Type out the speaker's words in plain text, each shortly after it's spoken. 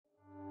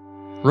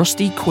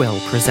Rusty Quill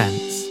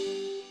presents.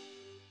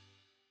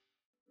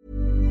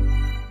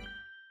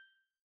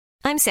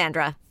 I'm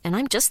Sandra, and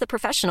I'm just the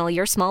professional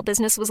your small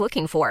business was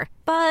looking for.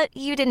 But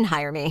you didn't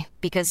hire me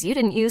because you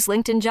didn't use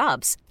LinkedIn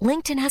Jobs.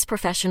 LinkedIn has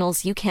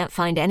professionals you can't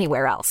find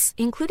anywhere else,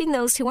 including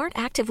those who aren't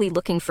actively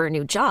looking for a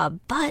new job,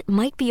 but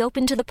might be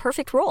open to the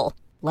perfect role,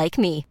 like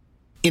me.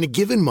 In a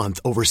given month,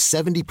 over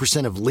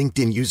 70% of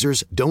LinkedIn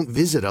users don't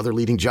visit other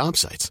leading job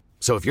sites.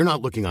 So if you're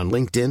not looking on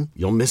LinkedIn,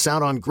 you'll miss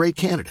out on great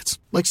candidates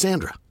like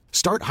Sandra.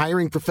 Start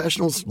hiring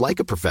professionals like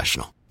a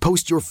professional.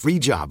 Post your free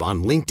job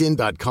on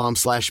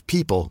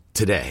linkedin.com/people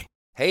today.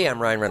 Hey, I'm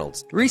Ryan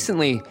Reynolds.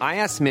 Recently, I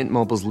asked Mint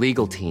Mobile's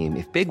legal team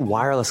if big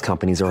wireless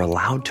companies are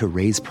allowed to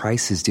raise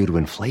prices due to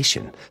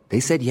inflation. They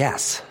said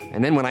yes.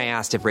 And then when I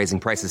asked if raising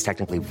prices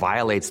technically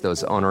violates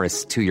those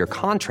onerous two-year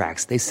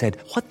contracts, they said,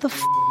 "What the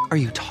f*** are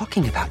you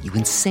talking about, you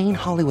insane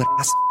Hollywood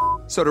ass?"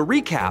 So to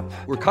recap,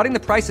 we're cutting the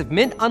price of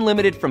Mint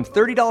Unlimited from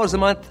 $30 a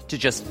month to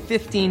just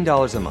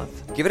 $15 a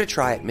month. Give it a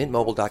try at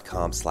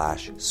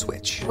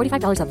mintmobile.com/switch.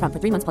 $45 up front for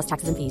 3 months plus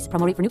taxes and fees.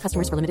 Promo rate for new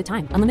customers for limited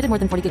time. Unlimited more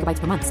than 40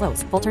 gigabytes per month.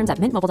 Slows full terms at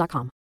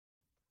mintmobile.com.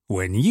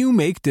 When you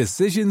make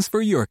decisions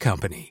for your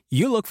company,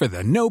 you look for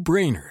the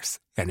no-brainers.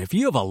 And if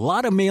you have a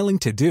lot of mailing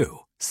to do,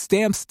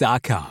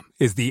 Stamps.com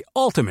is the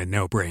ultimate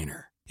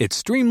no-brainer. It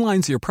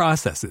streamlines your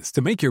processes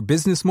to make your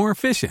business more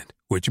efficient,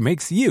 which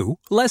makes you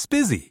less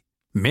busy.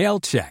 Mail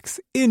checks,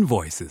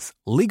 invoices,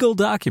 legal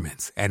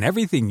documents, and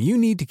everything you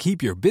need to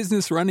keep your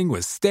business running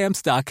with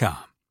Stamps.com.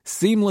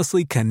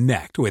 Seamlessly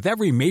connect with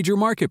every major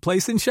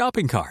marketplace and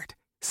shopping cart.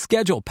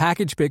 Schedule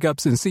package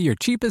pickups and see your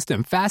cheapest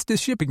and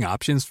fastest shipping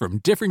options from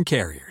different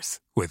carriers,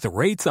 with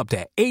rates up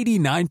to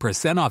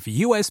 89% off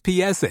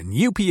USPS and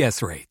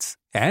UPS rates.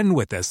 And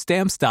with the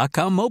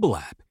Stamps.com mobile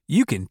app,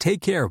 you can take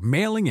care of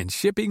mailing and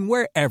shipping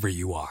wherever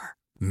you are.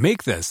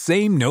 Make the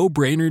same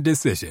no-brainer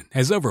decision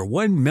as over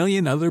 1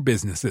 million other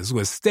businesses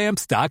with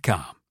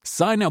Stamps.com.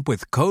 Sign up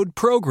with code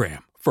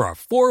PROGRAM for a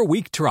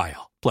 4-week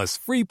trial, plus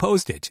free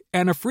postage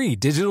and a free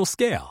digital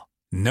scale.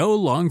 No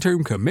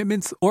long-term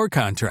commitments or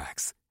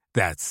contracts.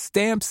 That's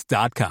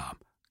Stamps.com.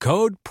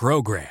 Code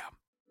PROGRAM.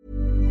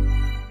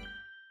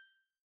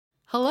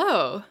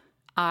 Hello,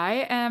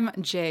 I am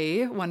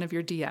Jay, one of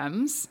your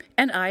DMs.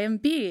 And I am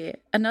B,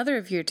 another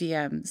of your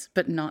DMs,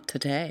 but not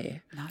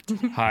today.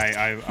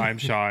 Hi, I'm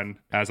Sean.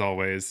 As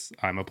always,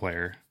 I'm a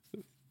player.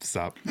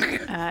 Sup.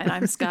 And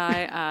I'm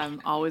Sky.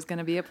 I'm always going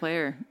to be a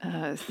player.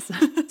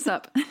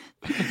 Sup.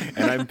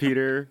 And I'm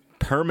Peter,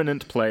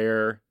 permanent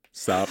player.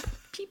 Sup.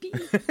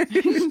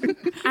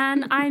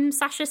 And I'm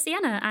Sasha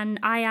Sienna, and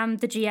I am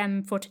the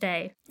GM for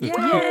today.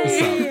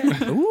 Yay!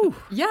 Ooh.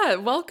 Yeah,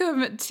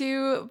 welcome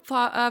to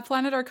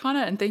Planet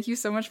Arcana, and thank you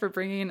so much for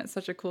bringing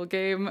such a cool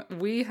game.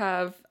 We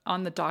have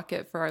on the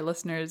docket for our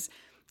listeners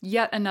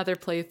yet another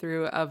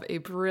playthrough of a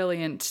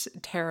brilliant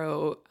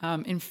tarot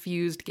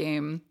infused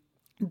game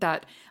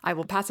that I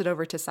will pass it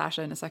over to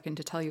Sasha in a second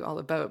to tell you all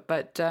about.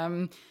 But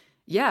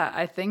yeah,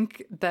 I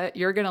think that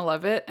you're going to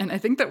love it. And I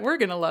think that we're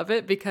going to love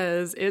it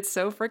because it's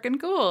so freaking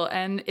cool.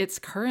 And it's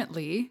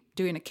currently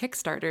doing a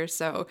Kickstarter.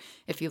 So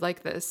if you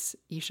like this,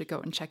 you should go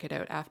and check it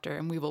out after.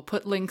 And we will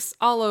put links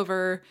all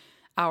over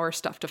our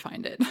stuff to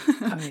find it.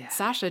 Oh, yeah.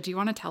 Sasha, do you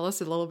want to tell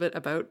us a little bit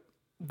about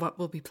what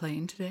we'll be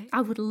playing today?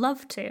 I would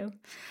love to.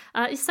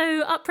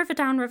 So Upriver,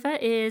 Downriver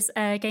is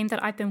a game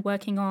that I've been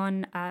working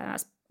on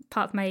as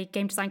part of my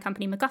game design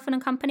company,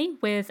 MacGuffin & Company,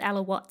 with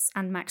Ella Watts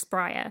and Max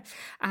Breyer.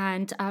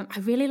 And I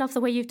really love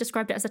the way you've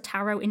described it as a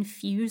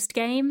tarot-infused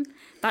game.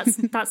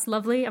 That's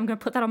lovely. I'm going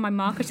to put that on my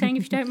marketing,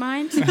 if you don't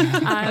mind.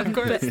 Of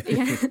course. But,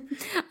 yeah.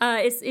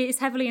 It's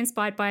heavily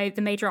inspired by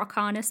the major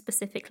arcana,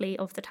 specifically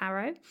of the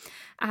tarot.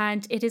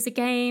 And it is a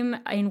game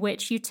in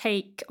which you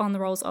take on the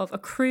roles of a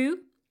crew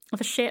of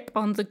a ship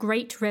on the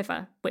Great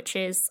River, which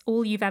is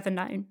all you've ever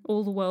known.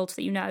 All the world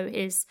that you know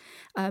is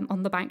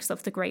on the banks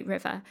of the Great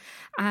River.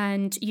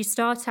 And you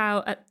start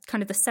out at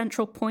kind of the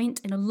central point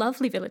in a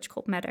lovely village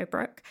called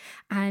Meadowbrook.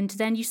 And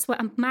then you swear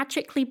a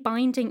magically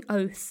binding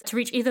oath to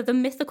reach either the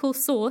mythical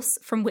source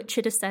from which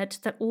it is said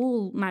that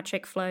all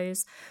magic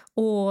flows,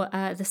 or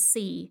the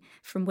sea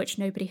from which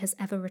nobody has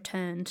ever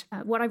returned.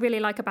 What I really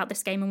like about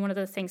this game, and one of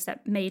the things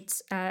that made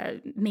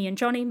me and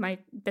Johnny, my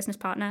business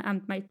partner,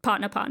 and my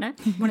partner,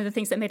 one of the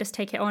things that made us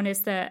take it on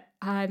is that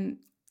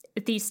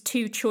these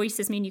two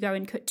choices mean you go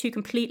in two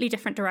completely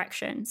different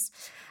directions.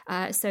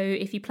 So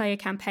if you play a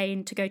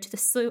campaign to go to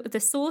the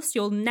source,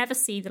 you'll never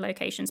see the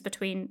locations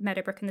between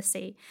Meadowbrook and the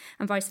sea,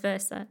 and vice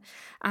versa.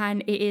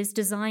 And it is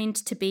designed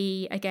to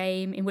be a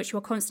game in which you're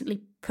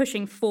constantly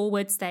pushing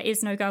forwards. There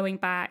is no going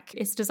back.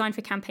 It's designed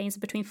for campaigns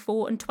of between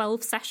 4 and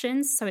 12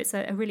 sessions. So it's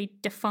a really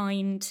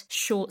defined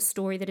short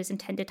story that is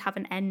intended to have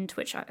an end,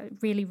 which I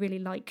really, really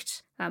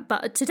liked.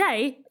 But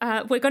today,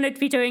 we're going to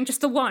be doing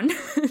just the one.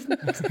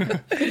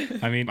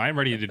 I mean, I'm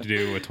ready to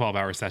do a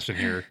 12-hour session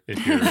here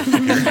if you're down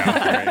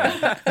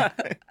for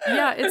it.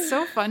 Yeah, it's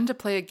so fun to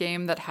play a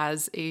game that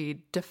has a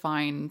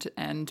defined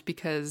end,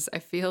 because I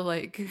feel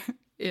like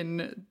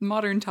in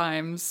modern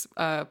times,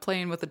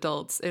 playing with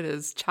adults, it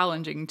is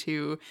challenging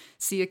to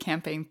see a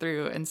campaign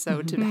through. And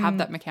so to have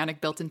that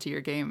mechanic built into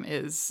your game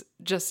is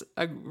just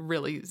a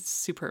really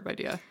superb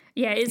idea.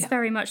 Yeah, it's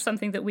very much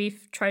something that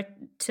we've tried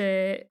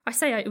to...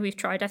 we've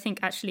tried. I think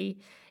actually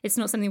it's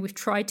not something we've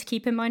tried to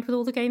keep in mind with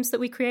all the games that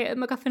we create at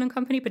MacGuffin and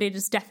Company, but it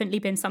has definitely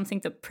been something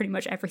that pretty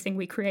much everything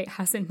we create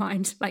has in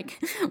mind.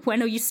 Like,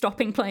 when are you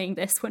stopping playing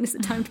this? When is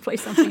it time to play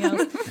something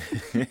else?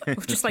 Or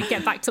just like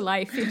get back to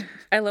life.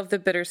 I love the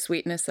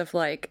bittersweetness of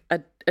like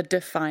a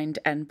defined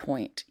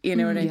endpoint. You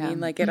know what I mean?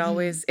 Like it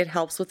always, it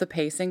helps with the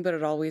pacing, but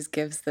it always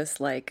gives this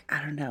like,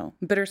 I don't know,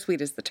 bittersweet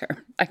is the term.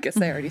 I guess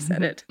I already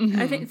said it.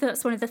 I think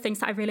that's one of the things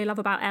that I really love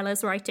about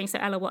Ella's writing. So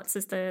Ella Watts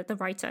is the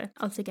writer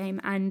of the game,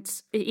 and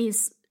it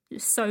is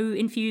so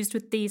infused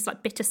with these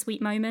like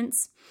bittersweet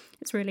moments.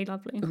 It's really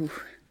lovely. Ooh.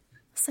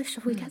 So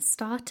shall we get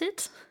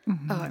started?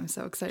 Oh, I'm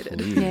so excited.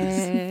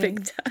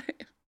 Big time.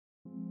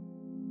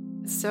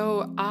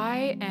 So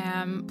I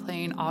am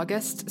playing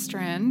August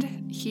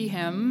Strand, he,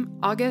 him.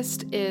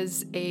 August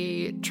is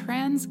a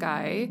trans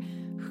guy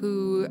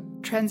who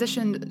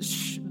transitioned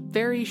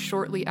very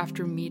shortly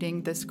after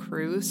meeting this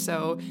crew.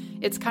 So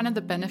it's kind of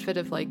the benefit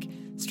of like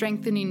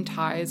strengthening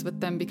ties with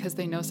them because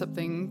they know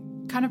something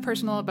kind of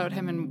personal about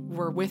him and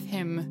were with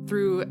him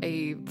through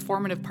a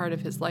formative part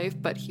of his life,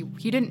 but he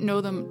didn't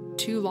know them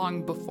too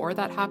long before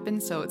that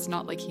happened. So it's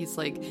not like he's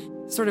like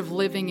sort of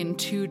living in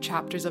two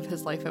chapters of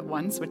his life at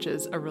once, which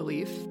is a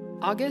relief.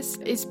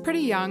 August is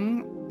pretty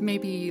young,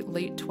 maybe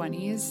late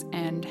 20s,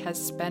 and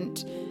has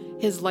spent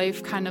his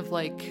life kind of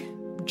like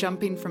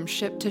jumping from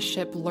ship to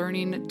ship,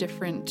 learning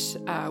different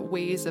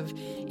ways of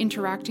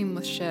interacting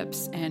with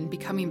ships and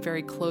becoming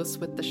very close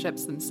with the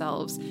ships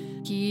themselves.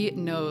 He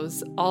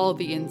knows all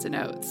the ins and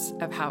outs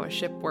of how a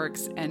ship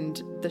works,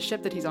 and the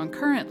ship that he's on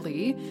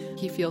currently,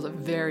 he feels a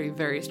very,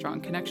 very strong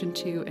connection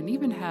to, and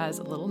even has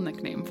a little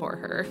nickname for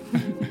her.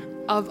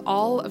 Of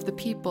all of the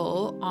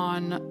people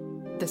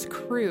on this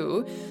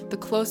crew, the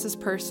closest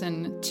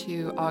person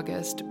to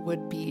August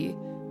would be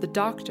the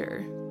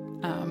doctor.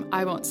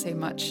 I won't say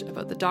much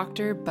about the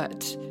doctor,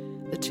 but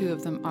the two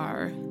of them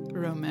are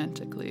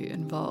romantically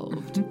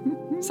involved.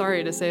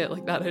 Sorry to say it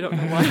like that. I don't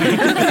know why.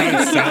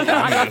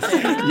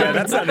 Yeah,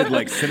 that sounded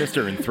like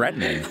sinister and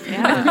threatening.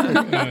 Yeah.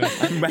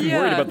 I'm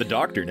worried about the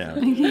doctor now.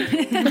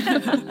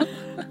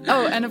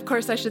 Oh, and of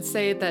course I should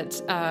say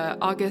that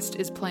August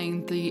is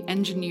playing the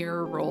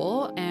engineer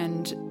role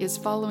and is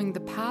following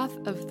the path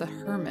of the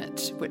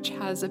hermit, which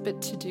has a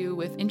bit to do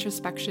with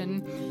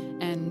introspection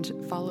and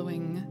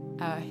following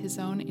his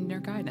own inner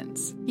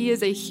guidance. He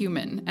is a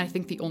human, I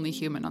think the only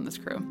human on this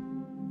crew.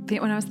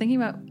 When I was thinking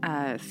about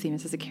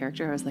Themis as a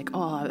character, I was like,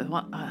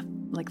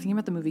 like thinking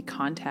about the movie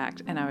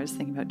Contact, and I was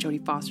thinking about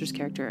Jodie Foster's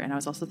character, and I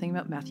was also thinking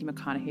about Matthew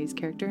McConaughey's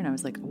character, and I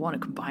was like, I want to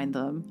combine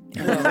them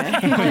in a way.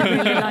 I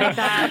really like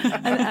that.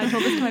 And I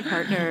told this to my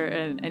partner,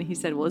 and he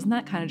said, well, isn't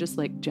that kind of just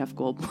like Jeff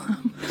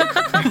Goldblum?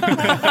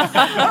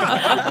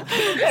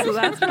 So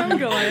that's where I'm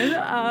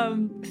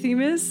going.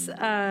 Themis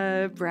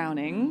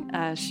Browning,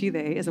 she,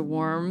 they, is a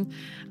warm,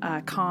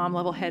 calm,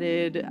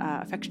 level-headed,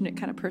 affectionate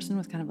kind of person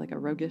with kind of like a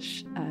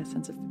roguish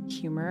sense of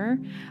humor.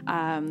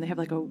 They have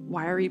like a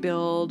wiry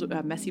build,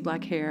 messy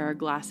black hair,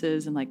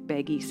 glasses, and like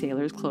baggy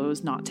sailor's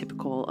clothes, not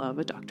typical of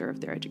a doctor of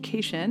their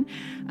education,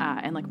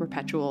 and like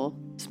perpetual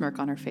smirk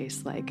on her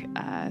face, like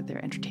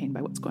they're entertained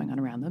by what's going on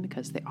around them,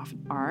 because they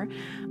often are.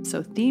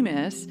 So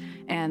Themis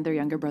and their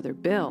younger brother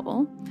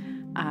Bill,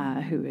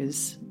 who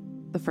is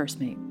the first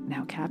mate,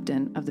 now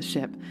captain of the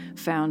ship,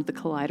 found the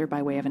collider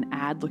by way of an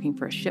ad looking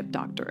for a ship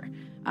doctor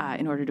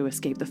in order to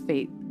escape the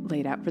fate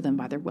laid out for them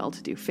by their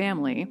well-to-do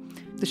family.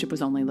 The ship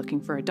was only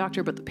looking for a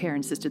doctor, but the pair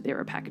insisted they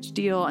were a package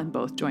deal, and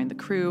both joined the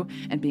crew.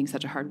 And being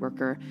such a hard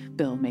worker,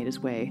 Bill made his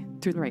way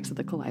through the ranks of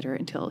the collider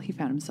until he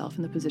found himself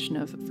in the position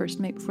of first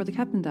mate before the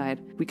captain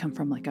died. We come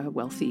from like a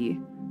wealthy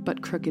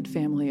but crooked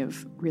family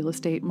of real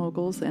estate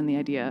moguls, and the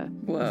idea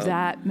of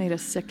that made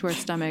us sick to our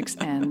stomachs.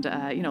 And,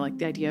 like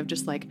the idea of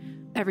just like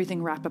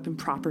everything wrapped up in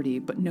property,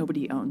 but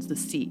nobody owns the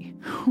sea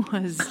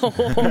was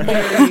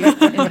very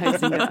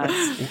enticing to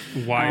us.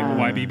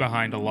 Why be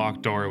behind a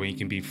locked door when you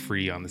can be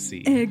free on the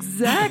sea?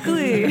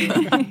 Exactly.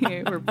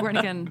 We're born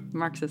again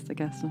Marxists, I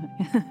guess.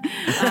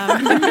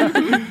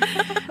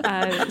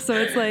 So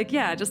it's like,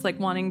 yeah, just like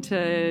wanting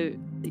to,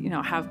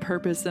 have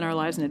purpose in our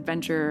lives and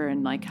adventure,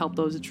 and like help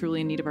those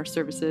truly in need of our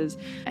services.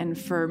 And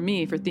for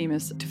me, for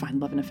Themis, to find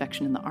love and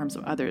affection in the arms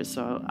of others.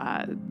 So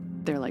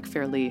they're like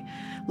fairly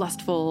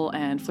lustful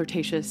and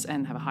flirtatious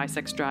and have a high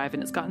sex drive,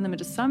 and it's gotten them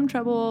into some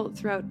trouble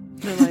throughout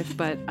their life,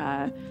 but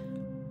a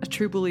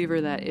true believer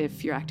that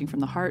if you're acting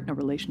from the heart, no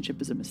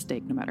relationship is a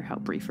mistake, no matter how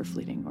brief or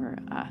fleeting or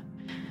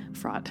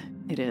fraught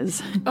it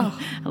is. Oh.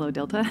 Hello,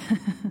 Delta.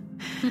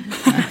 Oh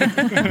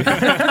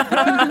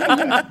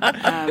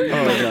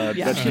my God,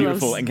 yeah, that's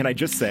beautiful. And can I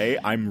just say,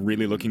 I'm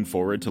really looking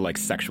forward to like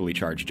sexually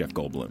charged Jeff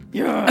Goldblum.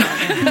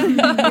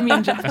 Yeah. You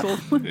mean Jeff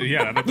Goldblum?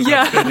 Yeah. I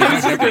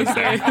was going to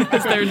say,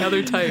 is there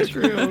another type?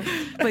 True.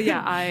 But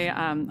yeah,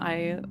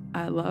 I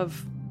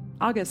love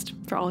August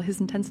for all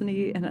his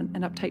intensity and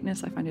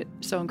uptightness. I find it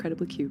so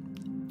incredibly cute.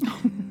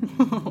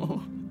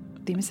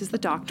 Themis is the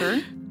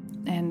doctor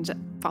and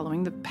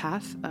following the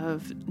path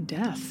of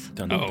death.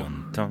 Dun,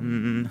 dun,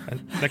 dun.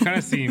 That kind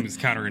of seems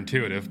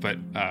counterintuitive, but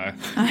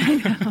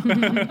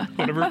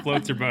whatever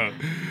floats your boat.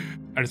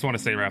 I just want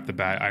to say right off the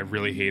bat, I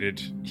really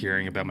hated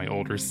hearing about my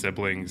older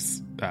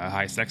siblings'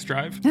 high sex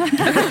drive. that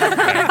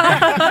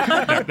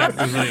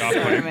was really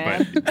off-putting.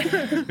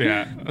 But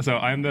yeah, so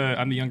I'm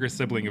the younger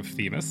sibling of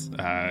Themis.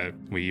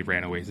 We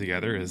ran away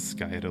together, as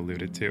Guy had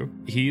alluded to.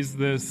 He's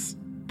this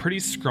pretty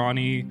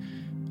scrawny,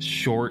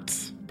 short,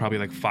 probably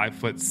like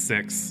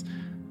 5'6",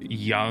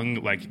 young,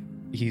 like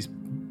he's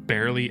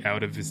barely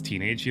out of his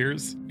teenage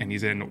years, and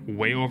he's in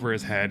way over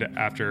his head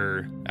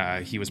after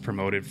he was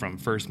promoted from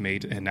first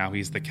mate, and now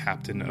he's the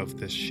captain of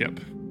this ship.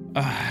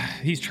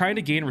 He's trying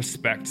to gain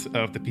respect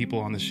of the people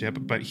on the ship,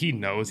 but he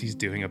knows he's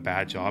doing a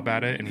bad job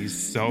at it, and he's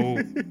so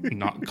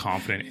not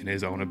confident in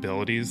his own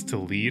abilities to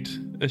lead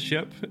a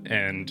ship,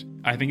 and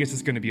I think it's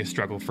just going to be a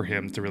struggle for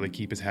him to really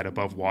keep his head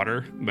above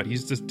water, but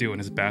he's just doing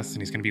his best,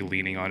 and he's going to be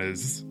leaning on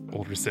his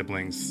older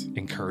siblings'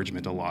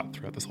 encouragement a lot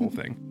throughout this whole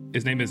thing.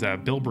 His name is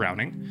Bill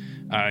Browning.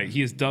 He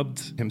has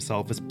dubbed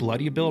himself as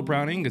Bloody Bill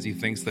Browning because he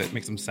thinks that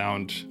makes him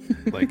sound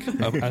like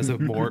as a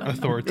more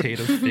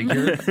authoritative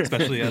figure,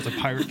 especially as a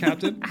pirate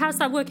captain. How's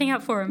that working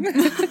out for him?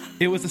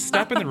 It was a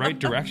step in the right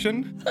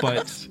direction,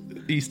 but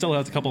he still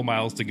has a couple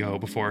miles to go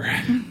before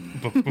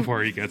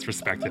he gets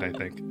respected, I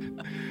think.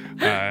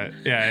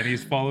 And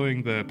he's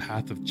following the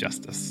path of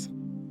justice.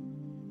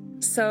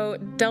 So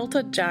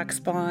Delta Jack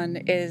Spawn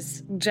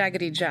is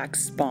Jaggedy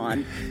Jack's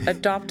spawn,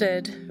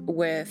 adopted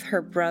with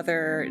her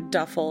brother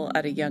Duffel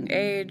at a young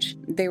age.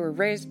 They were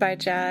raised by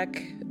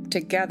Jack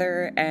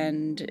together,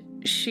 and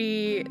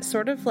she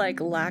sort of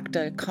like lacked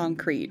a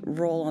concrete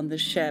role on the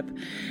ship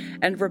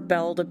and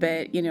rebelled a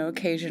bit,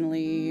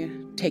 occasionally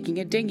taking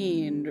a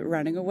dinghy and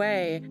running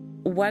away.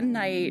 One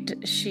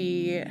night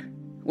she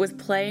was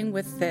playing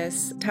with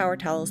this tower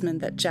talisman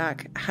that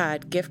Jack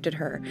had gifted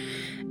her,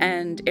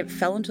 and it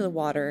fell into the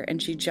water,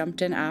 and she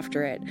jumped in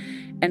after it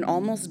and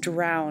almost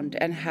drowned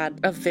and had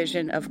a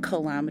vision of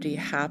calamity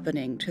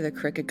happening to the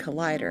Crooked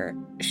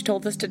Collider. She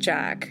told this to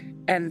Jack,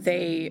 and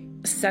they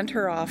sent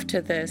her off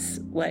to this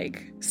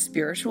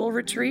spiritual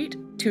retreat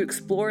to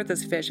explore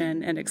this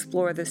vision and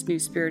explore this new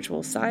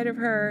spiritual side of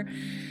her.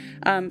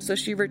 So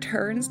she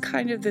returns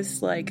kind of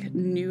this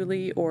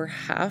newly or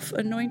half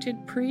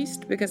anointed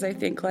priest, because I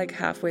think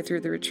halfway through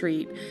the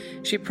retreat,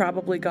 she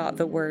probably got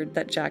the word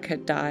that Jack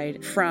had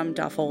died from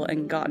Duffel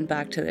and gotten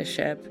back to the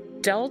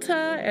ship.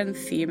 Delta and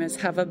Themis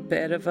have a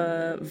bit of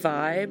a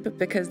vibe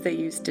because they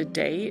used to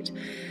date.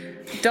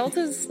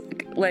 Delta's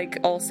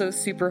also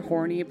super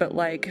horny, but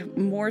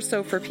more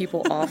so for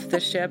people off the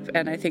ship,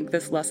 and I think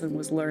this lesson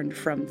was learned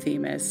from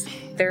Themis.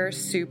 They're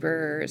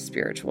super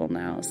spiritual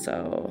now,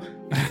 so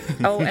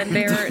and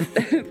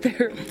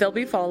they'll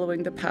be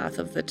following the path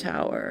of the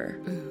tower.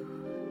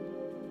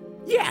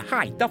 Yeah,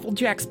 hi, Duffel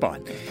Jack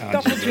Spawn.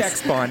 Duffel Jack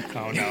Spawn.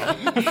 Oh,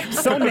 no.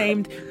 So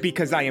named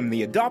because I am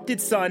the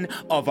adopted son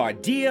of our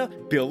dear,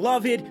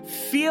 beloved,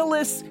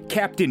 fearless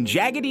Captain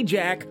Jaggedy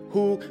Jack,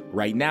 who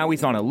right now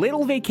is on a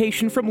little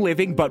vacation from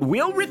living, but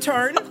will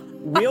return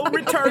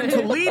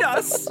to lead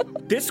us,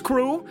 this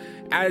crew,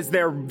 as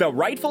the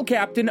rightful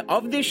captain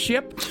of this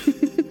ship.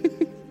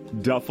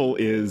 Duffel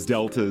is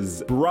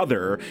Delta's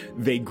brother.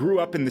 They grew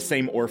up in the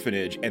same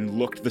orphanage and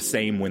looked the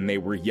same when they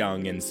were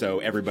young, and so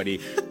everybody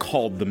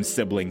called them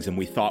siblings, and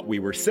we thought we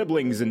were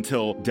siblings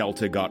until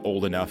Delta got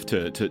old enough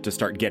to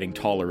start getting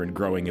taller and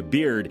growing a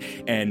beard,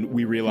 and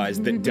we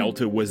realized that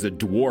Delta was a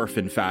dwarf,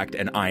 in fact,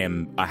 and I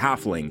am a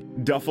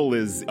halfling. Duffel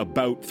is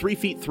about 3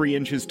 feet 3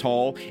 inches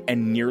tall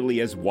and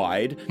nearly as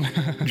wide.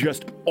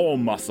 Just all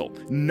muscle.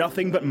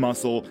 Nothing but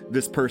muscle.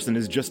 This person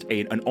is just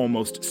an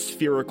almost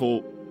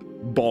spherical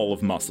ball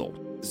of muscle.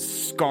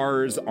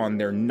 Scars on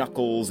their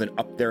knuckles and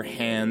up their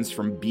hands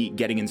from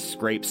getting in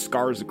scrapes,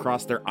 scars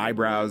across their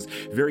eyebrows,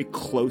 very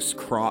close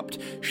cropped,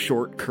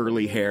 short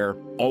curly hair,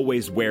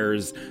 always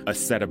wears a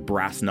set of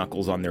brass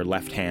knuckles on their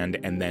left hand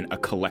and then a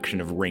collection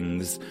of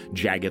rings,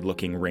 jagged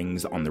looking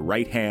rings on the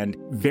right hand,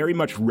 very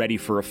much ready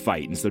for a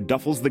fight. And so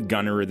Duffel's the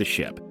gunner of the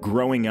ship.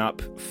 Growing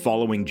up,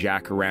 following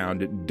Jack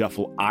around,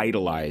 Duffel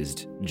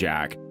idolized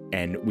Jack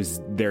and was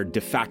their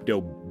de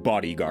facto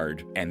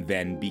bodyguard, and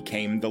then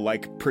became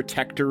the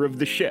protector of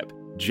the ship.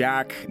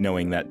 Jack,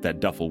 knowing that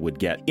Duffel would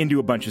get into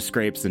a bunch of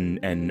scrapes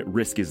and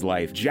risk his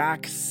life,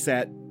 Jack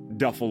set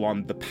Duffel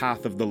on the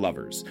path of the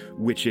lovers,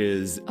 which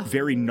is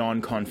very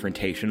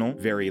non-confrontational,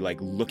 very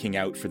looking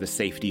out for the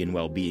safety and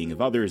well-being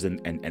of others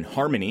and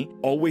harmony,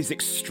 always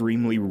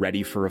extremely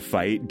ready for a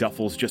fight.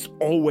 Duffel's just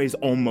always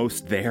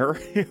almost there,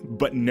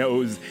 but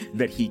knows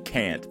that he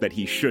can't, that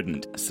he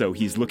shouldn't. So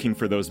he's looking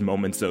for those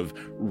moments of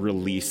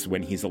release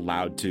when he's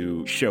allowed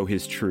to show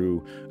his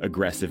true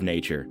aggressive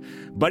nature.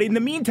 But in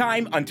the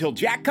meantime, until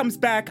Jack comes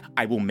back,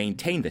 I will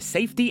maintain the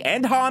safety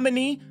and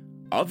harmony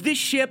of this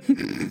ship,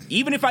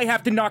 even if I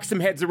have to knock some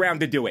heads around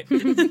to do it.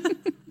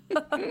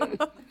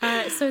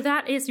 So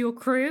that is your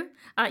crew.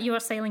 You are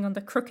sailing on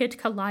the Crooked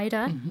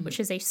Collider, which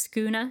is a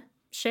schooner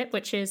ship,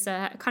 which is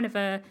kind of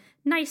a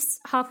nice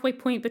halfway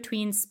point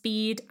between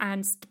speed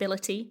and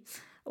stability,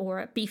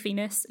 or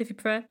beefiness, if you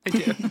prefer. I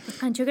do.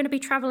 And you're going to be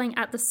traveling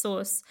at the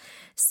source.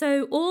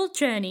 So all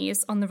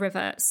journeys on the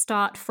river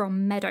start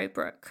from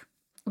Meadowbrook,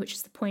 which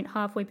is the point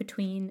halfway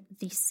between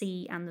the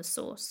sea and the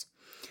source.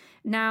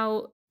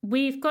 Now,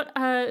 we've got,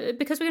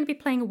 because we're going to be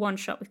playing a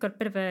one-shot, we've got a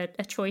bit of a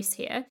choice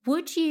here.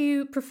 Would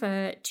you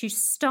prefer to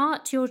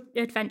start your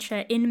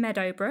adventure in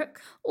Meadowbrook,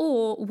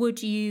 or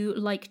would you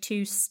like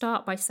to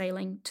start by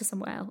sailing to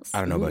somewhere else? I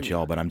don't know about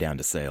y'all, but I'm down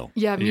to sail.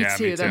 Yeah, me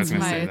too.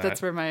 That.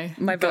 That's where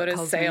my vote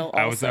is sail.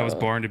 I was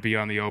born to be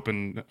on the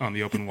open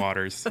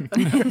waters.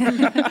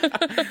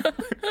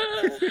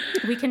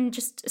 We can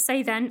just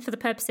say then, for the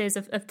purposes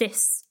of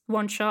this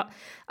one-shot,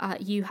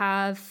 you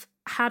have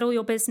had all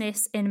your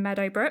business in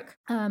Meadowbrook.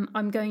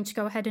 I'm going to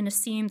go ahead and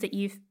assume that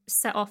you've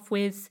set off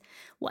with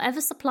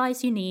whatever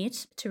supplies you need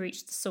to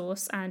reach the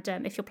source. And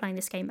if you're playing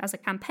this game as a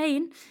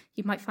campaign,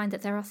 you might find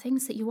that there are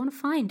things that you want to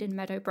find in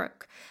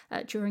Meadowbrook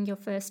during your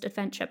first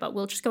adventure. But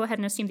we'll just go ahead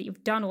and assume that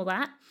you've done all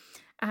that.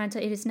 And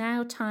it is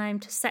now time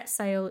to set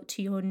sail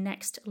to your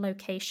next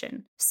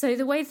location. So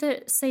the way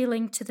that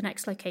sailing to the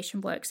next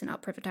location works in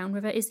Upriver,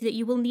 Downriver is that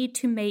you will need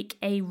to make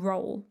a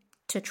roll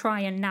to try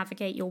and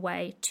navigate your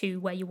way to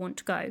where you want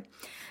to go.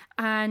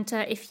 And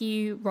if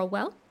you roll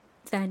well,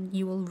 then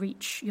you will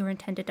reach your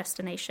intended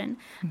destination.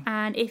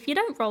 And if you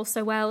don't roll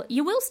so well,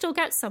 you will still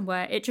get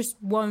somewhere. It just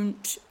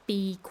won't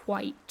be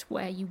quite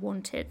where you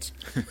want it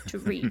to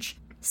reach.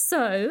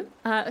 So,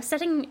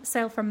 setting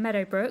sail from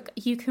Meadowbrook,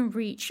 you can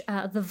reach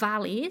the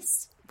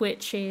Valleys,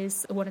 which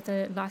is one of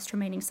the last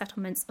remaining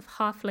settlements of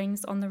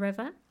halflings on the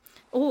river.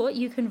 Or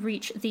you can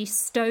reach the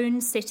Stone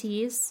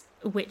Cities,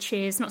 which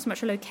is not so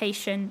much a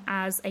location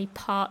as a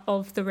part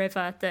of the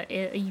river that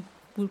you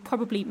will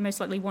probably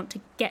most likely want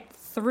to get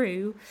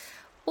through.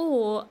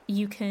 Or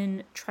you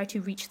can try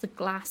to reach the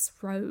Glass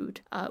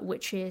Road,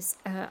 which is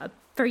a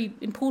very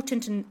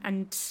important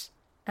and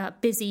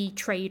busy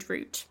trade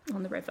route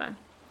on the river.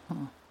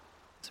 Oh,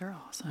 those are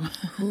awesome.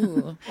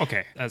 Ooh.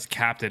 Okay, as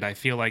captain, I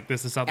feel like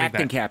this is something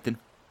Acting captain.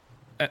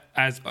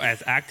 As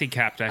acting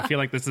captain, I feel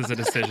like this is a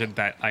decision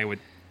that I would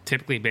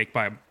typically make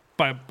by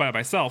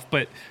myself,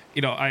 but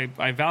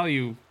I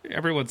value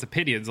everyone's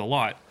opinions a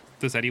lot.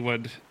 Does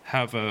anyone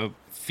have a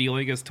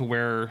feeling as to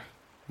where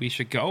we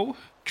should go?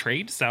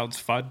 Trade sounds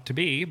fun to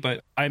me,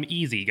 but I'm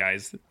easy,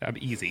 guys. I'm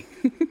easy.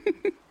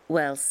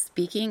 Well,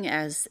 speaking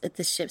as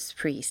the ship's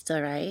priest,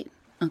 all right?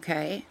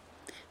 Okay.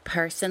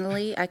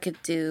 Personally, I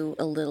could do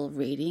a little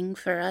reading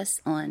for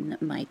us on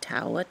my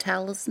Tower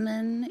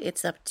talisman.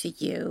 It's up to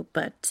you,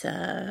 but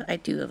I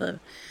do have a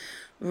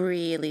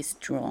really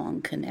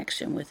strong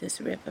connection with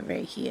this river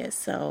right here,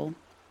 so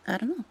I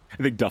don't know. I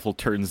think Duffel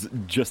turns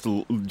just a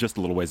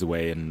little ways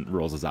away and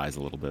rolls his eyes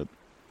a little bit.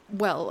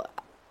 Well,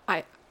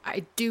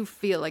 I do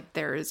feel like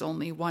there is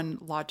only one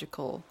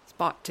logical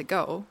spot to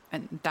go,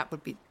 and that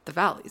would be the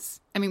valleys.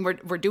 I mean,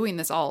 we're doing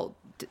this all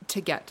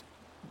to get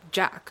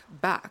Jack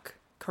back,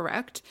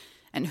 correct?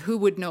 And who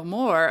would know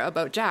more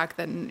about Jack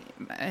than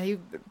a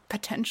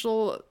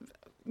potential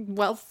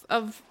wealth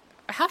of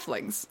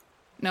halflings?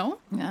 No?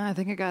 Yeah, I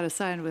think I got to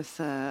side with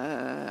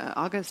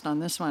August on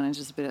this one. It's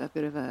just a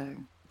bit of a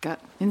gut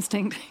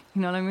instinct.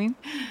 You know what I mean?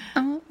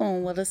 Oh,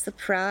 what a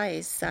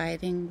surprise,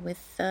 siding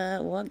with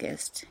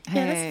August.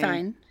 Yeah, that's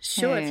fine.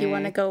 Sure, if you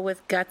want to go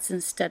with guts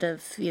instead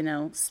of,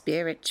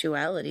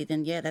 spirituality,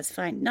 then yeah, that's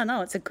fine.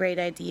 No, it's a great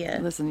idea.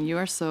 Listen,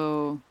 you're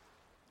so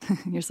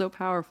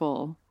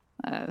powerful.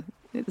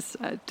 It's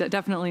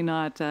definitely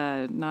not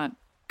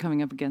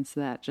coming up against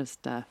that.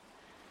 Just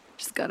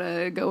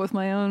gotta go with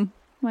my own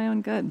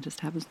gut. It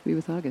just happens to be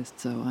with August,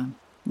 so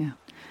yeah.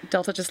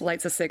 Delta just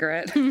lights a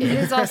cigarette. It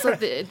is also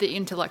the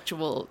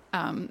intellectual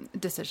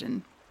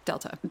decision.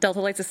 Delta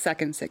lights a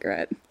second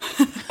cigarette.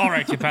 All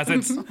right, you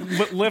peasants,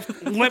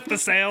 lift the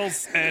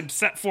sails and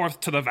set forth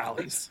to the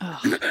valleys.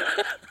 Oh.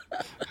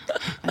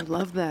 I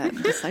love that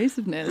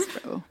decisiveness,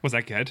 bro. Was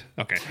that good?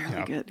 Okay,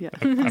 really good. Yeah,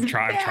 I'm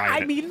trying.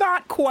 I mean,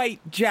 not quite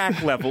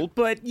Jack level,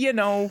 but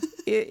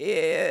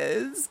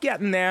it's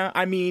getting there.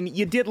 I mean,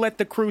 you did let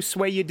the crew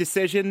sway your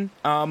decision,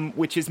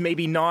 which is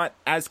maybe not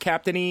as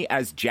captainy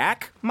as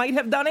Jack might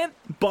have done it,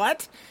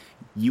 but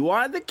you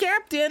are the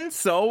captain,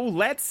 so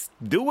let's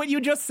do what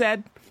you just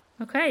said.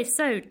 Okay,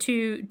 so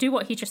to do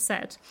what he just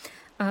said,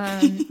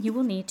 you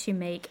will need to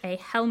make a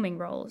helming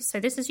roll.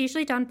 So this is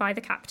usually done by the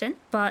captain,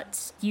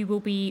 but you will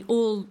be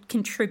all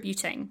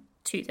contributing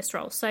to this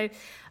roll. So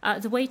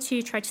the way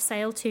to try to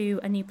sail to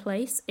a new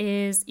place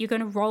is you're going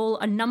to roll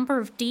a number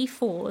of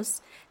d4s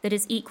that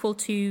is equal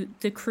to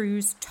the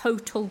crew's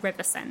total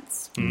river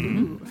sense.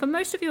 Mm. For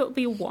most of you, it will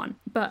be a 1,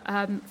 but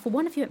for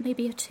one of you, it may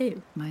be a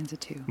 2. Mine's a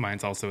 2.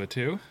 Mine's also a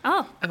 2.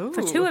 Oh,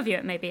 for 2 of you,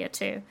 it may be a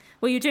 2.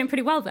 Well, you're doing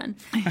pretty well then.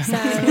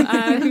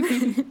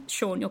 So,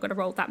 Sean, you're going to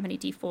roll that many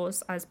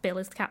d4s as Bill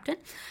is the captain.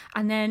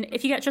 And then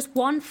if you get just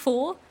 1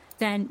 4,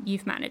 then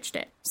you've managed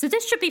it. So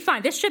this should be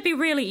fine. This should be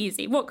really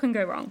easy. What can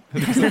go wrong?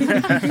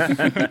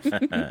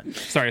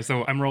 Sorry,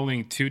 so I'm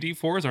rolling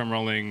 2d4s, or I'm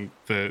rolling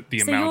the amount of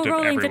everyone? So you're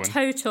rolling the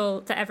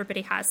total that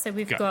everybody has. So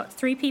we've got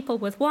 3 people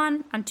with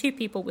 1 and 2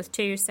 people with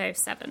 2, so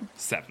 7.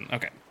 7,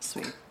 okay.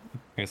 Sweet.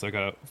 Okay, so I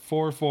got a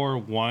 4, 4,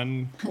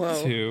 1,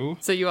 2.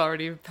 So you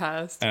already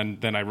passed.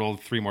 And then I rolled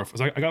 3 more.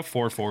 So I got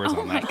 4 4s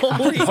on that.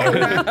 Holy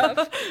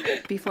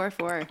crap. Before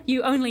 4.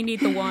 You only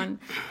need the 1,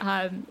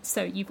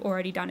 so you've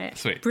already done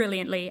it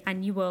brilliantly,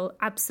 and you will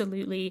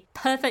absolutely,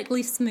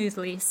 perfectly,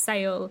 smoothly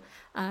sail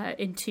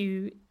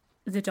into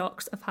the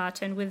docks of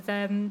Harton with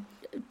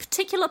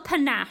particular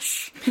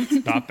panache.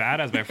 Not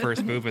bad as my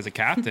first move as a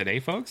captain,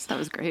 eh, folks? That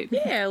was great.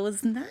 Yeah, it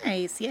was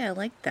nice. Yeah, I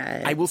like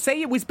that. I will say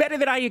it was better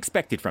than I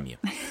expected from you.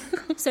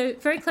 So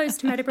very close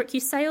to Meadowbrook, you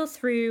sail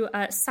through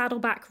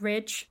Saddleback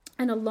Ridge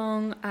and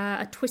along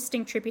a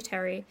twisting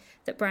tributary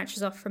that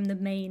branches off from the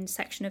main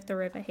section of the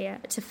river here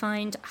to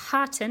find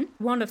Harton,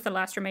 one of the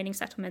last remaining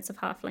settlements of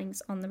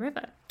halflings on the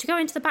river. To go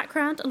into the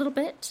background a little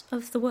bit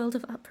of the world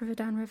of Upriver,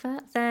 Downriver,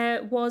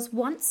 there was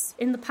once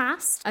in the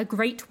past a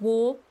great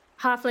war.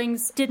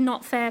 Halflings did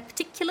not fare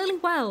particularly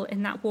well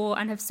in that war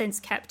and have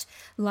since kept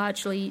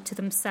largely to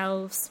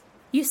themselves.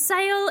 You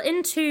sail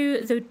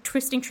into the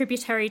twisting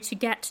tributary to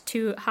get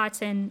to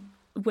Harton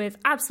with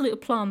absolute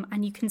aplomb,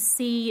 and you can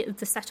see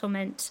the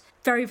settlement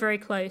very, very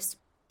close.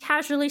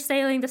 Casually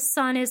sailing, the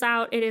sun is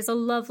out, it is a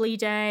lovely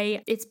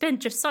day. It's been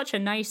just such a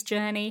nice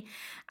journey,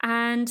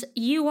 and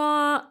you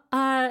are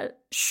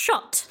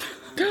shot.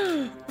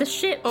 The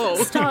ship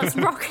starts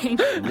rocking.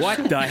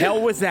 What the hell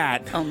was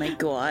that? Oh my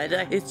god,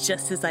 it's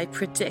just as I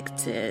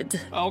predicted.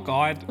 Oh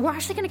god. We're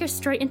actually going to go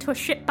straight into a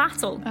ship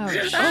battle.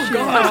 Oh god.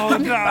 Oh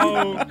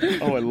no.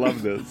 Oh, I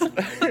love this.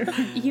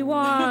 You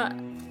are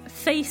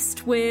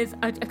faced with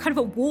a kind of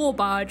a war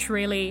barge,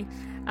 really,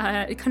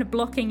 kind of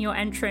blocking your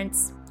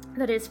entrance,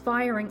 that is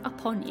firing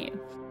upon you.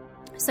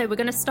 So we're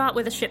going to start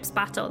with a ship's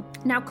battle.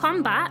 Now,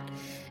 combat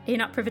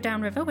in Upriver,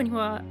 Downriver, when you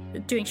are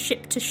doing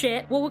ship to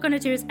ship, what we're going to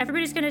do is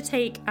everybody's going to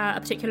take a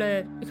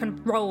particular kind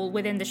of role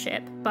within the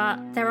ship, but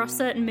there are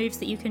certain moves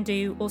that you can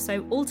do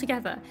also all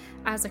together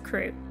as a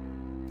crew.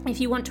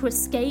 If you want to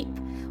escape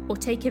or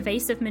take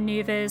evasive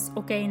maneuvers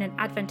or gain an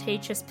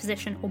advantageous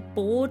position or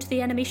board the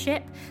enemy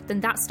ship,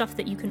 then that's stuff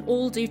that you can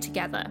all do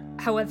together.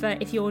 However,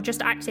 if you're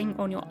just acting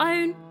on your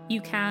own, you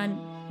can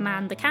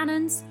man the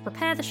cannons,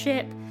 repair the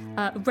ship,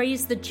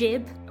 raise the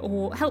jib,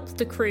 or help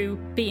the crew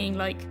being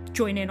like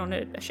join in on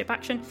a ship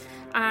action,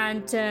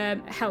 and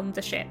helm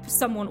the ship.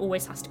 Someone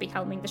always has to be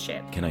helming the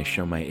ship. Can I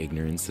show my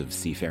ignorance of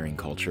seafaring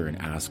culture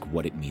and ask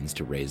what it means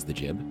to raise the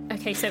jib?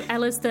 Okay, so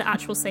Ella's the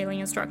actual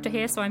sailing instructor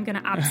here, so I'm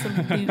going to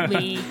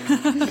absolutely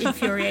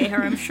infuriate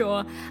her, I'm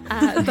sure.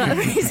 But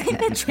raising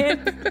the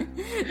jib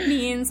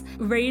means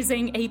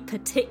raising a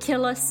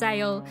particular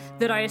sail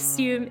that I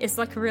assume is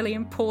like a really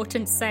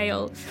important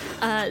sail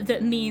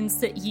that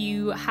means that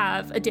you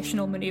have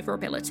additional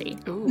maneuverability.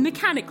 Ooh.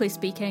 Mechanically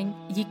speaking,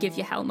 you give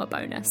your helm a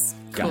bonus.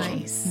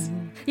 Nice.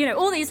 You know,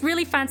 all these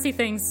really fancy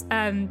things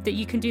that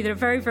you can do that are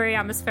very, very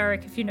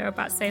atmospheric if you know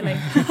about sailing.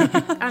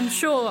 I'm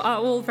sure are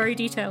all very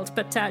detailed,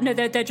 but no,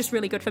 they're just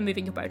really good for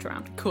moving your boat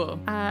around. Cool.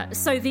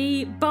 So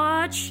the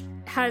barge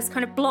has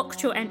kind of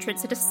blocked your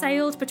entrance. It has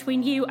sailed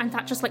between you and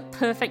that just like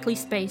perfectly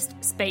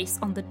spaced space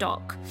on the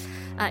dock.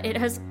 It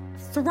has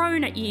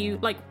thrown at you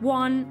like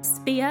one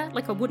spear,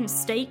 like a wooden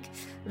stake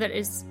that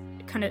is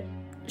kind of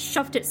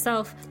shoved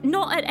itself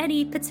not at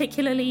any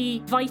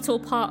particularly vital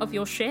part of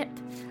your ship.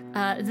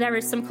 There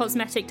is some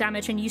cosmetic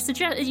damage, and you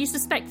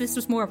suspect this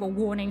was more of a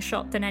warning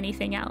shot than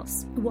anything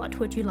else. What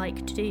would you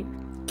like to do?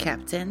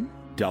 Captain?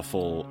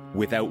 Duffel,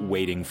 without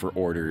waiting for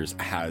orders,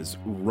 has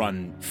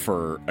run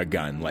for a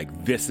gun.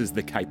 Like, this is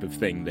the type of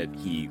thing that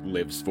he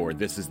lives for.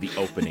 This is the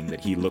opening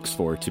that he looks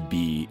for to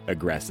be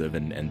aggressive,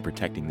 and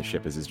protecting the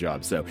ship is his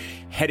job. So,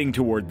 heading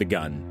toward the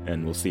gun,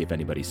 and we'll see if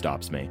anybody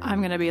stops me. I'm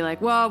going to be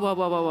like, whoa.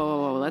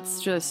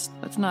 Let's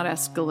not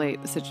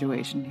escalate the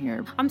situation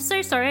here. I'm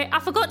so sorry. I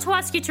forgot to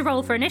ask you to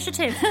roll for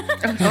initiative.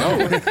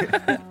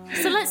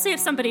 So let's see if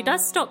somebody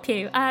does stop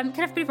you. Can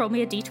everybody roll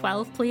me a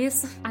d12,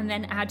 please? And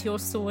then add your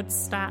sword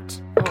stat.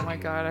 Oh my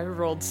god, I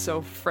rolled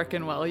so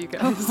frickin' well, you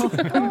guys.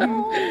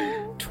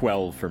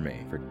 12 for me,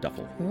 for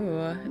Duffel.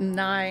 Ooh,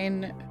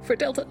 9 for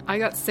Delta. I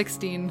got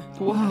 16.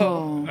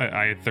 Whoa.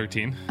 I had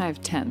 13. I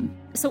have 10.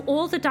 So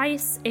all the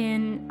dice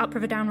in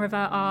Upriver, Downriver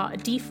are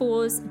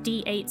d4s,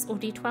 d8s, or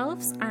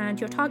d12s, and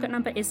your target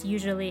number is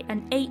usually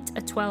an 8,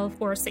 a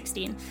 12, or a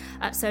 16.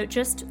 So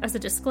just as a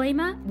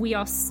disclaimer, we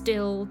are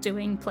still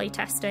doing play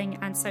testing,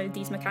 and so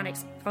these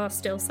mechanics are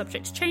still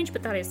subject to change,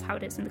 but that is how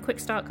it is in the Quick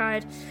Start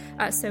Guide.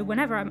 So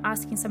whenever I'm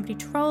asking somebody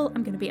to roll,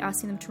 I'm going to be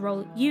asking them to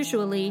roll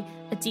usually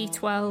a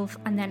d12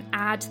 and then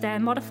add their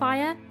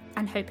modifier,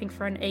 and hoping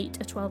for an 8,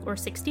 a 12, or a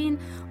 16,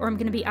 or I'm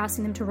going to be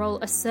asking them to roll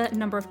a certain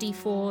number of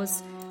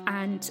d4s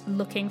and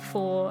looking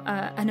for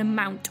an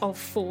amount of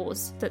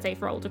 4s that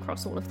they've rolled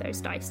across all of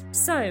those dice.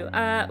 So,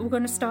 we're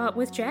going to start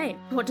with Jay.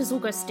 What does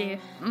August do?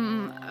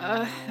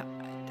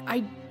 I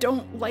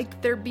don't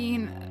like there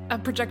being a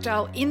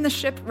projectile in the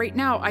ship right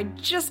now. I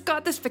just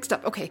got this fixed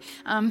up. Okay,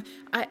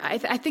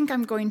 I think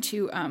I'm going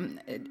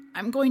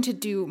to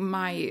do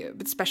my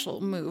special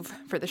move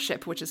for the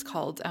ship, which is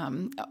called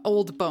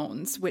Old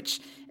Bones, which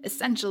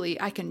essentially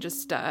I can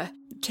just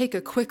take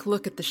a quick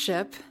look at the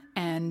ship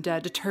and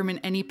determine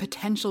any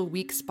potential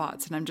weak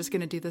spots. And I'm just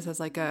going to do this as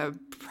like a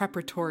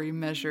preparatory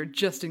measure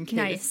just in case.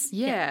 Nice.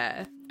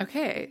 Yeah.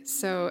 Okay,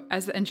 so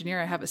as the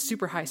engineer, I have a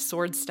super high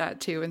sword stat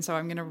too, and so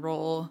I'm going to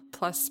roll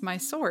plus my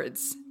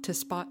swords to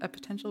spot a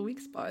potential weak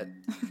spot.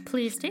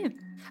 Please do.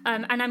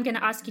 And I'm going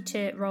to ask you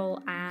to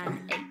roll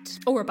an 8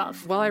 or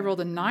above. Well, I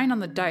rolled a 9 on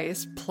the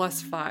dice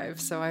plus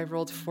 5, so I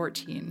rolled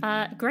 14.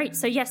 Great.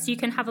 So yes, you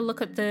can have a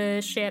look at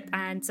the ship,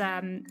 and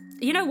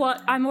you know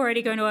what? I'm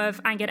already going to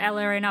have angered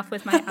Ella enough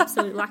with my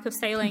absolute lack of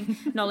sailing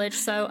knowledge,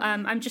 so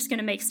I'm just going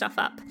to make stuff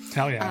up.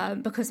 Hell yeah.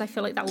 Because I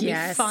feel like that will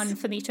be fun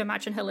for me to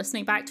imagine her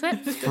listening back to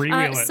it.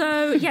 Freewheel it.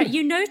 So yeah,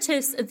 you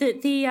notice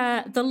that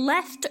the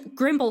left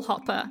Grimble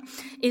Hopper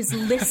is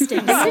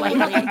listing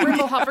slightly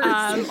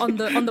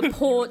on the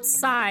port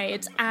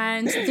side,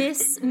 and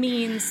this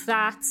means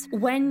that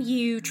when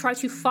you try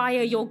to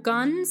fire your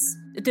guns,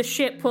 the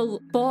ship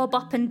will bob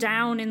up and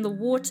down in the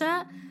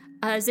water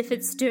as if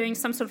it's doing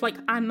some sort of like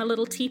I'm a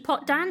little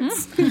teapot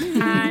dance,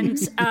 and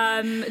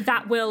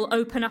that will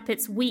open up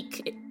its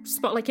weak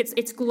spot, like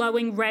its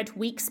glowing red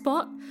weak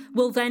spot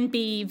will then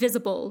be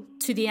visible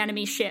to the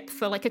enemy ship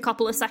for like a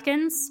couple of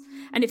seconds,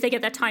 and if they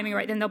get their timing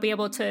right, then they'll be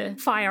able to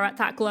fire at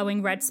that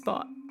glowing red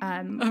spot,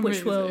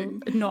 which will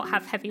not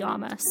have heavy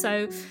armor.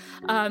 So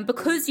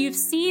because you've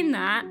seen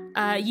that,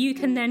 you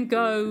can then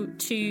go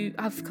to,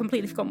 I've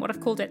completely forgotten what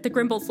I've called it, the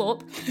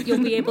Grimblethorpe.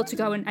 You'll be able to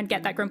go and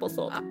get that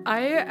Grimblethorpe.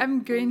 I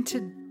am going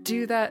to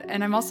do that,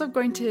 and I'm also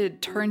going to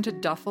turn to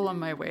Duffel on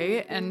my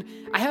way, and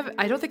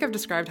I don't think I've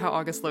described how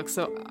August looks,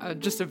 so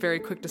just a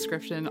very quick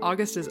description.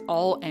 August is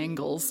all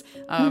angles.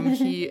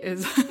 He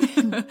is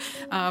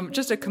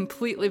just a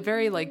completely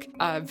very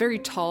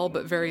tall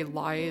but very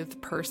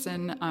lithe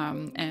person,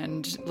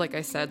 and like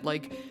I said,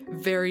 like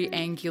very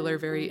angular,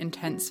 very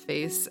intense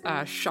face,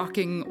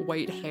 shocking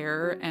white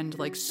hair, and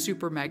like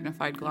super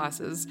magnified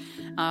glasses.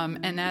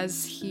 And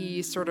as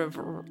he sort of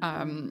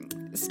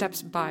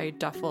steps by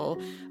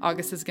Duffel,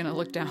 August is going to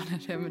look down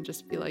at him and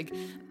just be like,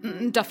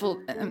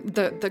 Duffel,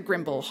 the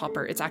Grimble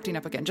Hopper, it's acting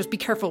up again. Just be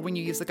careful when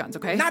you use the guns,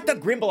 okay? Not the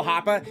Grimble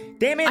Hopper.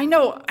 Damn it. I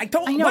know.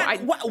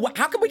 What?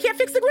 How come we can't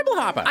fix the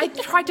Grimble Hopper? I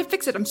tried to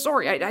fix it. I'm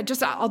sorry.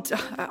 I'll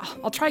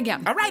try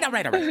again. All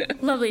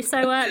right. Lovely.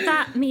 So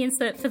that means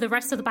that for the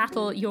rest of the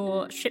battle,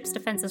 your ship's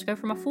defenses go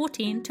from a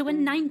 14 to a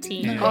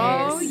 19. Nice.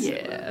 Oh,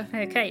 yeah.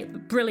 Okay,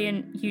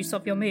 brilliant use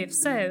of your move.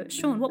 So,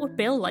 Sean, what would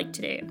Bill like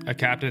to do? A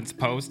captain's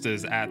post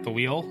is at the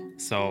wheel,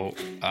 so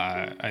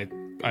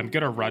I'm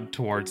going to run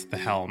towards the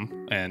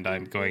helm, and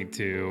I'm going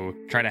to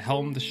try to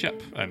helm the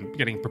ship. I'm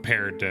getting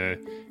prepared to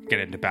get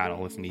into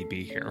battle if need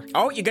be here.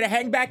 Oh, you're going to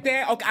hang back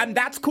there? Okay,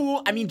 that's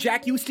cool. I mean,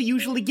 Jack used to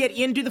usually get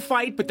into the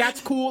fight, but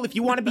that's cool. If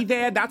you want to be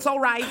there, that's all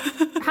right.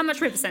 How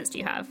much river sense do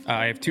you have?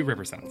 I have 2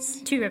 river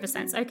sense. 2 river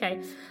sense, okay.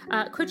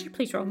 Could you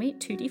please roll me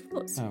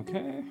 2d4s?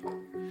 Okay.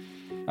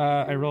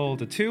 I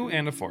rolled a 2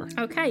 and a 4.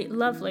 Okay,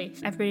 lovely.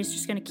 Everybody's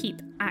just going to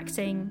keep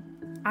acting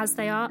as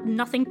they are.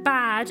 Nothing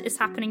bad is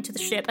happening to the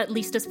ship, at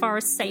least as far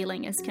as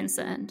sailing is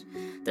concerned.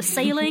 The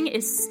sailing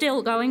is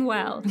still going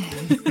well.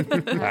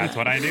 That's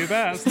what I do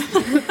best.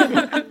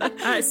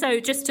 So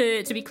just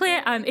to be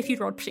clear, if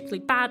you'd rolled particularly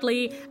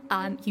badly,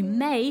 you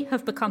may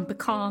have become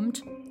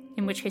becalmed,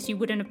 in which case you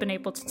wouldn't have been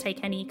able to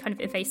take any kind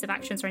of evasive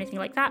actions or anything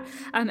like that.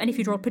 And if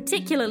you'd rolled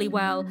particularly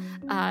well,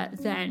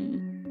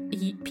 then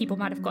people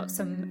might have got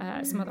some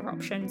other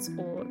options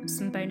or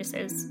some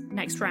bonuses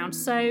next round.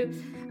 So,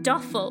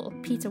 Duffel,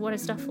 Peter, what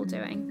is Duffel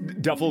doing?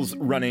 Duffel's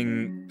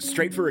running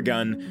straight for a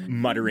gun,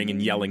 muttering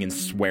and yelling and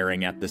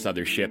swearing at this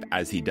other ship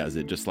as he does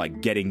it, just like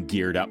getting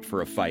geared up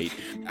for a fight.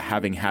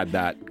 Having had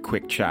that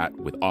quick chat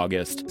with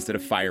August, instead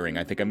of firing,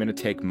 I think I'm going to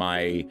take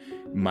my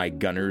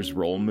gunner's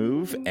roll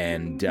move,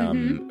 and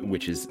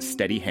which is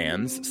steady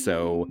hands.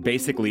 So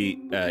basically,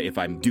 if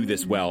I do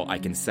this well, I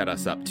can set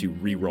us up to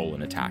re-roll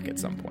an attack at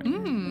some point.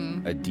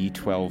 A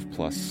D12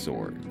 plus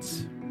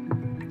swords.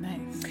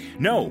 Nice.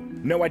 No,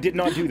 I did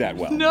not do that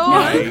well. No.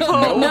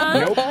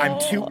 Nope. I'm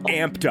too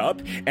amped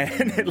up,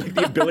 and like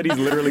the ability is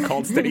literally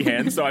called steady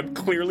hands, so I'm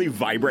clearly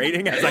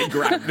vibrating as I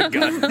grab the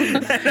gun,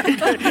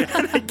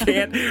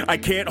 and I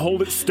can't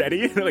hold it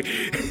steady. Like,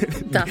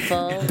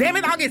 Duffel. Damn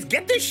it, August,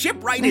 get this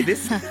ship righted.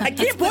 I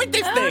can't point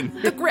this thing.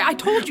 I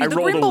told you, I the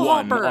rolled Grimble a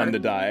 1 Hopper on the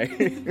die.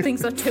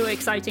 Things are too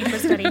exciting for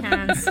steady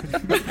hands.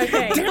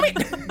 Okay. Damn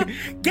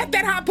it! Get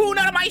that harpoon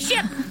out of my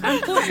ship!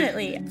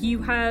 Unfortunately,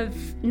 you have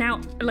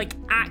now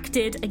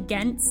acted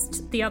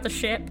against the other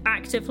ship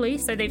actively,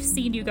 so they've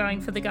seen you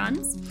going for the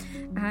guns,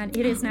 and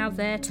it is now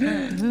their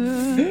turn.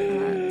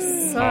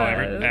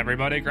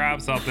 Everybody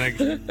grab something.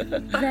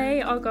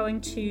 They are going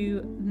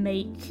to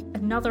make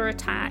another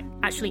attack,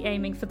 actually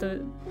aiming for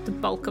the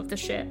bulk of the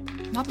ship.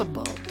 Not the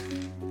bulk.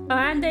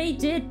 And they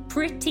did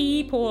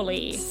pretty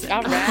poorly.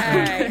 All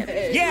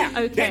right. Yeah,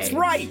 Okay. that's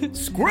right.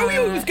 Screw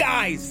you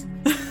guys.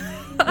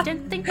 I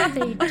don't think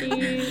they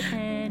do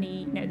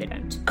any... No, they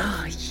don't.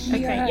 Oh, yes.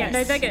 Okay, yeah,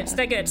 no, they're good.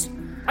 They're good.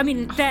 I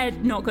mean, they're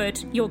not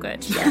good. You're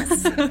good.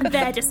 Yes.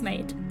 They're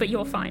dismayed, but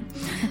you're fine.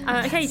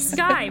 Okay,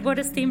 Sky, what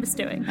is Themis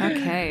doing?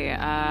 Okay,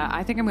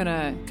 I think I'm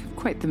gonna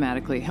quite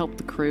thematically help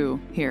the crew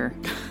here,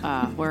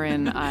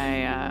 wherein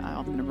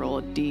I'm gonna roll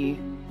a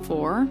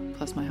D4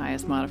 plus my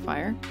highest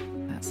modifier.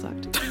 That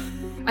sucked.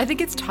 I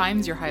think it's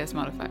times your highest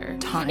modifier.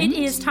 It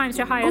is times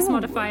your highest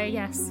modifier,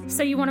 yes.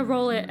 So you want to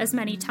roll it as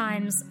many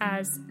times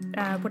as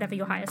whatever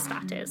your highest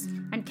stat is,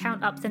 and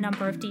count up the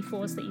number of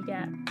d4s that you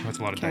get. That's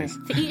a lot of dice.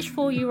 For each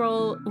 4 you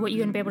roll, what you're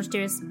going to be able to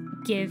do is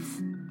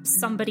give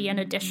somebody an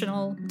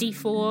additional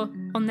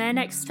d4 on their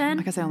next turn.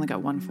 I guess I only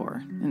got 1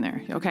 4 in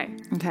there. Okay.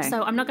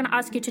 So I'm not going to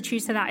ask you to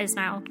choose who that is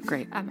now.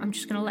 Great. I'm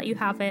just going to let you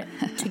have it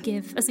to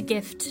give as a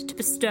gift to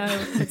bestow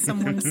with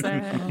someone's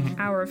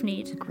hour of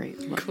need. Great.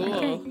 Cool.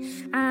 Okay.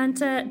 And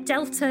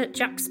Delta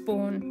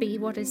Jackspawn B,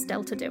 what is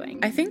Delta doing?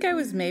 I think I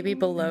was maybe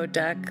below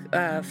deck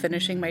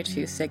finishing my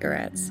 2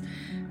 cigarettes.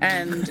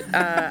 And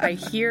I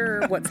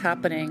hear what's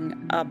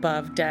happening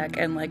above deck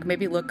and like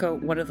maybe look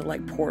out one of the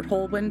like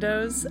porthole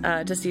windows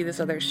to see this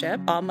other ship.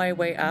 On my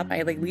way up,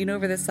 I like lean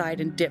over the side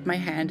and dip my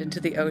hand into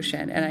the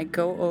ocean and I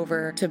go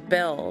over to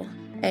Bill.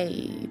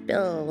 Hey,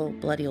 Bill,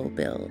 bloody old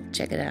Bill,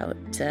 check it out.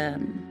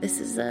 This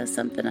is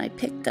something I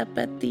picked up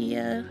at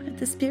the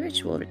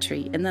spiritual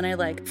retreat. And then I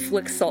like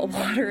flick salt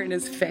water in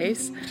his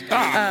face.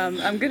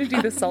 I'm gonna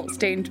do the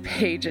salt-stained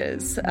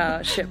pages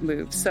ship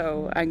move.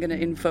 So I'm gonna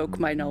invoke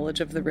my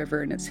knowledge of the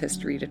river and its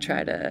history to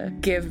try to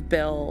give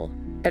Bill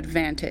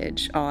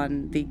advantage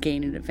on the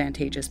gain an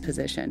advantageous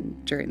position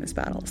during this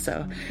battle.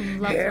 So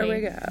Lovely. Here we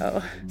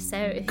go. So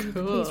if you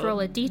could please roll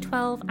a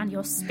d12 and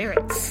your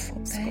spirits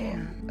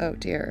score. Oh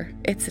dear,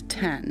 it's a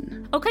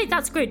 10. Okay,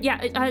 that's good.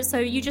 Yeah, so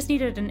you just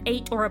needed an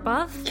 8 or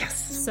above.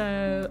 Yes.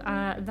 So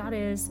that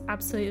is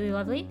absolutely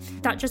lovely.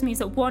 That just means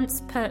that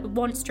once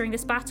during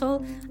this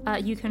battle,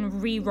 you can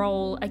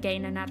re-roll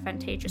again an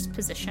advantageous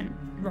position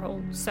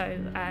roll. So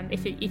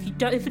if it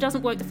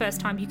doesn't work the first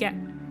time, you get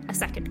a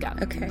second go.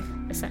 Okay.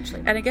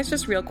 Essentially. And I guess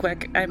just real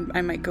quick, I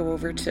might go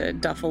over to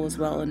Duffel as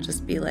well and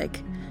just be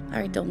like, all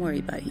right, don't worry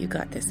about it. You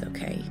got this,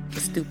 okay? You're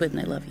stupid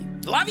and I love you.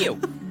 Love you.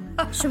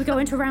 Shall we go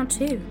into round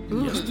 2?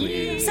 Yes,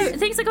 please. So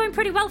things are going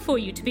pretty well for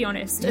you, to be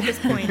honest, at this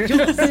point.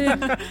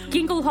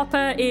 Gingle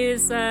Hopper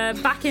is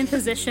back in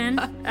position.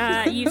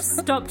 You've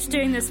stopped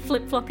doing this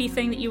flip-floppy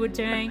thing that you were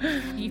doing.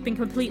 You've been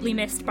completely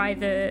missed by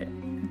the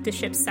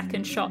ship's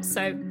second shot,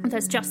 so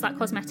there's just that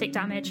cosmetic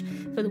damage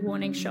for the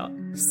warning shot.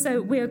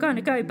 So we're going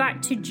to go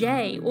back to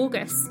Jay,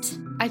 August.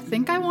 I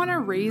think I want to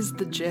raise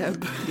the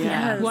jib.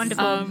 Yeah.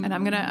 Wonderful. And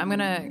I'm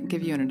gonna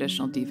give you an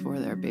additional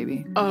D4 there,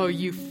 baby. Oh,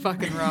 you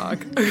fucking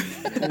rock.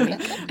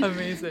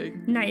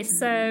 Amazing. Nice.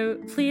 So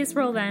please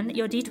roll then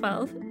your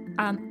D12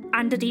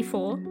 and a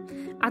D4.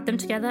 Add them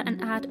together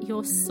and add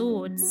your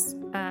swords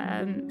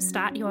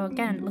stat. You're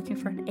again looking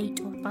for an 8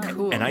 or above.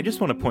 Cool. And I just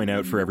want to point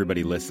out for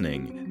everybody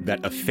listening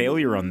that a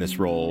failure on this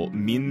roll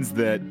means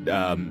that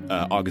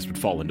August would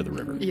fall into the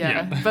river.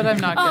 Yeah, but I'm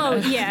not gonna.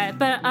 Oh, yeah,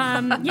 but,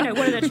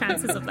 what are the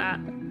chances of that?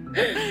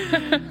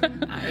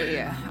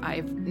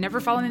 I've never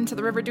fallen into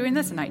the river doing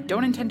this, and I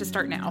don't intend to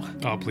start now.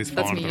 Oh, please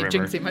fall That's into me the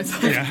river. jinxing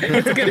myself. Yeah.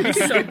 It's going to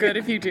be so good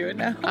if you do it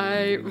now.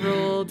 I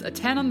rolled a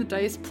 10 on the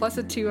dice plus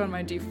a 2 on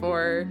my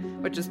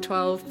d4, which is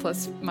 12,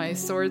 plus my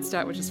sword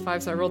stat, which is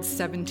 5, so I rolled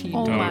 17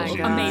 Oh total. my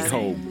god. Amazing.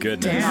 Oh,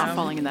 goodness. Not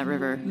falling in that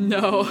river.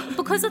 No.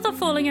 Because of the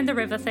falling in the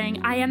river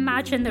thing, I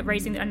imagine that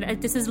raising, and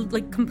this is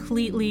like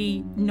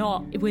completely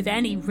not with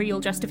any real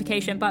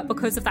justification, but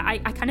because of that, I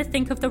kind of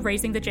think of the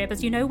raising the jib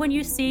as, when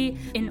you see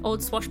in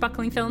old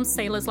swashbuckling films,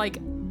 sailors like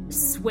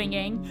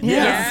swinging.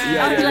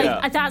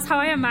 Yeah. That's how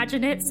I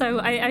imagine it. So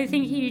I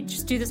think you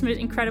just do this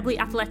incredibly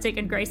athletic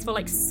and graceful,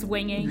 like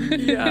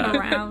swinging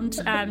around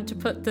to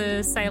put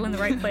the sail in the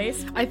right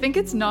place. I think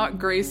it's not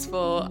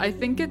graceful. I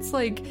think it's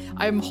like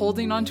I'm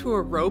holding onto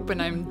a rope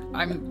and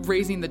I'm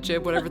raising the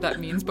jib, whatever that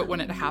means. But when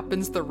it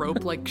happens, the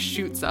rope like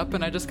shoots up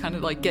and I just kind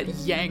of like get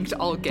yanked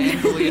all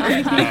gangly.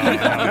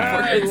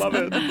 I love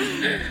it.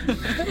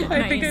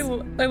 I think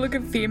I look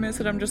at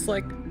Themis and I'm just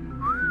like,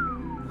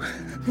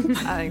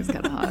 I think it's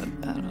kind of hot.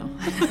 I don't know.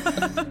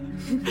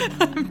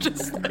 I'm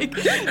just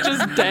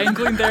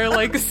dangling there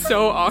like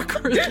so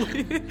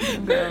awkwardly.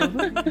 Look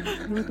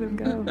at him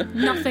go.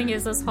 Nothing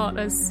is as hot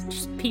as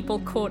just people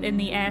caught in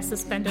the air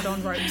suspended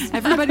on ropes.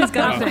 Everybody's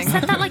got a I thing.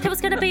 said that like it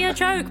was going to be a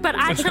joke, but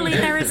actually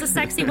there is a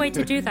sexy way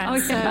to do that.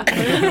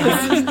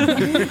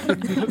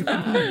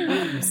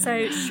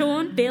 So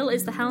Sean, Bill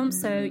is the helm,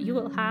 so you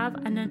will have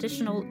an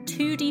additional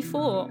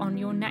 2d4 on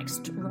your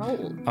next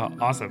roll.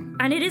 Awesome.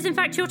 And it is in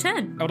fact your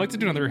turn. I would like to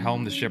do another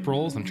helm to ship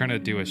rolls. I'm trying to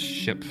do a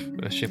ship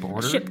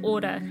order. Ship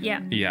order,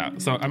 yeah. Yeah,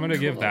 so I'm going to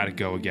give that a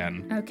go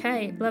again.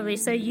 Okay, lovely.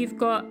 So you've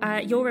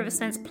got your River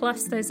Sense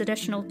plus those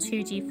additional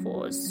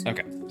 2d4s.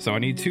 Okay, so I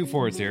need 2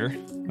 4s here.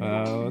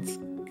 Let's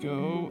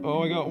go.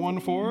 Oh, I got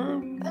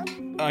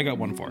 1-4. I got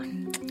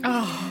 1-4.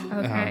 Oh,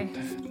 okay.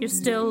 You're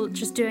still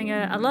just doing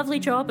a lovely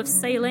job of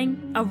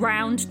sailing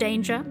around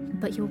danger,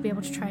 but you'll be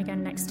able to try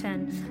again next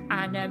turn.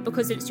 And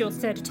because it's your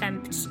third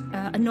attempt,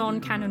 a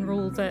non-canon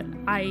rule that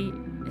I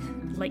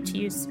like to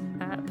use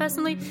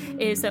personally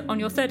is that on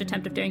your third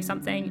attempt of doing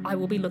something, I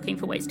will be looking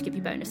for ways to give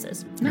you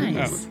bonuses.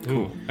 Nice. Oh,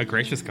 ooh, a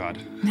gracious god.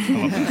 I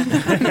love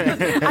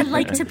that. I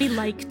like to be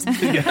liked.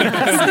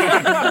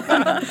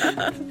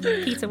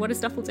 Peter, what is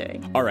Duffel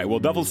doing? All right, well,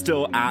 Duffel's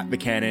still at the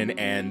cannon,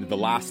 and the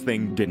last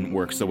thing didn't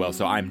work so well,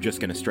 so I'm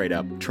just going to straight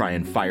up try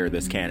and fire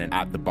this cannon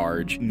at the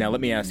barge. Now, let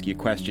me ask you a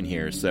question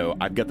here. So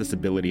I've got this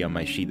ability on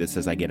my sheet that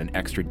says I get an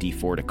extra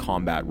D4 to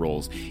combat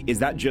rolls. Is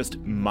that just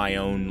my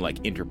own,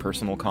 like,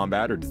 interpersonal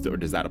combat, or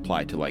does that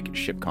apply to, like,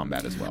 ship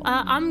combat as well?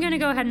 I'm going to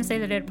go ahead and say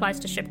that it applies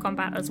to ship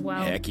combat as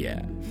well. Heck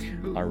yeah.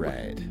 All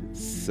right.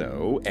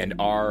 So, and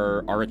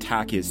our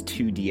attack is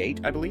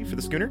 2d8, I believe, for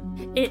the schooner?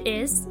 It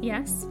is,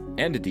 yes.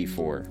 And a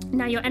d4.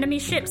 Now, your enemy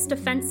ship's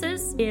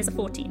defenses is a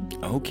 14.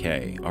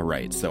 Okay, all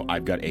right. So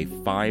I've got a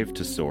 5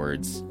 to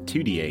swords,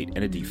 2d8,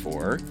 and a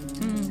d4.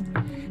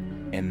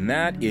 And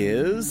that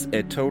is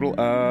a total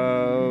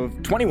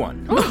of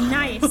 21. Oh,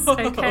 nice.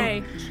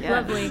 Okay,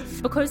 lovely.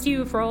 Because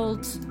you've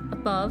rolled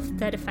above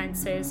their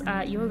defenses,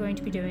 you are going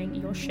to be doing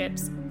your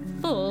ship's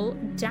full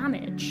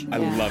damage. I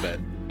love it.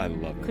 I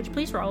love it. Could you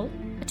please roll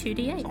a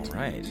 2d8? All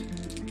right.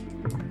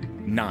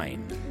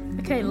 9.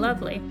 Okay,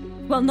 lovely.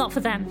 Well, not for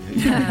them.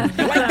 You like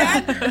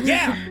that?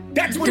 Yeah,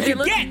 that's what you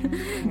get.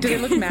 Do they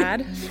look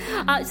mad?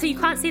 So you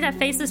can't see their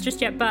faces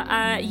just yet, but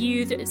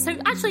So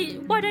actually,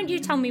 why don't you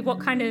tell me what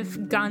kind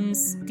of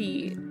guns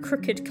the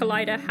Crooked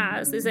Collider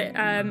has? Is it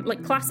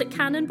like classic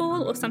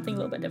cannonball or something a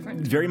little bit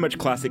different? Very much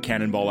classic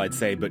cannonball, I'd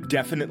say, but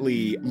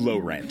definitely low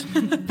rent.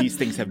 These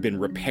things have been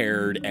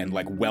repaired and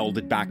like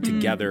welded back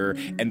together,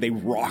 and they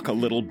rock a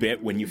little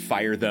bit when you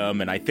fire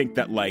them. And I think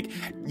that, like,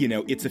 you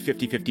know, it's a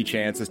 50-50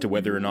 chance as to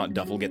whether or not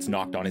Duffel gets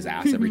knocked on his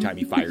ass every time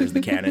he fires the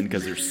cannon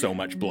because there's so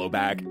much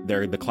blowback.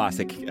 They're the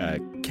classic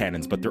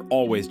cannons, but they're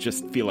always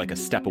just feel like a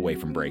step away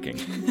from breaking.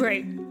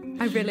 Great.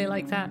 I really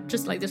like that.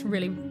 Just like this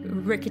really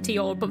rickety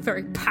old but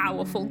very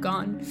powerful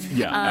gun.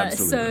 Yeah,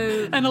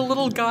 absolutely. And a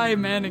little guy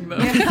manning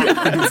them.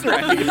 That's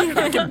right.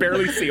 I can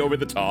barely see over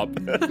the top.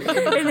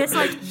 In this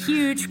like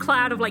huge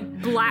cloud of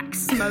like black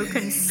smoke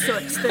and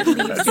soot that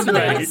leaves your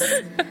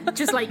face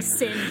just like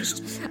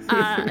singed.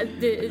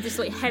 This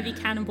like heavy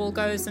cannonball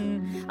goes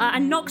and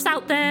knocks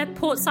out their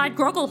portside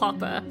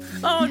Grogglehopper.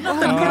 Oh,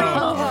 not the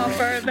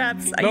Grogglehopper.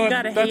 That's you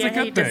gotta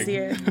hate to see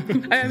it.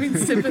 I'm having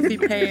sympathy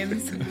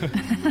pains.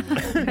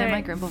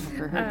 My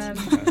Grogglehopper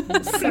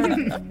hurts. So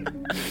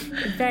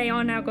they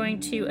are now going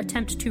to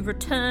attempt to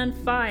return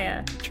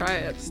fire. Try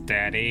it.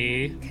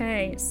 Steady.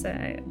 Okay, so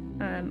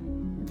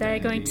they're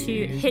going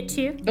to hit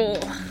you.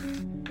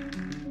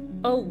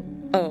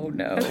 Oh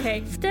no. Okay,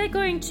 they're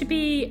going to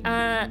be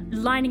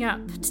lining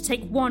up to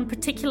take one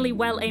particularly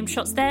well-aimed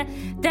shot.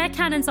 Their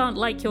cannons aren't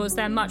like yours,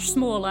 they're much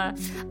smaller,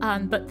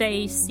 but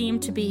they seem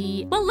to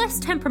be, well, less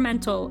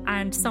temperamental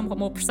and somewhat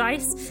more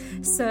precise.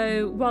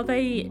 So while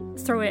they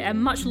throw a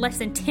much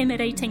less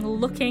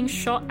intimidating-looking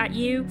shot at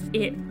you,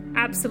 it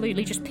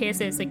absolutely just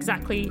pierces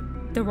exactly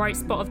the right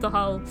spot of the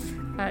hull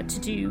to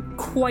do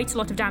quite a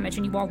lot of damage,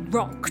 and you are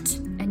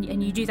rocked.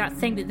 And you do that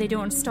thing that they do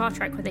on Star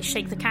Trek where they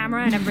shake the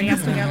camera and everybody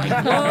has to go like,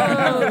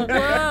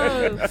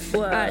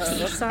 whoa,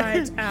 to each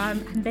side.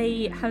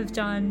 They have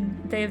done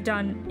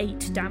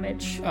 8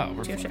 damage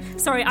to your ship.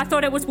 Sorry, I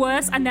thought it was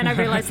worse, and then I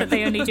realized that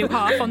they only do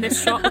half on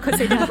this shot because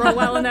they didn't roll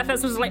well, and their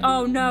first was like,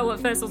 oh no, at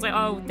first I was like,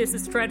 oh, this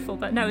is dreadful,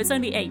 but no, it's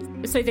only 8.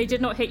 So they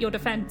did not hit your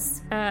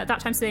defense that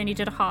time, so they only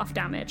did a half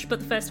damage, but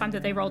the first time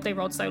that they rolled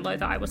so low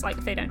that I was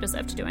like, they don't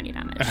deserve to do any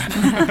damage.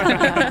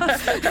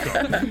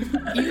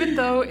 Even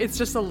though it's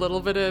just a little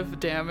bit of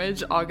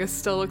damage, August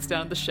still looks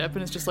down at the ship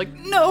and is just like,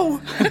 no!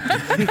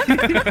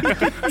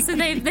 So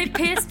they've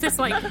pierced this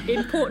like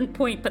important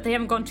point, but they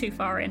haven't gone too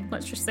far in.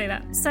 Let's just say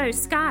that. So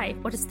Sky,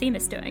 what is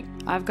Themis doing?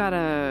 I've got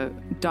a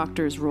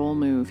doctor's roll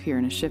move here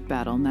in a ship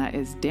battle, and that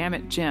is Damn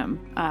It Jim.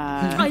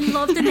 I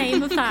love the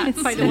name of that,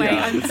 by the way.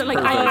 Yeah.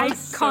 I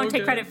can't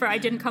take credit for it. I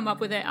didn't come up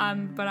with it,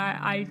 but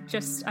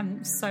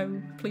I'm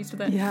so pleased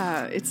with it.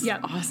 Yeah, it's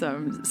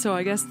awesome. So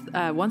I guess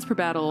once per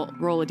battle,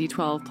 roll a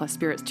d12 plus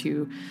spirits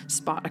to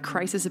spot a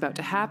crisis about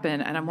to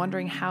happen, and I'm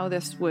wondering how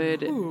this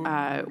would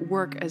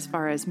work as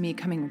far as me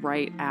coming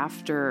right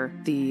after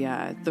the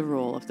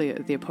roll of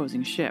the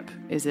opposing ship.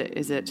 Is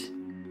it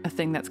a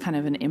thing that's kind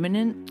of an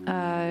imminent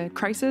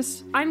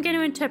crisis? I'm going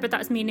to interpret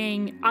that as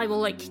meaning I will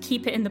like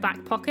keep it in the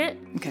back pocket.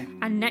 Okay.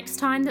 And next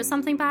time that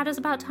something bad is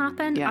about to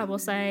happen, I will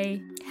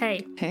say,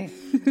 hey,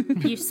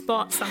 you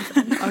spot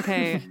something.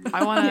 Okay,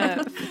 I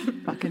want to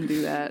fucking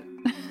do that.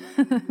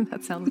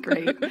 That sounds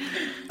great.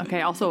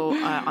 Okay, also,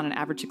 on an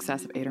average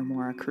success of 8 or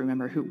more, a crew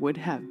member who would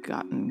have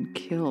gotten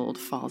killed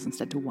falls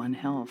instead to 1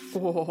 health.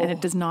 Oh. And it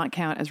does not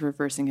count as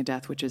reversing a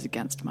death, which is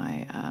against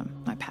my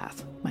my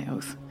path, my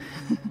oath.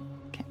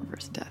 Can't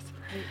reverse a death.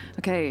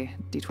 Okay,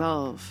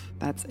 D12.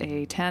 That's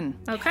a 10.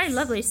 Okay,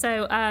 lovely.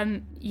 So,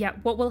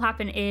 what will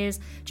happen is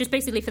just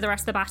basically for the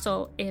rest of the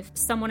battle, if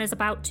someone is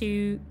about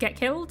to get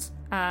killed,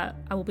 I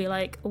will be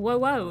like, whoa,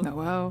 whoa. No,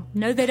 whoa.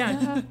 No, they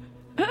don't.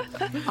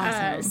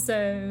 Awesome.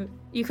 So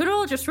you could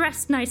all just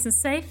rest nice and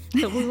safe,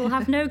 but we will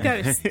have no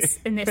ghosts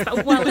in this.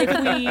 Well,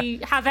 if we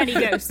have any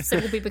ghosts,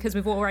 it will be because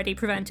we've already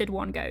prevented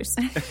one ghost.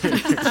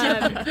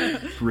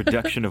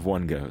 Reduction of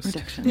one ghost.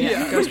 Reduction.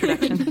 Yeah, ghost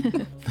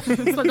reduction.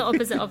 It's like the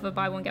opposite of a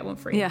buy one, get one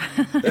free. Yeah.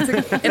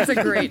 It's a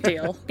great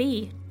deal.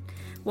 B,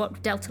 what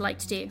would Delta like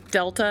to do?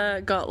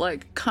 Delta got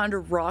like kind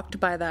of rocked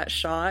by that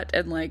shot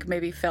and like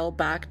maybe fell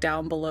back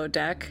down below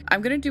deck.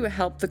 I'm going to do a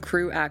help the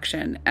crew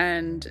action,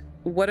 and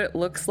what it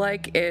looks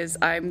like is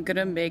I'm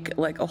gonna make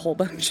like a whole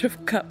bunch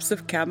of cups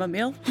of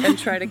chamomile and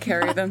try to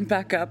carry them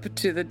back up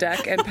to the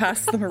deck and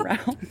pass them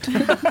around.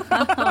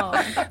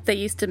 They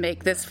used to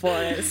make this for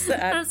us.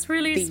 That's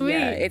really sweet.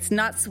 It's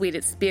not sweet,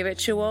 it's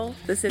spiritual.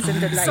 This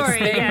isn't a nice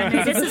thing. Yeah,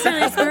 no, this is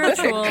really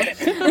spiritual.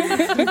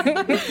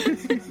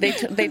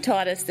 They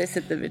taught us this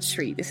at the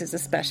retreat. This is a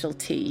special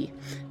tea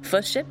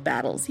for ship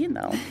battles, you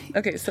know.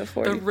 Okay, so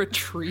for the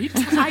retreat.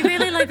 I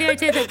really like the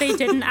idea that they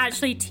didn't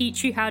actually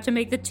teach you how to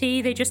make the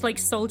tea. They just like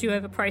sold you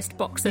overpriced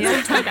boxes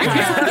of tea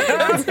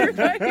bags. That's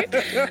right.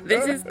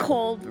 This is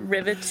called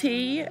river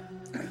tea.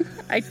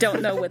 I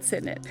don't know what's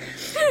in it.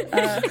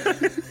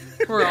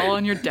 We're all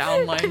on your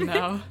downline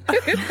now.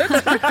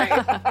 That's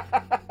right.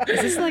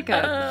 Is this like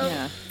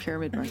a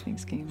pyramid marketing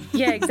scheme?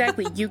 Yeah,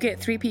 exactly. You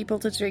get 3 people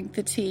to drink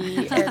the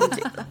tea,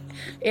 and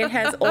it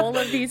has all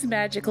of these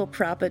magical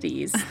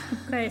properties.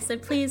 Okay, so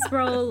please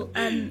roll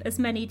as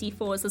many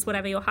d4s as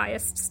whatever your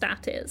highest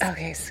stat is.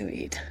 Okay,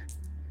 sweet.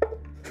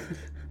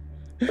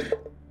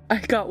 I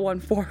got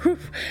 1-4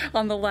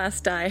 on the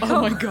last die.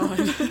 Oh my god.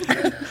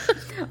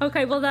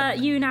 Okay, well,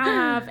 you now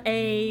have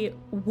a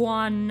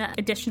 1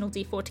 additional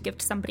d4 to give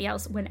to somebody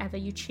else whenever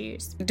you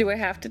choose. Do I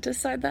have to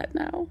decide that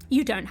now?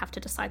 You don't have to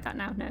decide that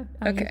now, no.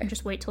 Okay. You can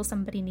just wait till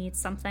somebody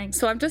needs something.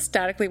 So I'm just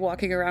statically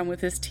walking around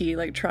with this tea,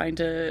 like trying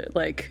to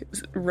like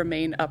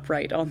remain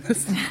upright on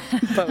this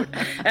boat.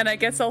 And I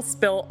guess I'll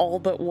spill all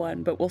but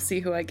one, but we'll see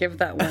who I give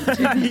that one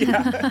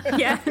to.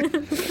 Yeah.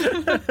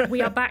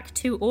 We are back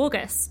to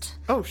August.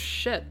 Oh,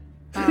 shit.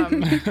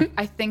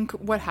 I think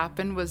what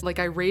happened was like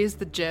I raised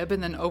the jib,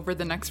 and then over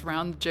the next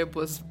round the jib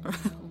was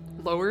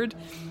lowered,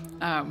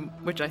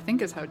 which I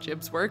think is how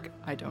jibs work.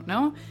 I don't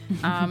know.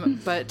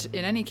 But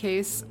in any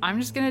case,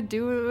 I'm just going to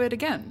do it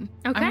again.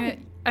 Okay.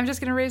 I'm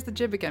just going to raise the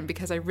jib again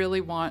because I really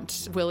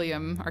want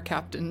William, our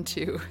captain,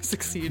 to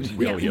succeed.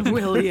 William. Yeah.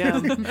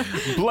 William.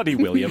 Bloody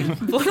William.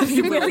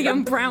 Bloody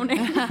William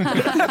Browning.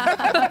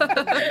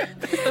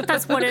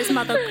 That's what his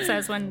mother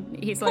says when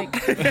he's like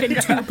been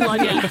too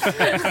bloody.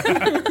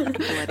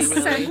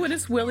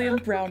 Sanguinous William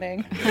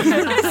Browning.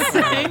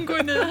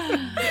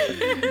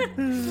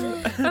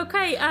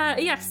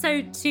 Okay,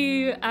 so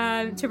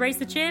to raise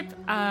the jib,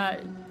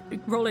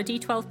 roll a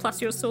d12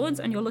 plus your swords,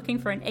 and you're looking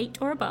for an 8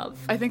 or above.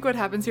 I think what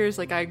happens here is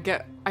like I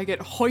get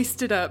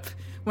hoisted up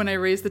when I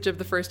raise the jib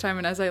the first time,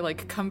 and as I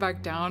like come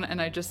back down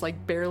and I just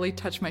like barely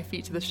touch my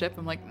feet to the ship,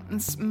 I'm like,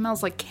 it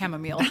smells like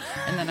chamomile,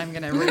 and then I'm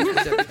gonna raise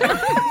the jib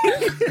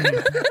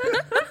again.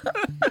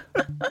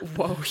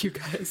 Whoa, you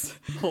guys.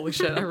 Holy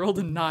shit, I rolled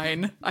a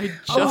 9. I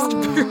just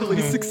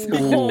barely succeeded.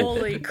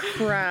 Holy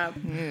crap.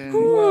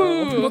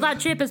 Well, that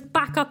jib is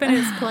back up in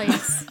its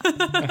place.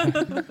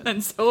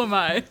 And so am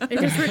I. It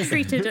has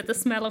retreated at the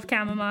smell of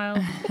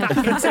chamomile back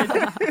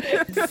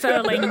into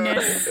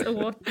furlingness,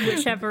 or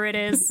whichever it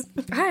is.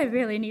 I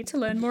really need to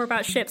learn more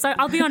about ships.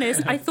 I'll be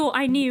honest, I thought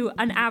I knew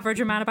an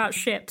average amount about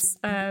ships,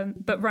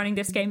 but running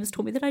this game has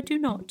taught me that I do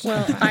not.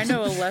 Well, I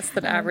know a less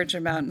than average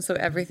amount, so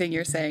everything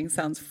you're saying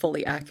sounds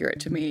fully accurate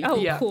to me. Oh,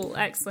 yeah. Cool.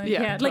 Excellent.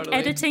 Yeah, totally. Like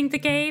editing the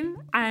game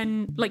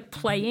and like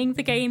playing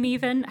the game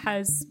even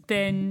has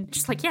been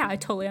just like, yeah, I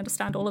totally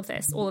understand all of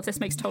this. All of this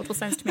makes total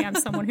sense to me. I'm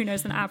someone who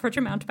knows an average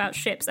amount about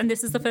ships, and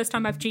this is the first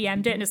time I've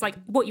GM'd it, and it's like,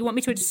 what, you want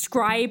me to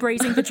describe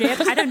raising the jib?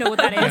 I don't know what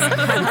that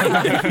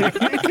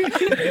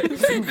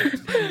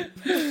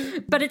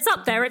is. But it's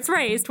up there. It's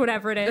raised,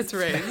 whatever it is. It's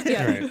raised.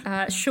 Yeah.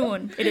 Right.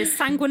 Sean, it is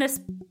sanguinous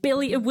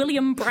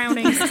William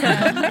Browning's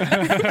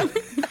turn.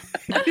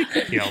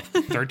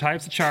 Third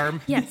time's the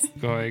charm. Yes.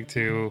 Going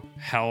to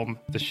helm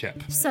the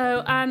ship.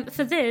 So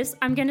for this,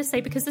 I'm going to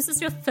say, because this is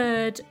your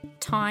 3rd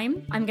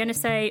time, I'm going to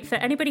say for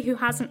anybody who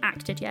hasn't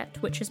acted yet,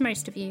 which is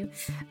most of you,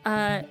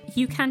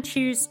 you can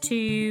choose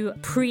to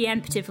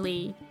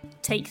preemptively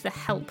take the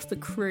help the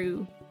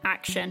crew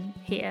action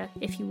here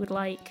if you would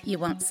like. You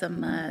want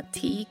some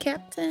tea,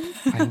 Captain?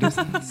 I'm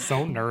just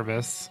so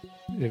nervous.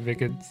 If it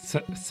could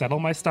settle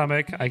my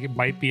stomach, I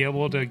might be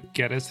able to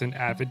get us in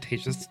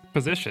advantageous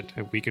position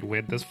and we could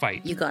win this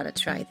fight. You gotta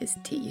try this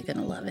tea. You're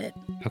gonna love it.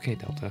 Okay,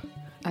 Delta.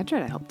 I try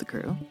to help the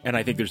crew. And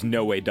I think there's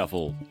no way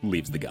Duffel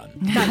leaves the gun.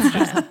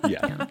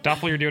 Yeah.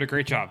 Duffel, you're doing a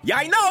great job. Yeah,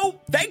 I know.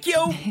 Thank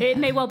you. It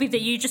may well be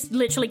that you just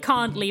literally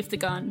can't leave the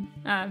gun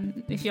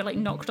if you're like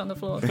knocked on the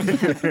floor.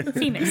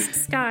 Themis,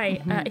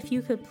 Sky, if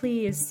you could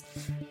please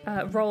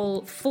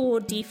roll 4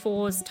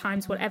 d4s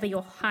times whatever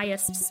your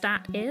highest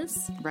stat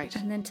is. Right.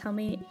 And then tell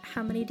me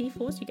how many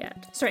d4s you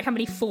get. Sorry, how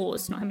many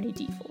 4s, not how many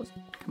d4s.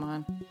 Come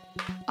on.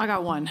 I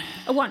got 1.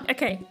 A 1,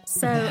 okay.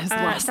 So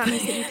that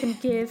means that you can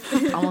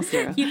give... Almost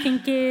 0. You can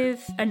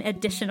give an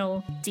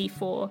additional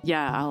d4.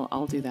 Yeah,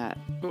 I'll do that.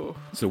 Ooh.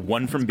 So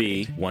 1 from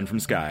B, 1 from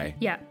Sky.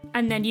 Yeah,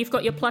 and then you've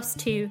got your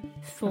 +2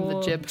 for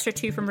the jib. extra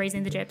 2 from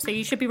raising the jib. So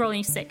you should be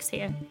rolling 6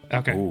 here.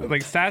 Okay.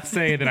 Like, stats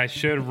say that I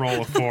should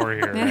roll a 4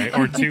 here, right?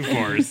 Or 2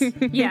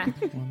 4s. Yeah.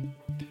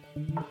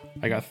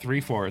 I got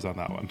 3 4s on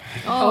that one.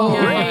 Oh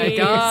Nice. my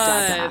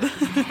god.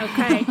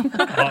 Okay.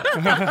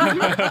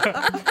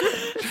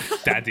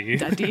 Daddy.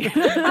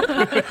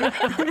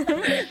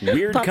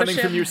 Weird Papa coming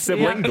Ship. from your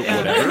sibling, but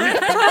whatever.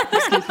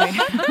 Excuse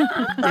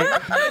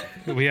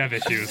me. We have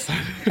issues.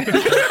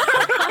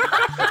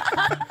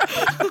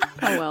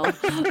 Oh, well.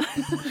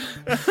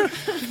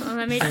 Well,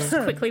 let me just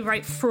quickly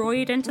write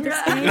Freud into this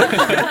game.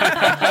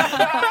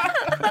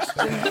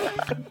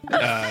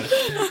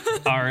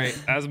 All right.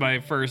 As my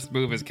first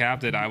move as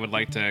captain, I would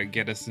like to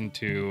get us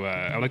into.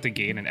 I would like to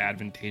gain an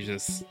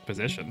advantageous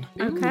position.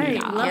 Okay,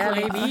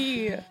 lovely. Yeah,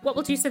 baby. What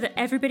we'll do so that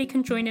everybody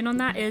can join in on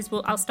that is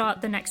I'll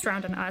start the next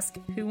round and ask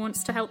who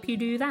wants to help you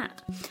do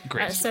that.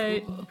 Great.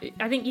 So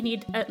I think you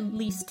need at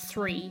least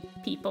 3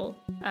 people.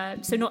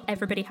 So not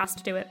everybody has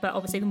to do it, but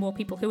obviously the more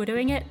people who are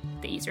doing it,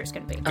 the easier it's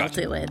going to be.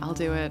 I'll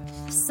do it.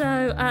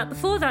 So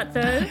before that,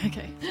 though,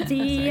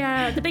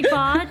 the big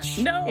barge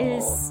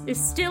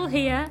is still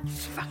here,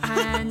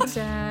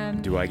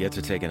 and Do I get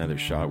to take another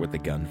shot with the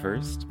gun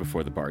first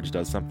before the barge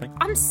does something?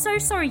 I'm so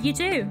sorry, you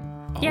do.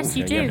 Yes,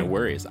 you do. Yeah, no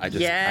worries. I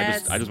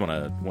just want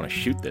to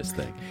shoot this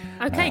thing.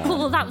 Okay, cool.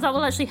 Well, that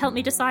will actually help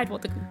me decide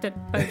what the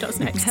boat does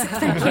next.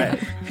 Thank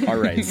you. All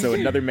right. So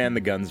another man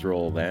the guns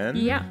roll then.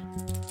 Yeah.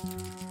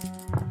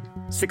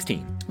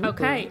 16.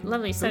 Okay,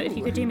 lovely. So if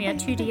you could do me a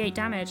 2d8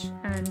 damage,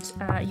 and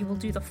you will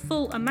do the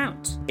full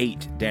amount.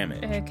 8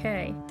 damage.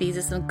 Okay. These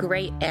are some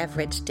great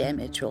average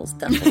damage rolls,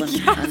 Duffel.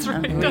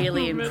 I'm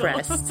really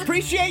impressed.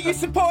 Appreciate your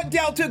support,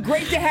 Delta.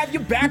 Great to have you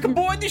back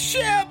aboard the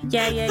ship.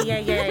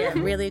 Yeah.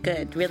 Really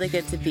good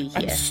to be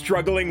here. I'm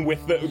struggling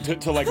with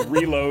to like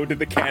reload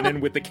the cannon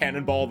with the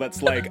cannonball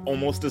that's like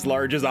almost as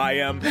large as I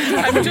am.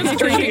 I'm just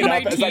drinking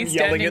my as I'm tea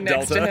yelling standing at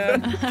next to Delta.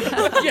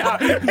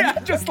 him. yeah,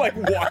 just like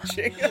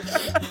watching.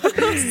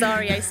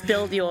 Sorry, I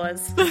spilled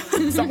yours.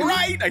 It's all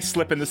right. I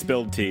slip in the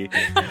spilled tea.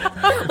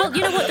 Well,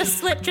 you know what? The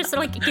slip just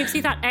like gives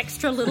you that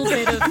extra little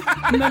bit of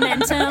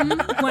momentum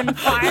when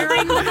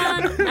firing the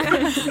gun.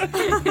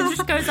 It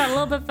just goes out a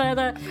little bit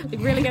further. It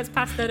really gets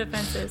past their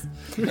defenses.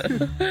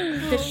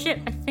 The ship,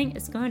 I think,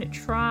 is going to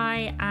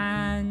try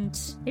and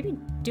maybe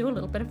do a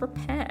little bit of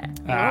repair.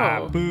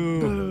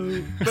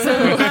 Boo.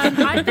 So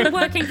I've been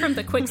working from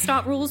the quick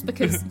start rules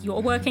because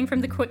you're working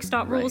from the quick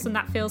start rules, and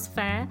that feels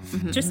fair.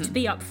 Just to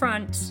be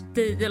upfront,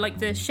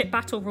 the ship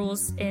battle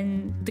rules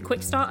in the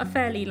quick start are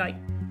fairly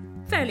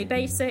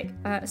basic.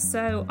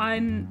 So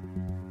I'm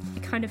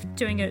kind of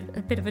doing a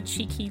bit of a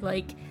cheeky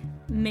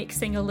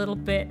mixing a little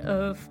bit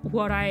of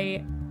what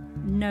I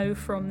know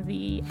from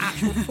the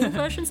actual full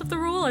versions of the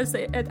rule as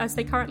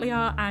they currently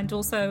are, and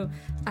also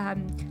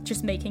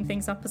just making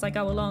things up as I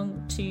go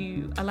along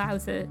to allow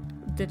the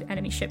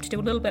enemy ship to do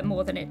a little bit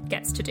more than it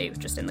gets to do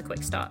just in the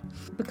quick start,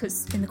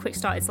 because in the quick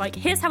start it's like,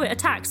 here's how it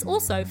attacks,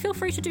 also feel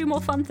free to do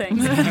more fun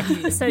things.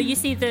 So you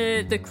see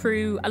the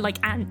crew are like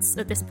ants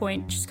at this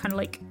point, just kind of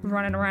like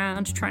running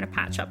around trying to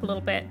patch up a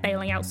little bit,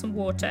 bailing out some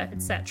water,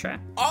 etc.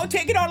 Oh,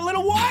 taking on a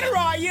little water,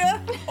 are you?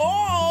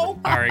 Oh!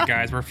 All right,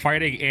 guys, we're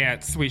fighting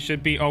ants. We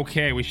should be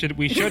okay. We should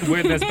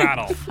win this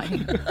battle.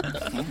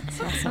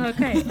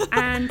 Okay,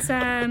 and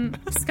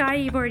Sky,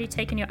 you've already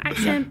taken your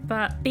action,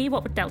 but B,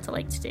 what would Delta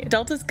like to do?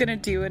 Delta's gonna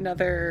do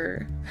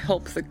another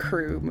help the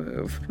crew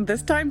move.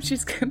 This time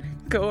she's gonna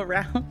go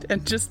around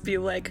and just be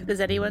like,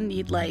 does anyone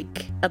need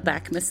like a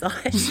back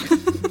massage?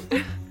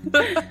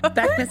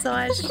 Back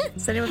massage?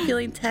 Is anyone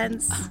feeling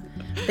tense?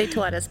 They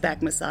taught us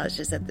back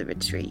massages at the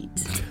retreat.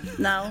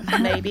 No?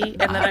 Maybe?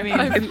 And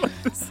then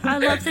I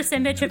love this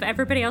image of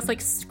everybody else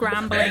like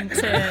scrambling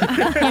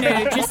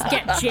to, just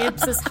get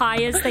jibs as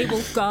high as they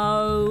will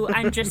go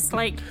and just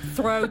like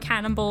throw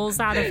cannonballs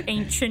out of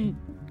ancient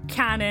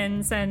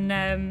cannons,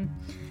 and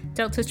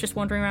Delta's just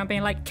wandering around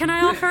being like, can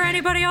I offer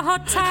anybody a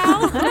hot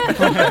towel?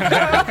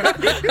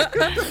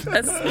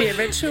 A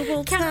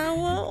spiritual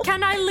towel?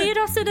 Can I lead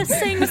us in a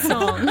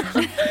sing-song?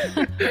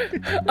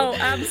 Oh,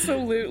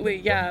 absolutely,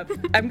 yeah.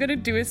 I'm going to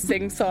do a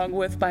sing-song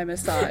with my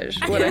massage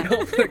when I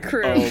help the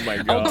crew. Oh my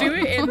God. I'll do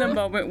it in the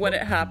moment when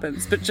it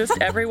happens, but just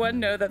everyone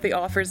know that the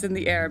offer's in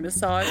the air.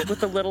 Massage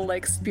with a little,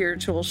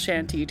 spiritual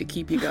shanty to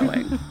keep you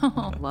going.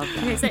 Oh, love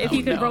that. Okay, so if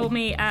you could roll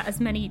me as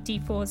many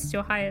d4s as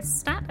your highest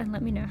stat, and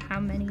let me know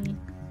how many...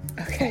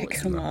 Okay,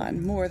 come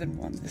on. More than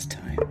one this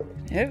time.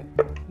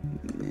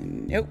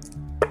 Nope.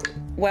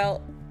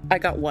 Well, I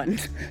got one.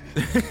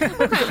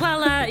 Okay,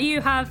 well,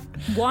 you have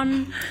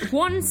one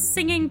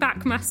singing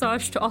back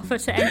massage to offer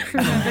to any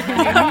crew member who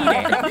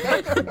may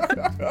need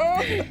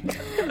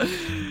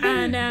it.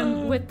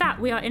 And with that,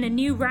 we are in a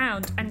new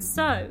round. And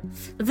so,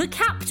 the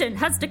captain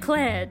has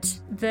declared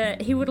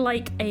that he would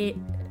like the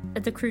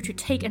crew to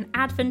take an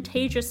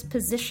advantageous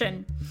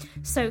position.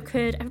 So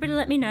could everybody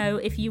let me know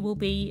if you will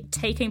be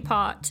taking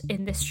part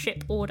in this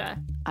ship order?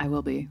 I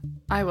will be.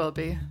 I will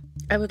be.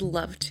 I would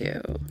love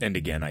to. And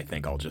again, I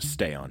think I'll just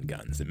stay on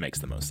guns. It makes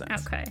the most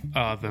sense. Okay.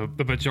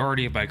 The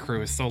majority of my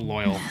crew is so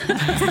loyal.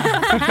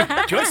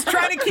 Just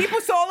trying to keep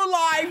us all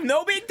alive.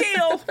 No big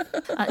deal.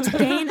 To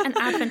gain an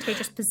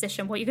advantageous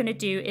position, what you're going to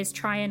do is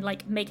try and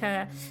make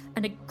an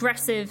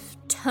aggressive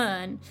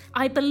turn.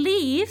 I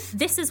believe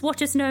this is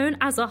what is known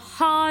as a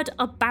hard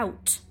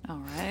about.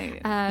 All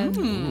right.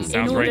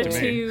 In order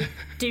to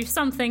do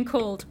something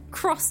called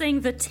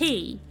crossing the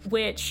T,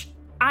 which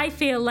I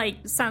feel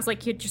like sounds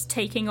like you're just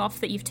taking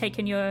off that you've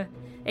taken your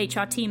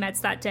HRT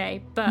meds that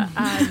day, but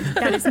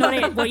that is not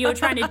it. What you're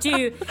trying to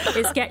do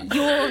is get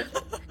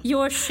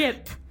your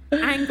ship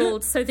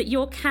angled so that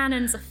your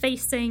cannons are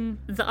facing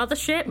the other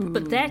ship,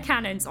 but their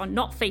cannons are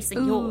not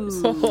facing yours.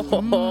 So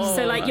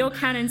your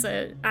cannons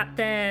are at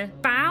their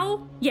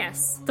bow,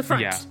 yes, the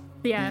front.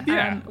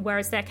 Yeah.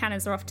 Whereas their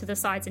cannons are off to the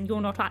sides and you're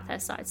not at their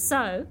sides.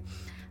 So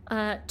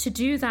to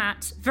do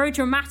that, very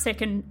dramatic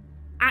and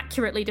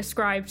accurately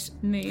described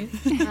move,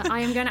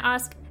 I am going to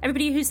ask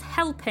everybody who's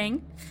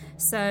helping,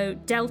 so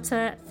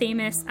Delta,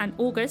 Themis, and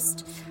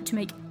August, to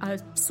make a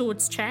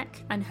swords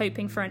check and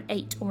hoping for an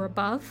 8 or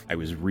above. I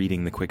was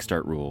reading the quick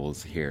start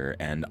rules here,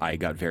 and I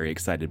got very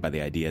excited by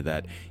the idea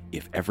that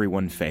if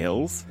everyone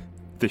fails,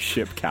 the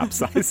ship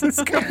capsizes.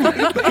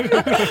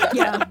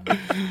 Yeah.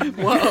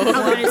 Whoa.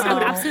 I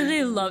would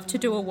absolutely love to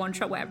do a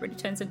one-shot where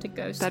everybody turns into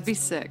ghosts. That'd be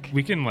sick.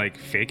 We can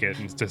fake it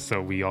and just so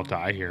we all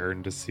die here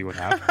and just see what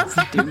happens.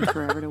 Doomed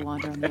forever to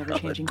wander on the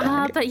ever-changing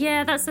tide. But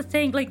yeah, that's the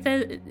thing.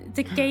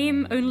 The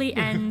game only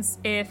ends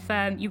if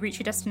you reach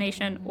your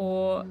destination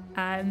or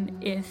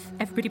if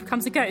everybody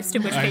becomes a ghost,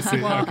 in which case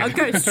you are a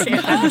ghost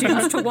ship and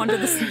doomed to wander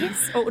the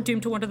seas or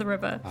doomed to wander the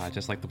river.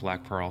 Just like the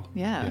Black Pearl.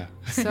 Yeah.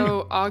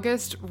 So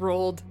August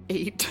rolled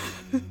 8.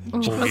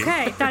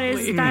 Okay,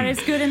 that is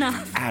good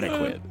enough.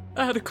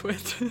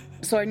 Adequate.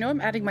 So I know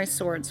I'm adding my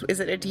swords. Is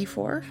it a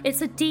D4?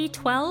 It's a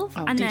D12,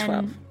 and D12.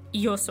 then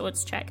your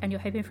swords check, and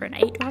you're hoping for an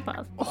 8 or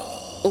above.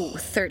 Oh,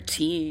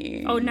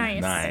 13. Oh,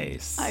 nice.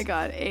 Nice. I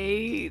got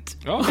 8.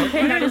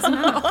 Okay, that is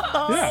enough.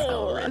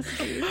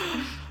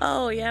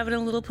 Oh, you're having a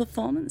little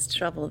performance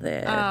trouble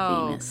there,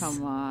 Venus.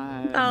 Come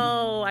on.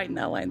 Oh, I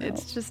know.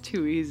 It's just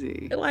too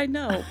easy. Oh, I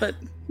know, but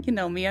you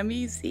know me, I'm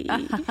easy.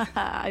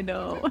 I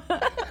know.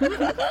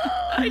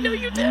 I know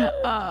you do.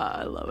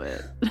 I love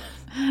it.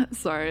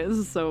 Sorry, this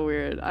is so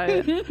weird.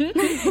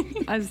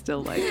 I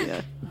still like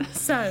it.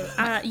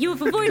 So, you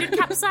have avoided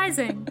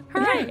capsizing.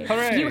 Hooray.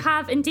 Hooray. You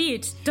have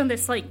indeed done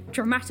this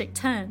dramatic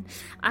turn.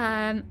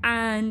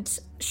 And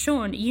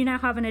Sean, you now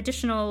have an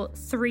additional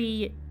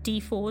 3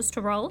 D4s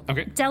to roll.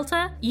 Okay.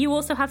 Delta, you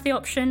also have the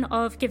option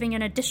of giving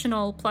an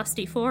additional plus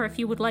D4 if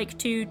you would like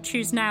to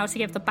choose now to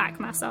give the back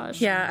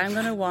massage. Yeah, I'm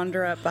going to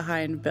wander up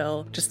behind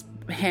Bill, just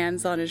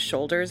hands on his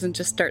shoulders and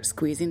just start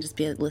squeezing. Just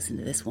be like, listen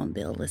to this one,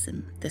 Bill.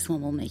 Listen, this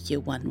one will make you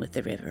one with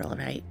the river, all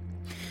right?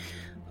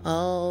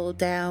 All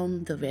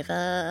down the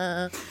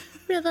river,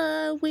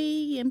 river,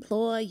 we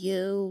implore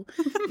you.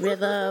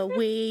 River,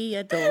 we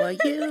adore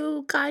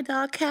you. Guide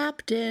our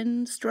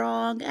captain,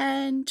 strong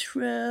and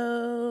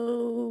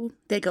true.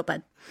 There you go,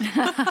 bud.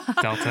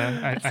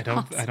 Delta,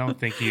 I don't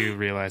think you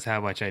realize how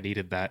much I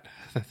needed that.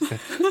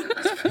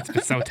 It's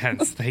been so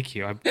tense. Thank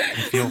you. I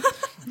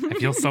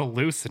feel so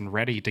loose and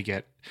ready to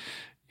get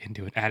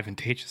into an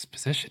advantageous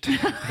position.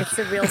 It's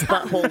a real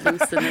butthole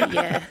loosener,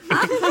 yeah.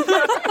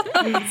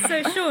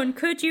 So, Sean,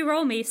 could you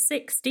roll me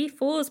 6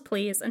 D4s,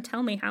 please, and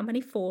tell me how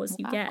many 4s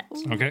you get?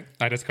 Okay,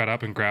 I just got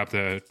up and grabbed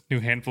a new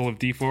handful of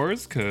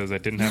D4s because I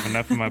didn't have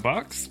enough in my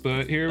box,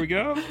 but here we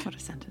go. What a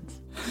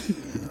sentence.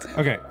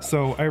 Okay,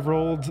 so I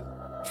rolled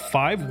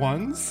 5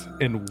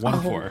 1s and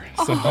 1 4.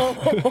 So.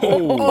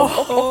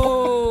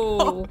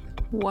 Oh.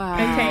 Wow.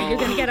 Okay, you're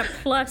going to get a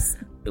plus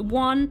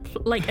 1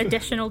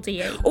 additional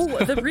D8. Oh,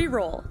 the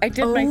reroll. I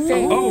did my face.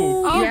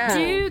 You Yeah.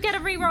 do get a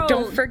reroll.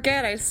 Don't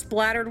forget, I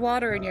splattered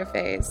water in your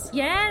face.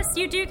 Yes,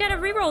 you do get a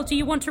reroll. Do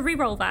you want to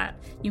reroll that?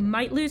 You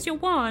might lose your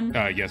 1.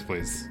 Yes,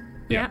 please.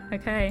 Yeah,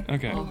 okay.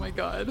 Okay. Oh my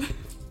god.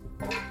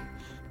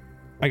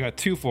 I got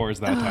 2 4s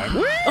that time.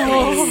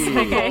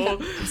 Okay.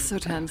 So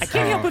tense. I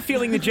can't help but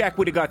feeling that Jack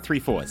would have got 3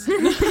 4s.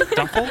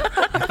 Duffel?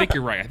 I think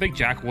you're right. I think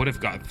Jack would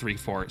have gotten 3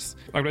 4s.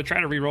 I'm going to try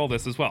to re-roll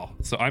this as well.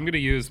 So I'm going to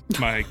use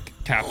my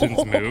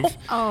captain's move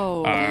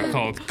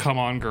called Come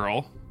On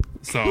Girl.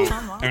 So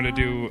I'm going to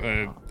do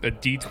a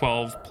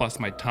D12 plus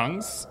my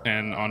tongues,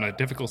 and on a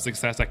difficult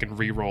success, I can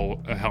re-roll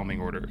a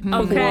helming order.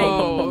 Okay,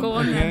 go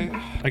on then.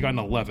 I got an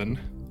 11.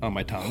 on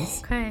my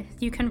tongues. Okay,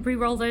 you can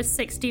re-roll those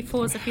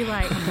 64s if you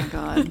like. Oh my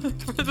god.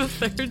 For the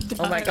third time.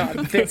 Oh my god,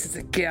 this is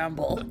a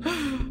gamble.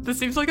 This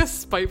seems like a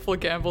spiteful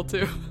gamble,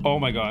 too. Oh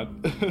my god.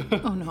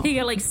 Oh no. You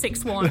get like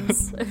 6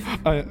 ones.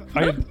 I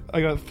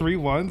got 3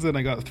 1s and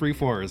I got 3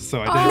 4s,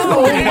 so I did.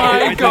 Oh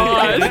my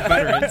god. I did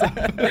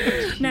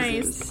better.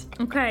 Nice.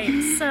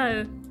 Okay,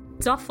 so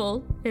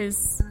Duffel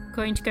is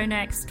going to go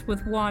next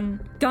with one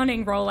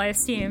gunning roll, I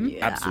assume.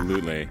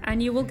 Absolutely.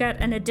 And you will get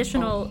an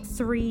additional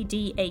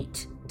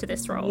 3d8 to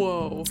this roll.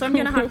 Whoa. So I'm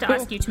going to have to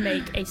ask you to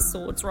make a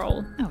swords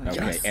roll. Okay,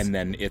 Yes. and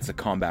then it's a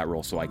combat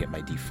roll, so I get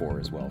my D4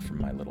 as well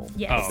from my little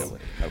Yes.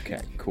 ability.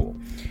 Okay, cool.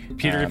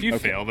 Peter, if you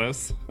okay. fail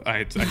this,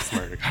 I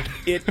swear to God.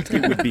 It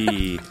would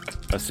be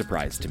a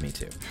surprise to me,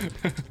 too.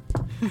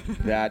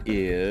 That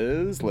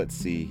is, let's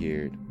see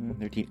here,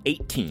 13,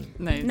 18.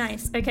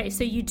 Nice. Okay,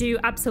 so you do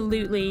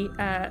absolutely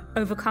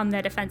overcome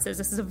their defenses.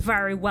 This is a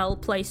very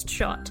well-placed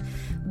shot.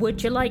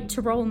 Would you like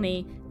to roll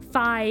me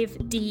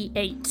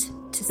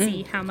 5d8 to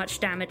see how much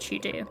damage you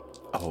do?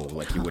 Oh,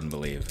 like you wouldn't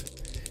believe.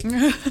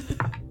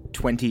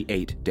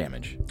 28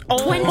 damage.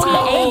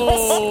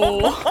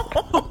 28!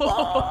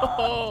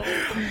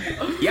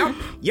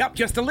 Yep,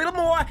 just a little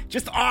more.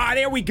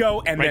 There we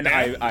go. And Right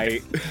then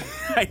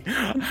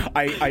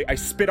I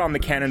spit on the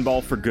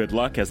cannonball for good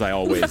luck, as I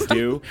always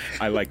do.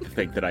 I like to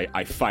think that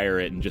I fire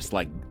it and just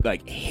like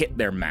hit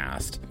their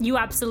mast. You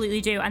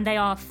absolutely do, and they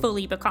are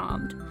fully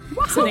becalmed.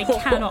 So they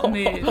cannot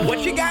move.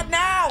 What you got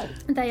now?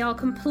 They are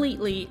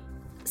completely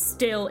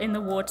still in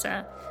the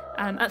water.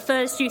 At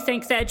first you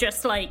think they're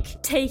just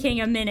like taking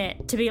a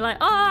minute to be like,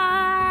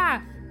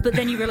 ah! But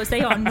then you realize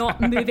they are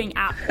not moving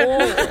at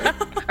all.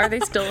 Are they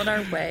still in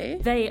our way?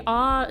 They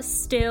are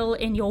still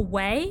in your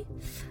way,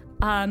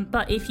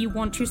 but if you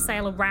want to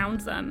sail around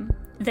them,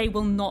 they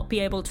will not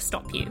be able to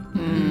stop you.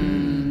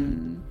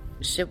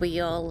 Should we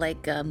all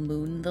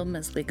moon them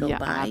as we go Yeah,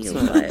 by?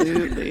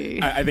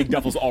 absolutely. I think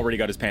Duffel's already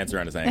got his pants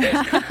around his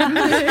ankles.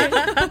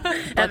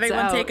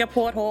 Everyone take a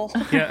porthole.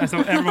 Yeah, so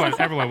everyone,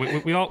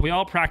 we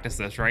all practice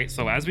this, right?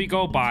 So as we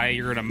go by,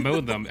 you're gonna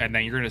moon them, and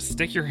then you're gonna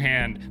stick your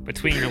hand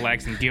between your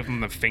legs and give them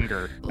the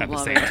finger at the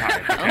Love same it.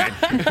 time.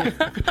 Okay?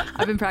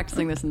 I've been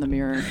practicing this in the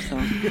mirror, so.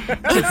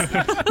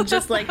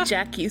 Just like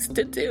Jack used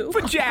to do.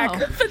 For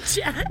Jack. For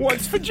Jack.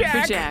 Once for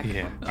Jack. For Jack.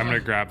 Yeah, I'm gonna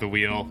grab the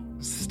wheel,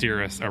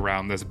 steer us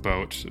around this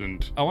boat, and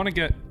I want to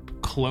get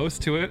close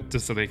to it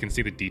just so they can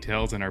see the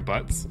details in our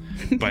butts,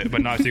 but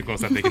not too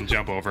close that they can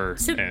jump over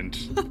So, and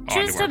onto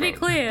just our to be boat.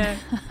 clear,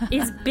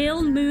 is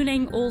Bill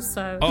mooning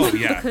also? Oh,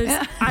 yeah.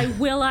 Because I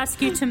will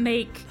ask you to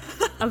make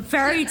a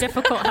very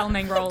difficult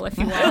helming roll if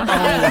you want.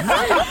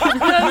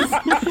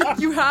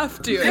 You have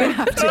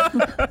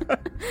to.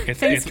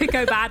 Things could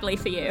go badly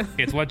for you.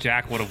 It's what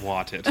Jack would have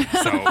wanted.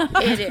 So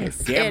It is.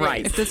 Damn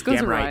right. If this goes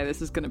Damn awry, right.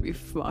 this is going to be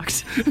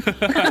fucked.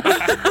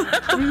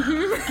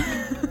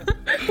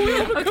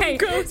 Okay,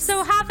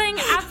 so having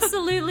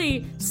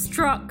absolutely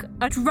struck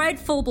a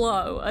dreadful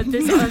blow at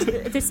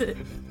this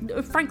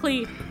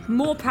frankly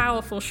more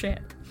powerful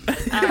ship,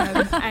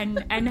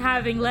 and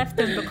having left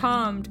them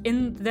becalmed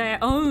in their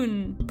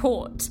own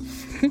port,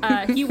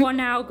 you are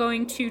now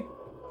going to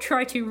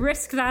try to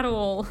risk that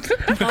all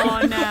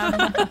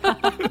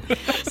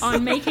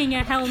on making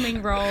a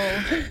helming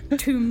roll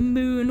to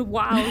moon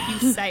while you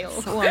sail.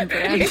 So on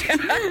brand.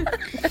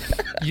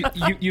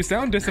 you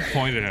sound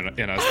disappointed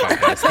in us by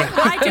this.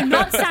 I do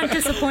not sound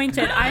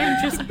disappointed. I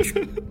am just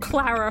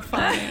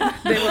clarifying.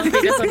 They won't be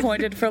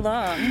disappointed for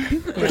long.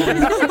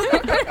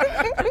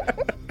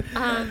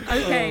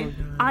 Okay,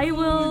 I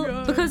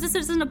will, because this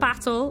isn't a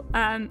battle,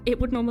 it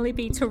would normally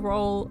be to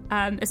roll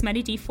as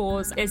many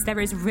d4s as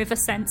there is river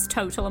sense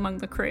total among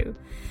the crew.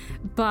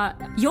 But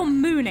you're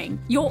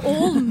mooning. You're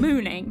all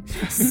mooning.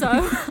 So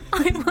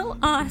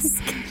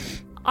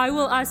I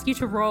will ask you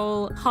to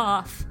roll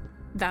half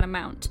that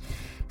amount.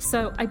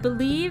 So I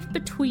believe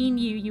between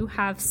you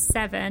have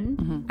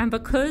 7. And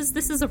because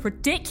this is a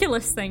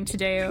ridiculous thing to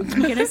do,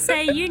 I'm going to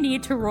say you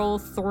need to roll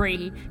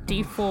 3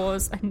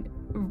 d4s and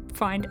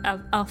find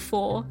a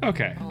 4.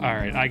 Okay, all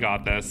right, I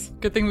got this.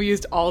 Good thing we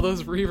used all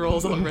those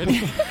re-rolls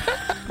already.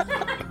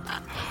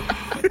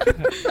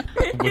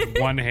 With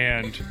one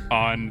hand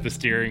on the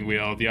steering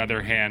wheel, the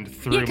other hand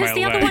through Yeah, because my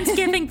the leg. other one's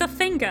giving the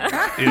finger.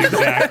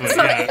 Exactly,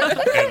 yeah.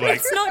 And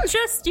like, It's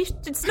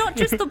not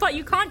just the butt.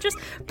 You can't just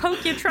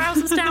poke your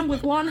trousers down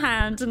with one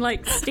hand and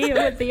steer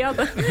with the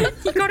other.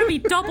 You got to be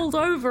doubled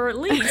over at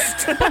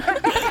least.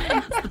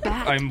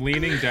 I'm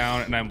leaning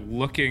down and I'm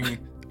looking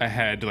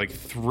ahead,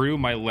 through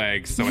my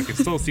legs, so I can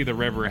still see the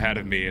river ahead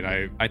of me.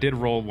 And I did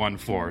roll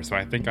 1-4, so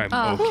I think I'm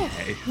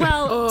okay.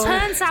 Well,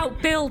 turns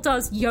out Bill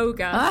does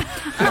yoga.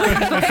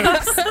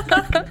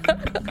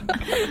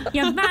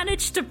 You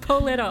managed to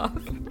pull it off.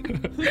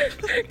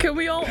 Can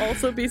we all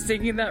also be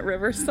singing that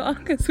river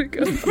song as we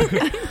go?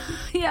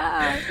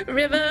 Yeah.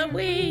 River,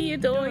 we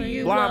adore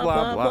you, Blah, blah,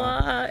 blah, blah,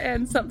 blah. blah.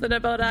 And something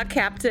about our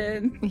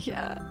captain.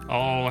 Yeah.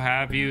 Oh,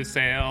 have you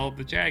sailed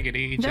the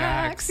Jaggedy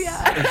Jacks? Yeah.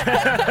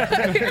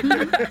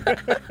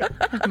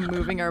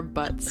 Moving our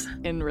butts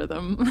in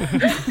rhythm.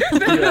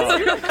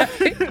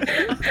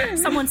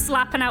 Someone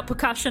slapping out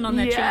percussion on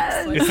their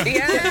Yes. cheeks. Like,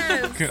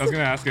 Yes. I was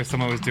gonna ask if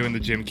someone was doing the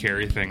Jim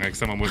Carrey thing, like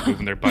someone was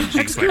moving their butt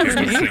cheeks like they were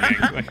singing.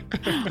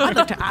 Like, I'd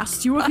like to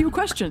ask you a few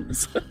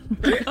questions.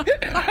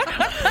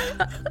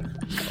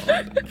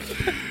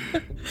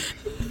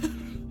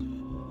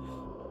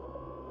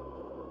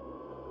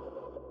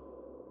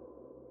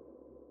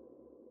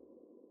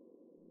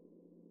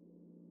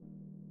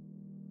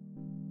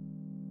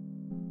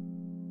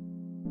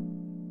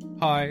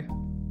 hi,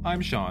 I'm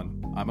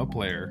Sean. I'm a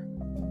player.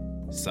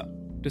 So,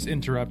 just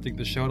interrupting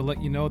the show to let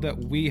you know that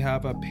we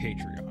have a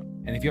Patreon.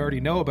 And if you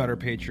already know about our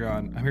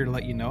Patreon, I'm here to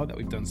let you know that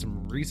we've done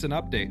some recent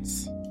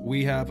updates.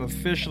 We have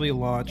officially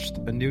launched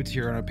a new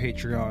tier on our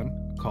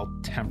Patreon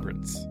called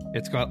Temperance.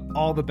 It's got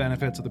all the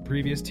benefits of the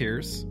previous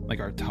tiers, like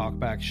our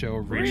talkback show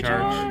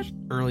Recharge,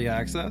 early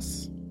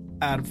access,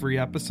 ad-free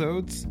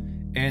episodes,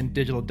 and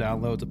digital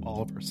downloads of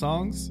all of our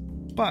songs,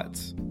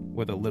 but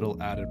with a little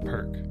added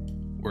perk.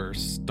 We're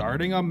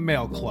starting a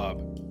mail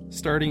club.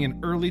 Starting in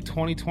early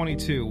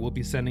 2022, we'll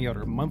be sending out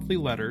our monthly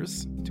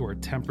letters to our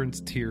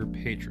Temperance tier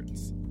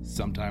patrons,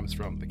 sometimes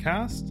from the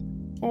cast,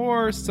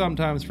 or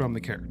sometimes from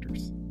the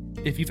characters.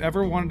 If you've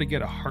ever wanted to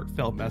get a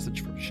heartfelt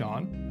message from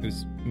Sean,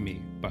 who's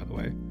me, by the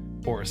way,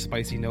 or a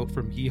spicy note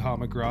from Yeehaw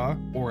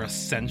McGraw, or a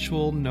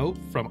sensual note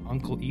from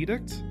Uncle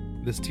Edict,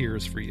 this tier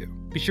is for you.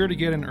 Be sure to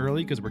get in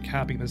early because we're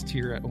capping this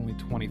tier at only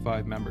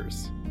 25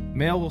 members.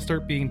 Mail will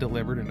start being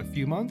delivered in a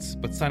few months,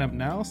 but sign up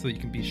now so that you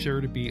can be sure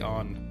to be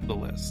on the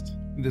list.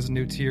 This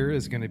new tier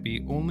is going to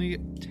be only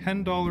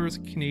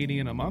 $10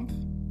 Canadian a month,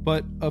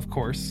 but of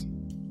course,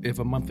 if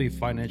a monthly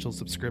financial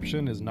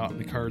subscription is not in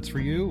the cards for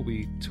you,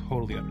 we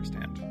totally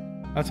understand.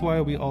 That's why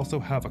we also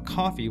have a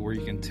coffee where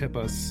you can tip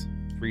us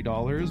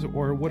 $3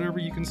 or whatever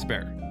you can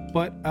spare.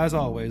 But as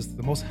always,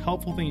 the most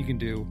helpful thing you can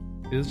do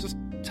is just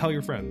tell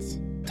your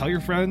friends. Tell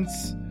your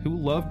friends who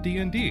love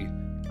D&D.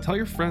 Tell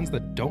your friends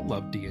that don't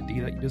love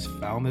D&D that you just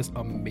found this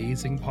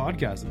amazing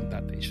podcast and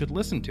that they should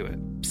listen to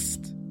it.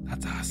 Psst,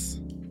 that's us.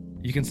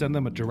 You can send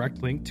them a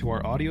direct link to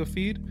our audio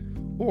feed,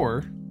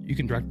 or you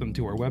can direct them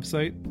to our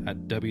website at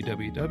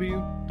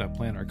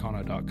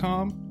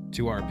www.planarcana.com,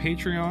 to our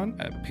Patreon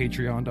at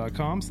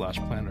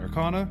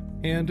patreon.com/planarcana,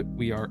 and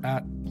we are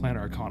at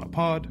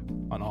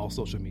planarcanapod on all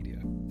social media.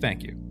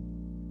 Thank you.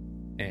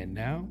 And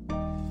now,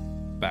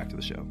 back to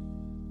the show.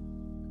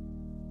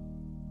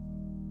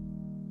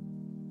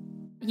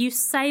 You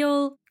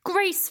sail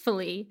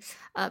gracefully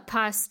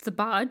past the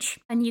barge,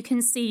 and you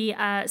can see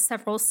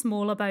several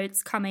smaller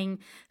boats coming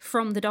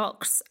from the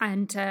docks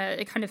and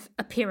kind of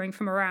appearing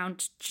from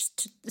around,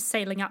 just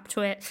sailing up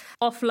to it,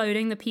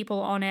 offloading the people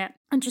on it,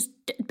 and just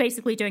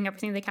basically doing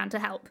everything they can to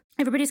help.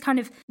 Everybody's kind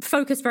of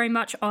focused very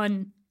much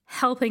on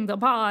helping the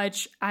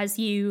barge as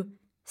you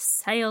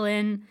sail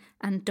in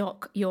and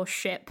dock your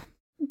ship.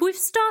 We've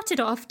started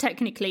off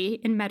technically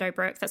in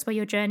Meadowbrook. That's where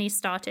your journey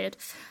started.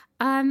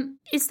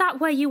 Is that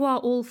where you are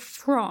all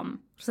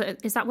from? So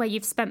is that where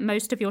you've spent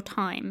most of your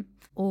time?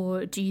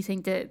 Or do you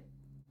think that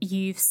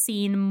you've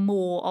seen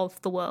more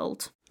of the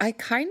world? I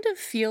kind of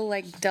feel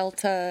like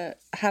Delta,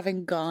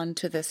 having gone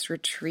to this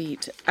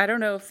retreat, I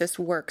don't know if this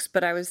works,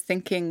 but I was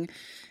thinking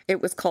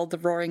it was called the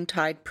Roaring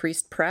Tide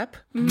Priest Prep.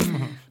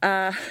 So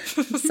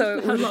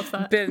it would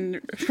have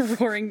been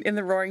roaring in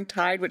the Roaring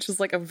Tide, which is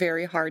like a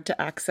very hard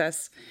to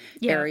access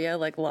area,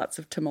 like lots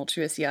of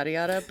tumultuous yada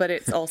yada, but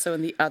it's also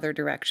in the other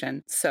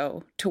direction,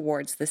 so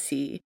towards the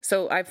sea.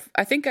 So I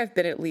think I've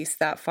been at least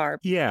that far.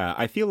 Yeah,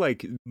 I feel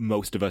like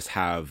most of us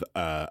have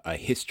a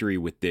history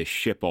with this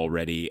ship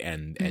already,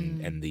 and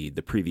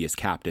the previous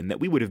captain, that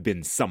we would have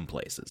been some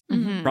places.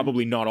 Mm-hmm.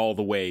 Probably not all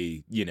the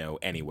way,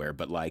 anywhere,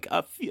 but like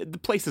the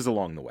places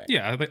along the way.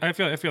 Yeah, I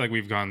feel like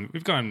we've been on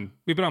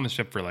the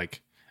ship for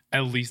like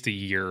at least a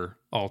year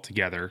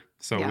altogether.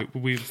 So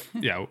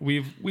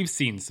we've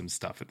seen some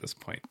stuff at this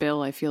point.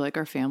 Bill, I feel like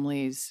our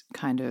family's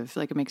kind of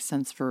like, it makes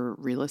sense for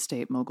real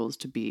estate moguls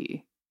to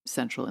be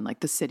central in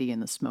like the city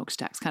and the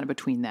smokestacks, kind of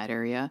between that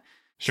area.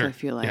 Sure. So I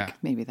feel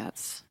like maybe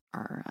that's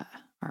our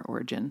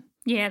origin.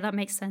 Yeah, that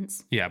makes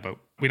sense. Yeah, but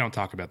we don't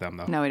talk about them,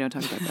 though. No, we don't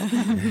talk about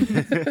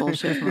that.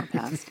 Bullshit from our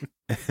past.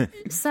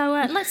 So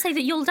let's say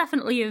that you'll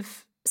definitely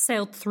have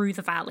sailed through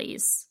the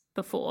valleys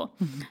before.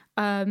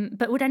 Mm-hmm.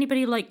 But would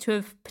anybody like to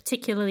have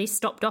particularly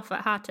stopped off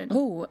at Hatton?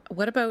 Oh,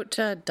 what about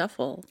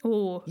Duffel?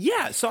 Oh,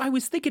 yeah. So I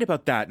was thinking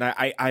about that, and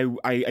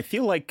I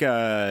feel like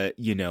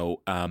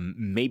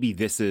maybe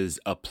this is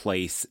a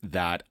place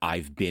that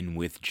I've been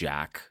with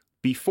Jack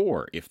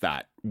before, if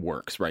that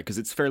works, right? Because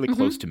it's fairly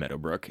close to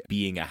Meadowbrook.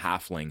 Being a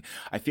halfling,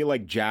 I feel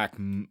like Jack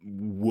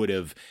would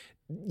have,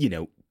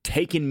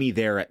 taken me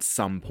there at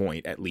some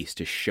point, at least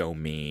to show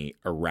me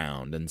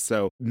around. And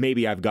so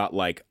maybe I've got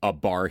like a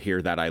bar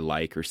here that I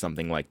like or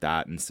something like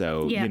that. And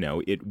so,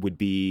 it would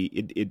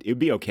be, it'd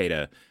be okay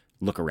to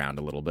look around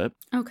a little bit.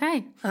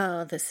 Okay.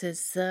 Oh, this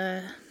is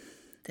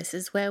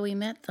where we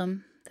met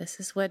them. This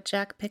is where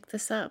Jack picked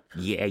us up.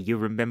 Yeah, you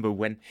remember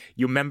when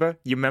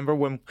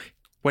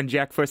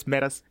Jack first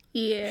met us?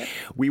 Yeah.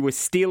 We were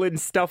stealing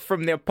stuff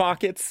from their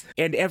pockets,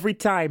 and every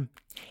time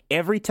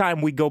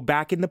we go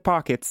back in the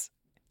pockets,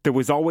 there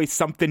was always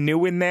something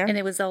new in there. And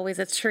it was always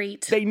a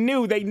treat. They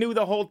knew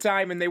the whole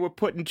time, and they were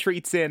putting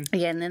treats in.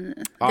 Yeah, and then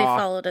they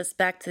followed us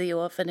back to the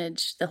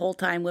orphanage. The whole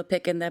time we're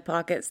picking their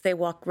pockets, they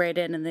walked right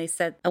in and they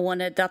said, I want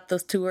to adopt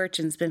those 2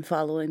 urchins been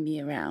following me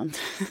around.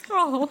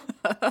 Oh.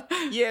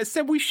 Yeah,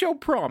 said we show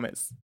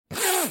promise.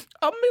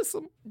 I'll miss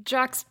them.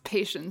 Jack's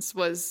patience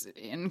was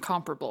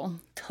incomparable.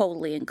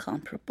 Totally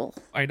incomparable.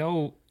 I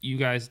know you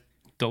guys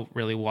don't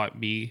really want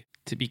me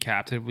to be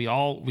captain. We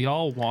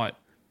all want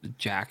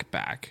Jack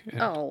back.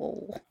 And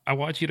I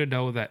want you to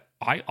know that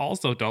I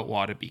also don't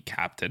want to be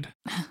captain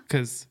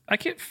because I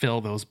can't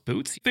fill those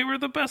boots. They were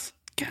the best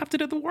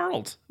captain in the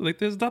world. Like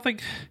there's nothing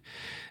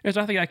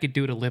I could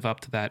do to live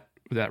up to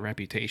that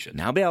reputation.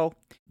 Now, Bill,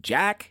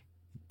 Jack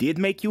did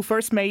make you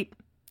first mate.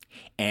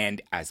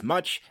 And as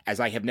much as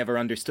I have never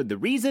understood the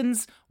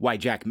reasons why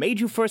Jack made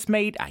you first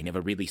mate, I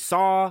never really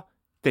saw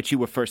that you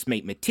were first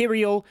mate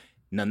material.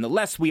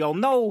 Nonetheless, we all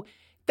know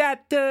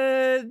that,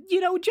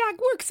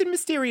 Jack works in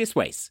mysterious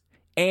ways.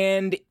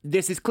 And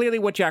this is clearly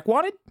what Jack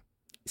wanted.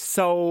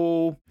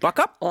 So, buck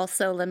up.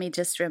 Also, let me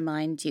just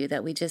remind you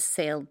that we just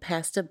sailed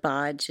past a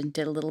barge and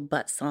did a little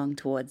butt song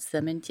towards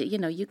them. And,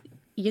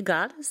 you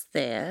got us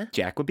there.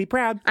 Jack would be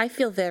proud. I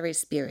feel very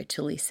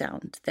spiritually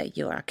sound that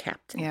you're our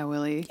captain. Yeah,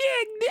 Willie.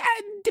 Yeah,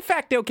 de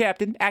facto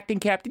captain, acting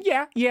captain.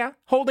 Yeah.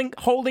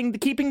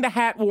 Keeping the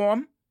hat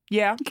warm.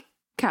 Yeah.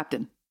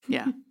 Captain.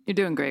 Yeah. You're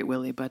doing great,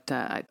 Willie, but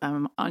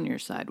I'm on your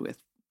side with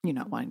you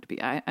not wanting to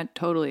be. I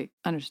totally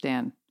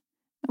understand.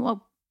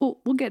 Well,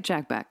 we'll get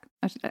Jack back.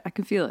 I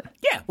can feel it.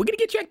 Yeah, we're going to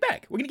get Jack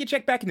back. We're going to get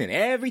Jack back, and then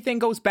everything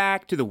goes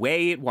back to the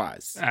way it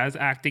was. As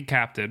acting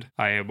captain,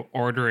 I am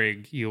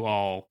ordering you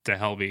all to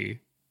help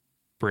me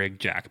bring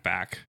Jack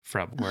back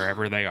from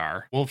wherever they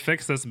are. We'll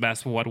fix this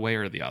mess one way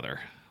or the other,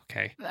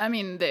 okay? I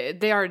mean,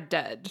 they are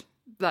dead.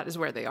 That is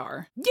where they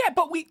are. Yeah,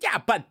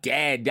 but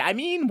dead. I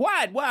mean,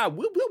 what? We'll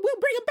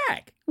bring him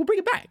back. We'll bring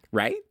him back,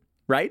 right?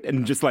 Right?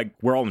 And just like,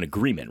 we're all in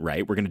agreement,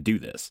 right? We're going to do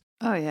this.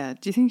 Oh, yeah.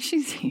 Do you think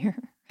she's here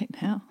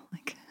right now?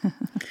 Like...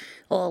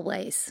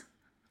 Always.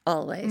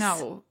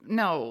 No.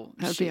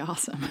 That'd be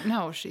awesome.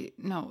 No,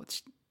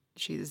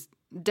 she's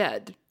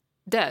dead.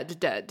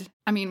 Dead.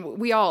 I mean,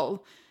 we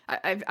all...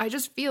 I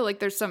just feel like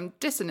there's some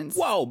dissonance.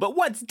 Whoa, but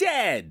what's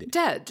dead?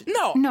 Dead.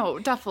 No,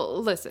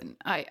 Duffel, listen.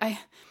 I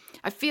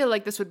feel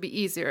like this would be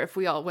easier if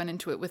we all went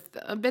into it with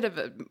a bit of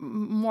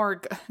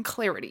more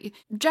clarity.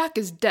 Jack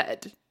is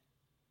dead.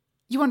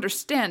 You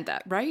understand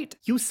that, right?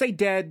 You say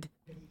dead,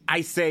 I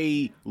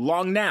say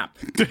long nap.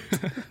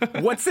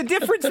 What's the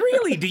difference,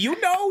 really? Do you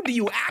know? Do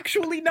you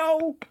actually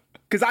know?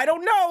 Because I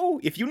don't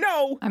know. If you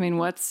know. I mean,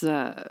 what's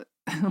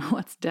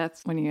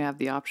death when you have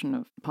the option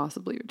of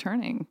possibly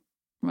returning?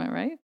 Am I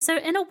right? So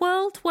in a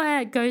world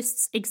where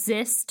ghosts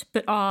exist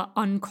but are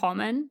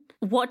uncommon,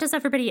 what does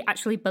everybody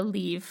actually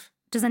believe?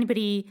 Does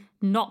anybody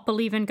not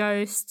believe in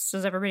ghosts?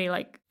 Does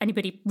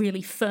anybody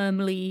really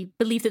firmly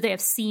believe that they have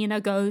seen a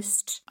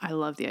ghost? I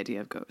love the idea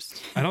of ghosts.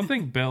 I don't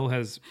think Bill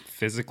has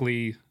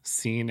physically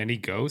seen any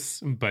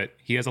ghosts, but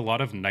he has a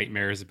lot of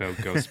nightmares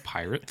about ghost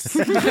pirates.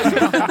 Well,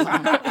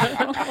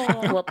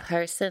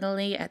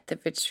 personally, at the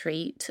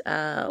retreat,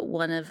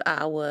 one of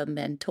our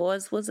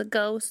mentors was a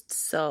ghost,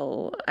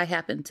 so I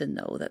happen to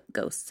know that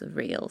ghosts are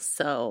real,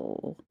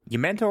 so... Your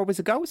mentor was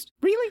a ghost?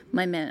 Really?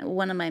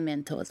 One of my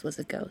mentors was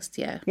a ghost,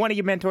 yeah. One of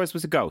your mentors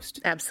was a ghost?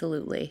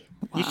 Absolutely.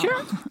 Wow. You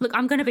sure? Look,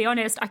 I'm going to be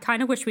honest, I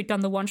kind of wish we'd done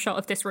the one-shot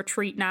of this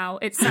retreat now.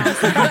 It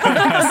sounds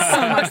like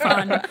so much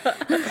fun.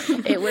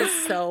 It was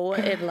so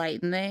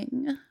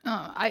enlightening.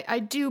 I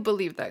do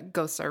believe that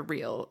ghosts are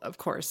real, of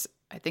course.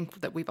 I think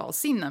that we've all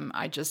seen them.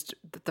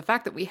 The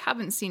fact that we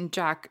haven't seen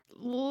Jack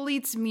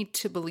leads me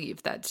to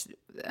believe that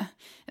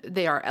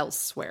they are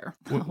elsewhere.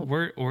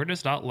 We're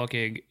just not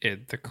looking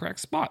in the correct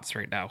spots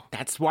right now.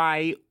 That's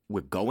why we're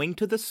going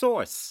to the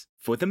source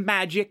for the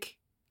magic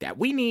that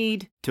we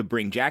need to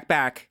bring Jack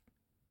back.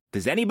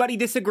 Does anybody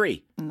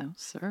disagree? No,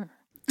 sir.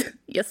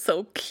 You're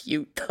so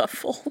cute,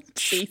 Duffel.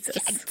 Jesus.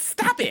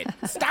 Stop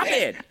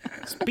it.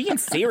 Just being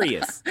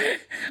serious.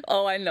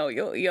 Oh, I know.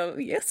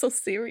 You're so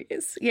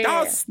serious.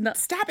 Yeah. No,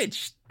 stop it.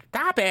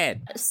 Stop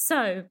it.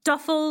 So,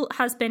 Duffel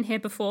has been here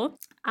before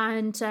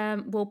and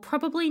will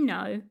probably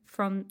know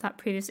from that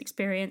previous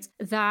experience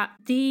that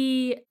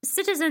the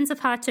citizens of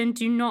Hatton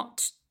do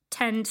not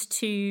tend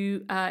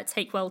to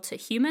take well to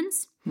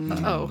humans.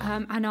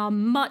 And are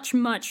much,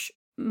 much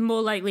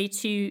more likely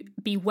to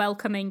be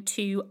welcoming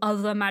to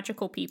other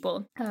magical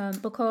people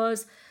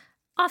because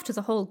after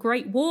the whole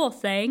Great War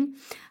thing,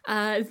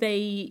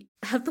 they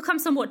have become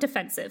somewhat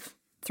defensive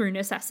through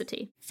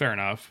necessity. Fair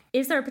enough.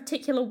 Is there a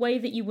particular way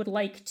that you would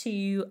like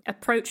to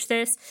approach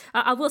this?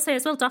 I will say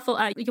as well, Duffel,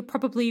 you'll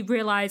probably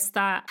realize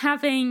that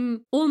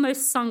having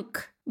almost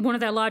sunk one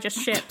of their largest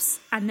ships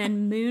and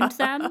then mooned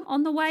them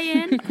on the way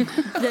in,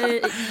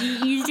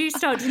 you do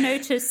start to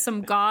notice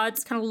some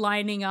guards kind of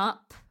lining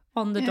up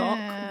on the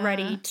dock,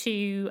 ready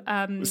to...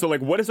 So,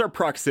 like, what is our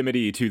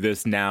proximity to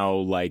this now,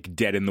 like,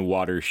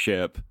 dead-in-the-water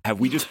ship? Have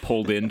we just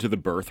pulled into the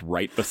berth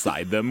right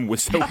beside them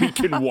so we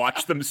can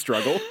watch them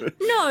struggle?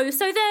 No,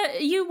 so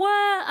you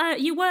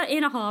were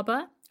in a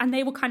harbour, and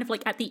they were kind of,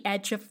 like, at the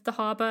edge of the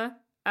harbour,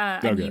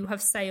 and you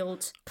have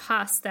sailed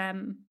past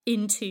them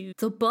into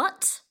the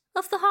butt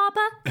of the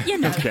harbour, you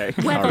know,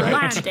 where the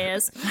land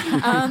is.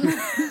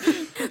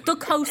 The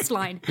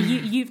coastline.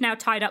 You've now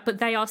tied up, but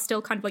they are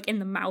still kind of like in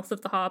the mouth of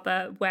the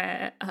harbour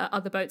where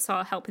other boats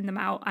are helping them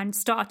out and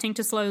starting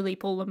to slowly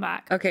pull them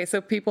back. Okay,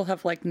 so people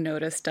have like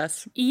noticed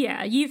us.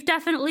 Yeah, you've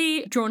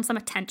definitely drawn some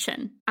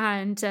attention,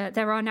 and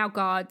there are now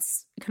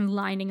guards kind of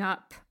lining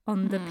up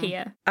on the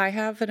pier. I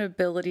have an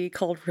ability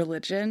called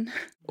religion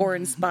or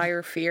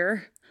inspire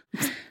fear.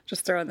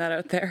 Just throwing that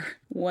out there.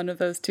 One of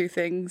those two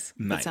things.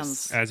 Nice. That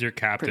sounds As your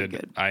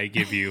captain, I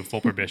give you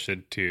full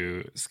permission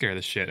to scare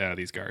the shit out of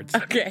these guards.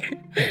 Okay.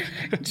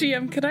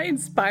 GM, can I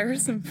inspire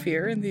some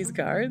fear in these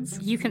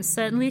guards? You can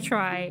certainly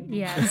try,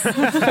 yes.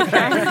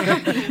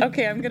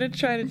 Okay, I'm going to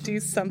try to do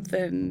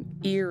something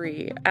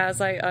eerie. As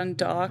I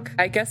undock,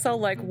 I guess I'll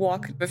like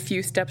walk a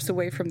few steps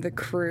away from the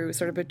crew,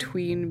 sort of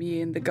between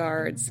me and the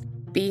guards.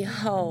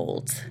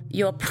 Behold,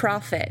 your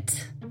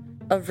prophet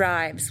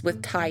arrives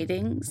with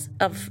tidings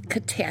of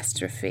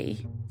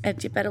catastrophe,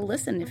 and you better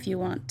listen if you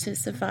want to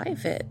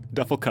survive it.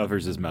 Duffel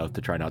covers his mouth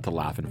to try not to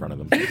laugh in front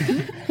of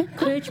them.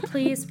 Could you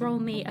please roll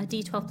me a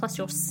d12 plus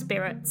your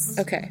spirits?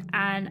 Okay.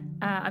 And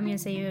I'm going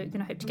to say you're going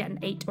to hope to get an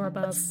 8 or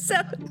above.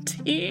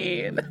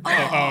 17. Okay.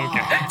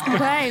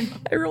 Okay.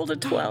 I rolled a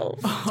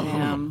 12.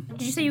 damn.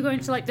 Did you say you're going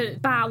to like the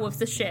bow of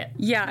the ship?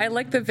 Yeah, I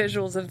like the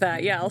visuals of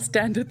that. Yeah, I'll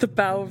stand at the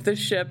bow of the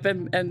ship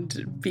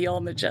and be all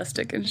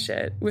majestic and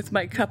shit with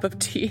my cup of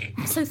tea.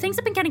 So things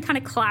have been getting kind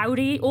of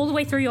cloudy all the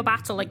way through your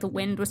battle. Like the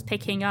wind was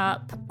picking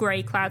up,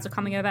 grey clouds are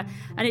coming over,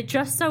 and it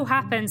just so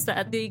happens that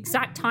at the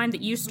exact time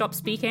that you stop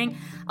speaking,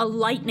 a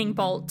lightning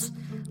bolt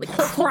like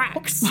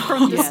cracks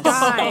from the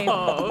sky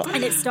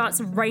and it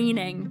starts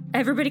raining.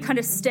 Everybody kind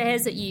of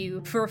stares at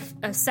you for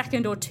a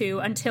second or two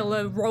until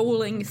a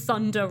rolling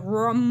thunder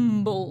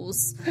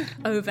rumbles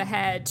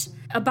overhead.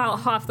 About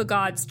half the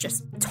guards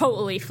just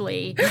totally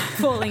flee,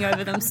 falling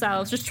over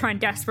themselves, just trying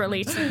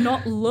desperately to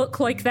not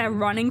look like they're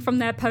running from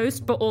their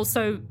post, but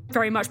also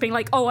very much being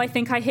like, oh, I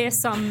think I hear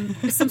some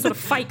sort of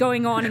fight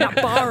going on in that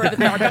bar over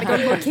there. I better go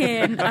look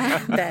in.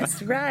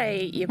 That's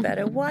right. You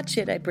better watch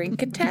it. I bring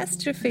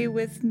catastrophe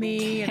with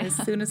me, and as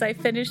soon as I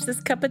finish this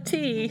cup of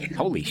tea...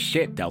 Holy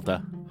shit,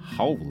 Delta.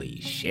 Holy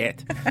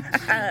shit.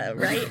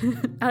 Right?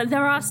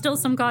 There are still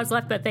some guards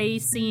left, but they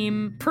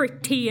seem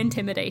pretty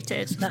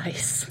intimidated.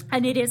 Nice.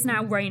 And it is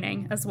now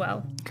raining as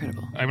well.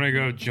 Incredible. I'm going to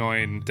go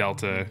join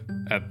Delta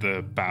at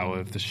the bow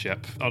of the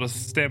ship. I'll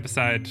just stand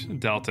beside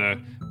Delta.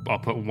 I'll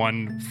put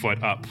one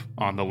foot up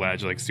on the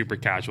ledge, like super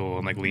casual,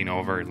 and like lean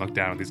over and look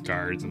down at these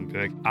guards and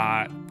be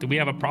like, do we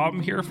have a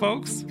problem here,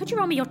 folks? Could you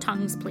roll me your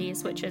tongues,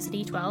 please, which is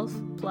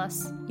d12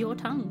 plus your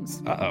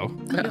tongues. Uh-oh.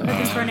 You're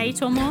looking for an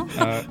 8 or more?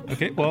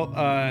 Okay, well,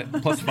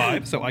 plus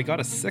 5, so I got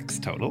a 6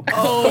 total.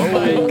 Oh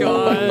my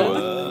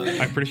god.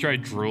 I'm pretty sure I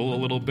drool a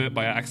little bit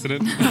by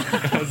accident.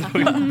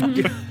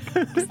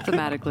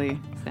 Thematically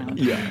sound.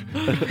 Yeah.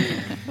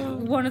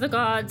 One of the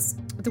guards,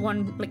 the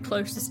one like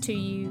closest to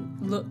you,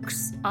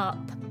 looks up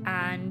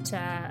and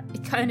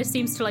it kind of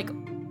seems to like,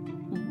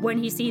 when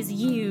he sees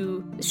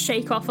you,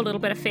 shake off a little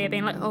bit of fear,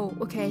 being like, oh,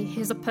 okay,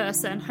 here's a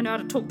person. I know how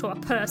to talk to a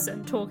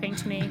person talking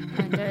to me.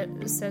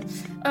 And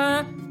says,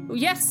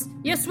 yes,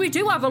 we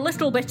do have a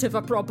little bit of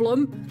a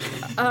problem.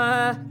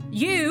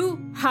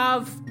 You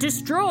have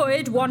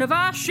destroyed one of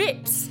our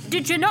ships.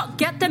 Did you not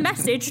get the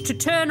message to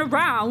turn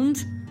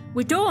around?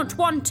 We don't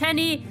want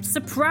any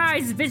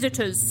surprise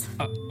visitors.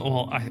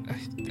 Well,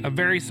 I'm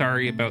very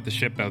sorry about the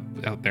ship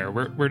out there.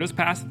 We're just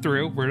passing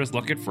through. We're just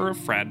looking for a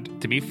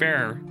friend. To be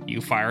fair, you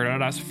fired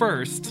at us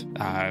first.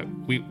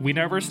 We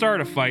never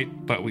start a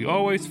fight, but we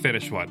always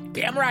finish one.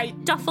 Damn right.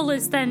 Duffel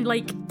is then,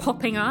 like,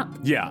 popping up.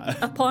 Yeah.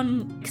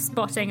 Upon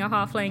spotting a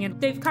halfling, and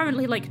they've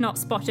currently, like, not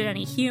spotted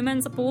any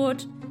humans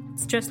aboard.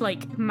 It's just,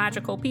 like,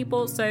 magical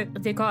people, so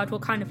the guard will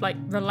kind of, like,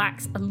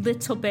 relax a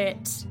little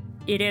bit.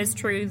 It is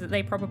true that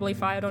they probably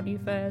fired on you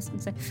first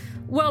and say,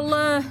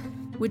 well,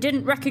 we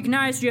didn't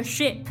recognize your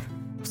ship.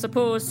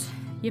 Suppose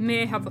you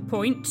may have a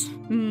point.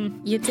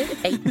 You did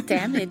 8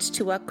 damage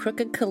to our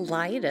crooked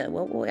collider.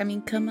 Well, I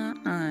mean, come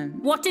on.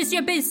 What is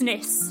your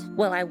business?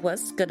 Well, I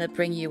was gonna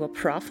bring you a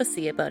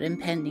prophecy about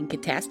impending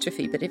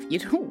catastrophe, but if you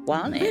don't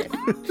want it...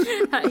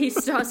 He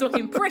starts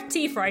looking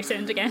pretty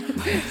frightened again.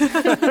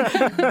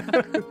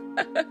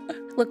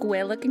 Look,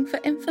 we're looking for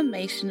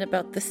information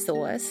about the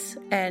source,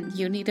 and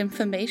you need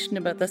information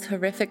about this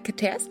horrific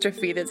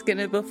catastrophe that's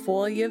gonna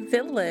befall your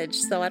village,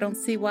 so I don't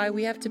see why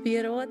we have to be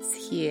at odds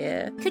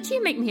here. Could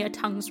you make me a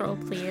tongue tongues roll,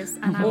 please.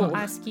 And I will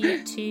ask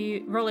you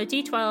to roll a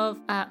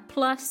d12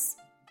 plus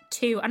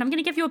 2. And I'm going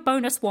to give you a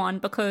bonus 1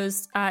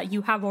 because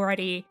you have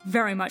already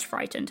very much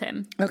frightened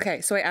him.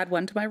 Okay, so I add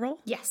 1 to my roll?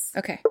 Yes.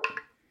 Okay.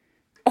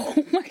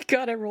 Oh my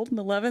god, I rolled an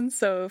 11,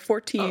 so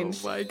 14.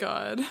 Oh my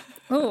god.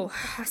 Oh,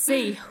 I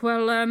see.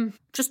 Well,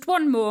 just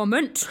one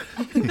moment.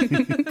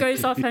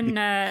 Goes off and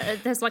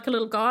there's like a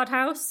little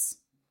guardhouse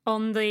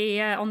on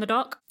the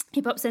dock.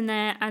 He pops in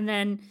there, and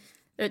then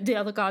the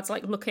other guards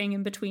like looking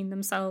in between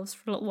themselves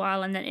for a little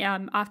while, and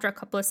then after a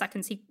couple of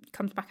seconds, he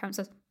comes back out and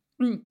says,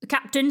 "The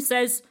captain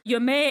says you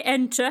may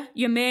enter,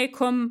 you may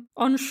come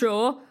on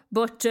shore,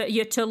 but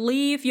you're to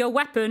leave your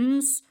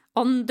weapons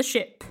on the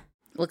ship."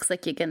 Looks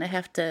like you're gonna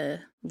have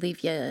to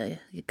leave your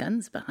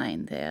guns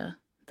behind there,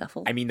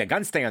 Duffel. I mean, the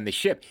guns stay on the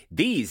ship.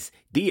 These,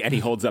 and he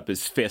holds up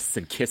his fists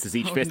and kisses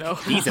each fist. No.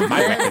 These are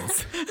my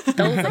weapons.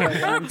 Those are the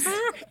ones.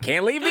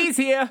 Can't leave these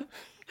here.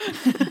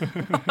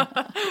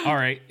 All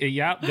right.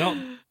 Yeah.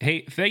 No.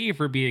 Hey, thank you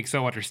for being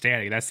so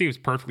understanding. That seems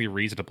perfectly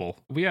reasonable.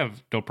 We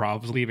have no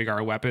problems leaving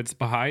our weapons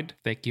behind.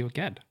 Thank you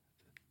again.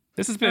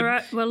 This has been... All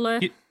right, well...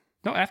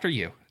 No, after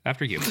you.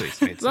 After you,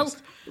 please.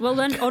 Well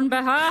then, on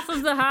behalf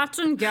of the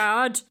Hatton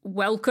Guard,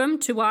 welcome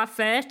to our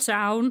fair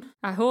town.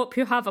 I hope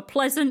you have a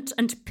pleasant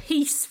and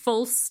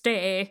peaceful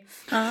stay.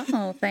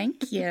 Oh,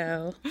 thank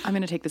you. I'm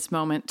going to take this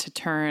moment to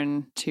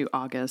turn to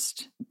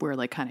August. We're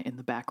like kind of in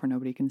the back where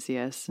nobody can see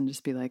us, and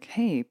just be like,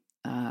 "Hey,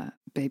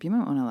 babe, you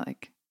might want to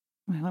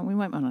we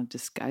might want to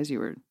disguise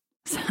you or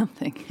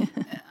something."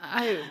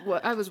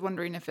 I was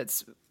wondering if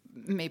it's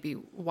maybe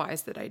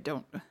wise that I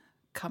don't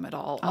come at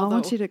all. I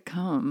want you to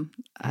come.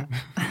 I'm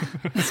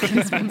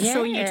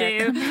sure you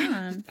do. Come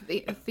on.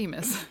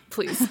 Themis,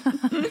 please.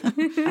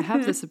 I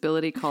have this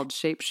ability called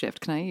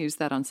shapeshift. Can I use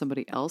that on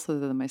somebody else other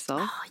than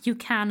myself? Oh, you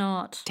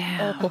cannot.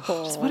 Damn.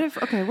 Just what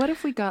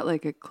if we got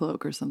like a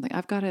cloak or something?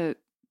 I've got a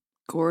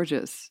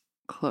gorgeous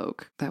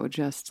cloak that would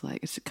just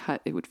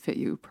it would fit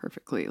you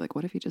perfectly. Like,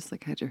 what if you just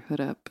like had your hood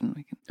up and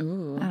we can?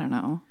 Ooh. I don't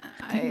know.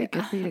 It'd be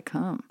good for you to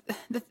come.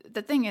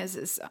 The thing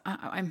is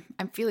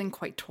I'm feeling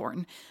quite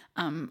torn.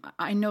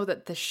 I know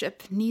that the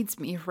ship needs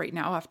me right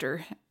now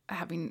after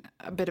having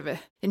a bit of an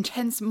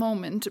intense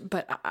moment,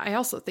 but I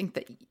also think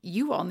that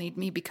you all need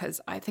me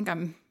because I think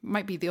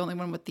might be the only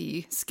one with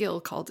the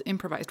skill called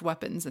improvised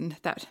weapons, and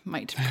that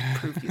might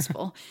prove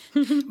useful.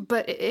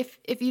 But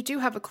if you do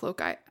have a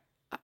cloak,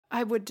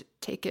 I would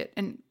take it,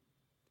 and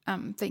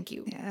thank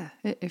you. Yeah,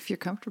 if you're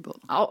comfortable.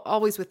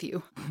 Always with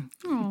you.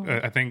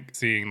 I think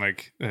seeing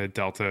like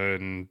Delta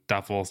and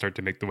Duffel start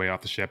to make the way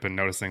off the ship and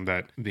noticing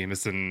that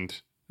Themis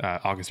and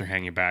August are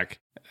hanging back,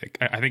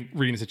 I think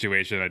reading the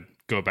situation, I'd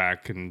go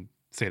back and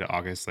say to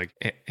August, like,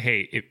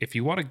 hey, if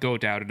you want to go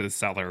down into the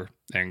cellar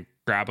and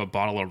grab a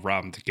bottle of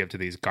rum to give to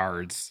these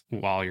guards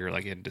while you're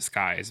like in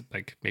disguise,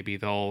 like maybe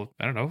they'll,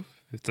 I don't know,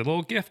 it's a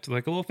little gift,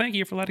 like a little thank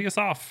you for letting us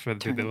off.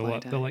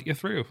 They'll let you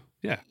through.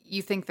 Yeah.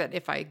 You think that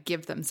if I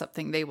give them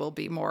something, they will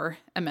be more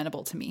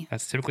amenable to me?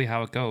 That's typically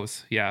how it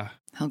goes. Yeah.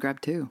 I'll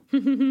grab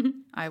 2.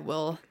 I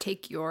will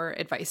take your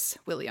advice,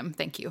 William.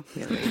 Thank you.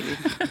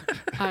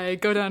 I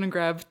go down and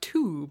grab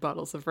 2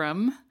 bottles of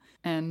rum,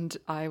 and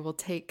I will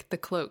take the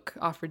cloak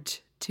offered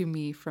to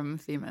me from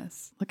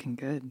Themis. Looking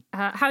good.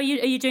 How are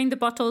you doing the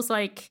bottles,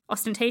 like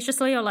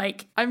ostentatiously or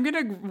like? I'm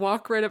gonna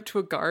walk right up to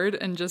a guard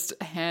and just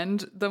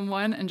hand them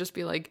one and just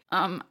be like,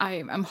 I'm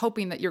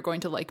hoping that you're going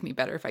to like me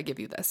better if I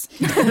give you this.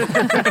 Do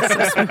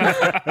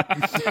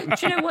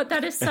you know what?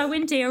 That is so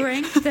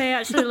endearing. They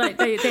actually like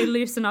they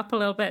loosen up a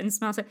little bit and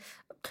smell. Like,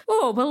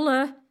 oh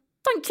well,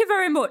 thank you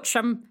very much.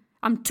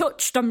 I'm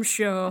touched, I'm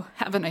sure.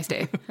 Have a nice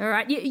day. All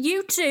right,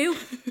 you too.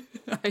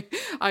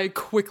 I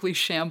quickly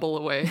shamble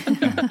away.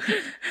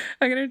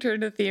 I'm going to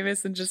turn to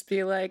Themis and just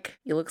be like,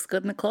 he looks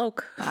good in the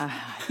cloak.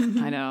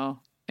 I know.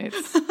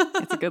 It's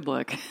a good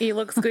look. He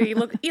looks good.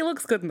 He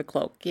looks good in the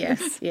cloak.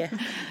 Yes. Yeah.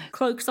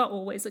 Cloaks are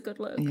always a good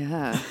look.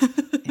 Yeah.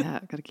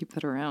 Got to keep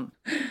that around.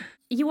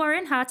 You are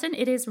in Hatton.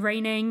 It is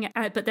raining,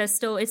 but it's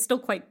still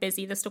quite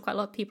busy. There's still quite a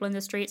lot of people in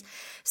the streets.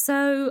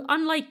 So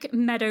unlike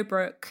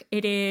Meadowbrook,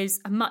 it is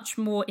a much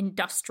more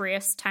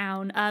industrious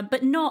town,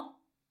 but not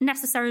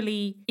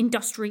necessarily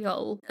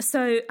industrial.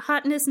 So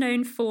Hatton is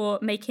known for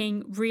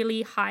making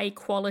really high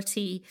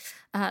quality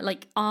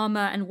like armor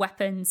and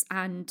weapons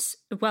and,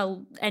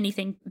 well,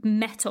 anything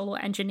metal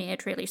or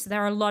engineered, really. So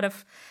there are a lot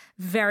of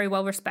very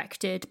well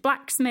respected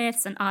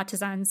blacksmiths and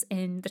artisans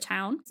in the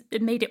town.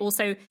 It made it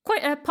also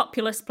quite a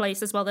populous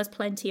place as well. There's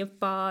plenty of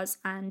bars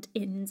and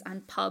inns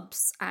and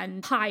pubs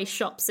and pie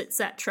shops,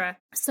 etc.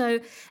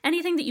 So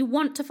anything that you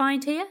want to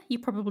find here, you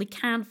probably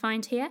can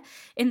find here.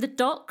 In the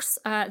docks,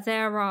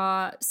 there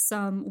are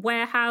some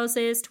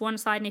warehouses to one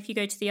side, and if you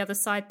go to the other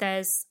side,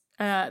 there's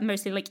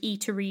mostly like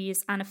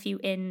eateries and a few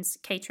inns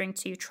catering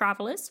to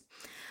travelers.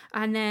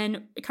 And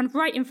then kind of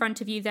right in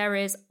front of you, there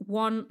is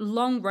one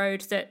long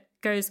road that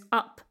goes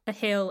up a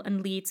hill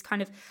and leads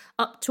kind of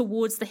up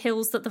towards the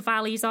hills that the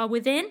valleys are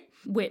within,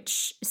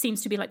 which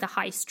seems to be like the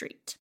high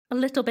street. A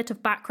little bit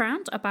of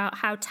background about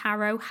how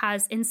Taro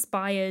has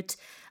inspired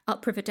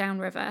Upriver,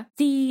 Downriver.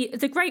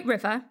 The Great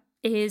River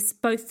is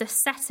both the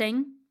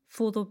setting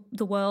for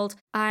the world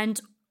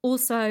and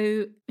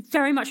also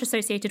very much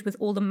associated with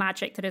all the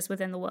magic that is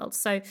within the world.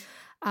 So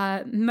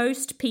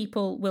most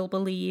people will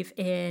believe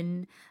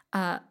in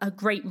a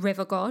great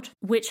river god,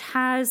 which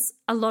has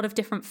a lot of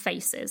different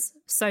faces.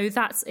 So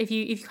that's if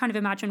you kind of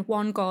imagine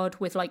one god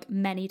with like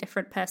many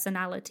different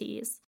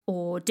personalities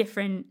or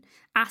different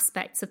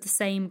aspects of the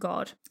same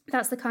god.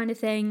 That's the kind of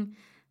thing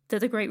that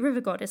the great river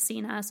god is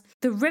seen as.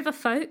 The river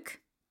folk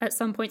at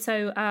some point.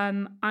 So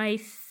I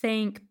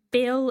think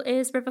Bill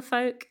is river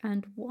folk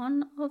and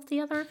one of the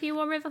other of you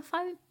are river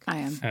folk. I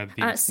am.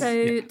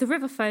 The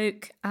river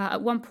folk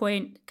at one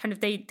point kind of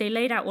they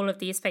laid out all of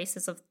these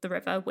faces of the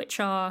river, which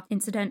are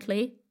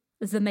incidentally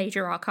the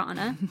major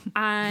arcana,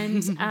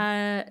 and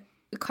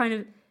kind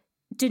of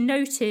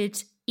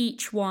denoted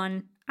each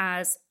one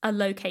as a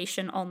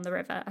location on the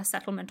river, a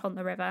settlement on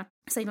the river.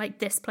 Saying like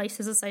this place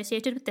is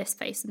associated with this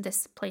face and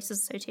this place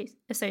is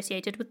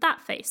associated with that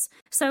face.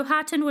 So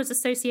Hatton was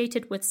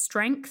associated with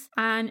strength,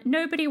 and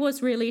nobody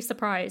was really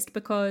surprised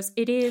because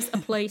it is a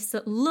place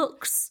that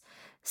looks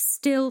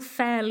still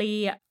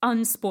fairly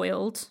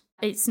unspoiled.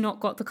 It's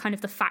not got the kind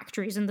of the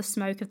factories and the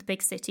smoke of the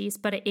big cities,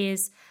 but it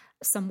is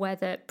somewhere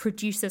that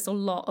produces a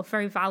lot of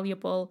very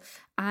valuable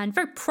and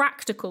very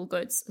practical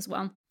goods as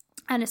well.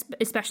 And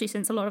especially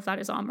since a lot of that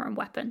is armor and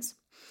weapons.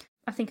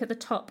 I think at the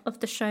top of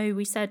the show,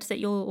 we said that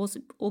you'll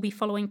also all be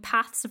following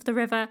paths of the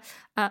river.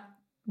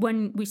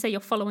 When we say you're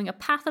following a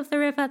path of the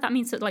river, that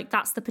means that like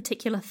that's the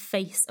particular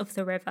face of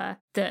the river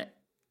that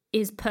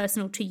is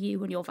personal to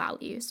you and your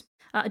values.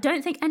 I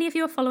don't think any of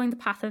you are following the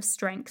path of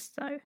strength,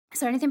 though. Is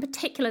there anything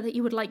particular that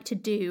you would like to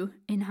do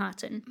in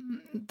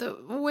Hatton? The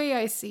way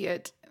I see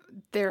it,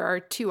 there are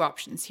two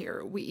options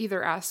here. We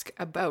either ask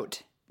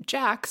about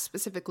Jack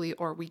specifically,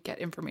 or we get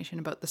information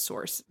about the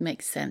source.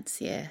 Makes sense,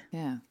 yeah.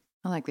 Yeah.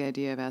 I like the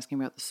idea of asking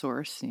about the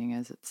source, seeing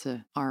as it's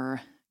our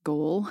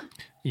goal.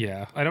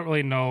 Yeah. I don't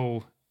really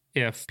know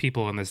if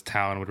people in this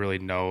town would really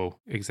know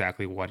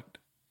exactly what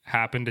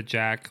happened to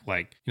Jack.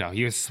 Like, you know,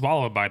 he was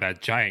swallowed by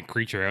that giant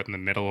creature out in the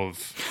middle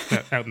of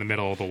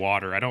the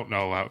water. I don't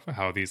know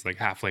how these like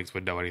halflings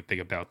would know anything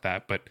about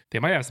that, but they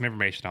might have some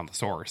information on the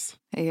source.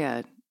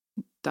 Hey,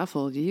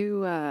 Duffel, do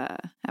you have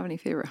any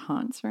favorite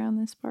haunts around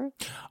this part?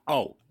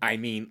 Oh, I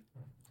mean,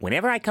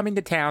 whenever I come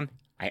into town,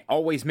 I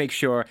always make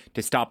sure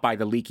to stop by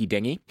the Leaky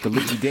Dinghy. The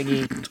Leaky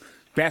Dinghy,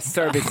 best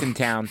service in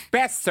town.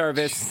 Best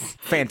service.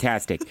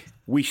 Fantastic.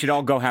 We should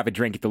all go have a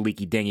drink at the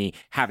Leaky Dinghy,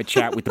 have a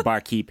chat with the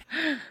barkeep.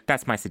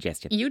 That's my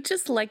suggestion. You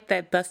just like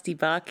that busty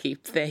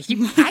barkeep there.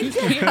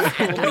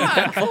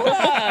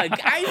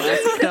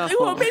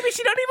 Well, maybe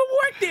she don't even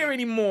work there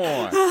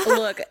anymore.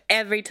 Look,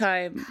 every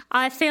time.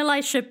 I feel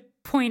I should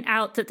point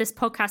out that this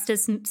podcast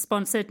is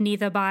sponsored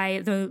neither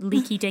by the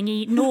Leaky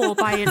Dinghy nor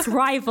by its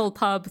rival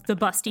pub, the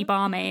Busty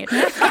Barmaid.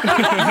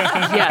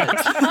 Yet.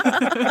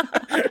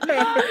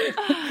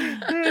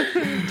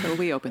 Until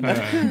we open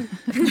it.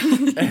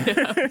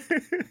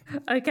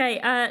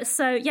 Okay,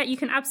 so yeah, you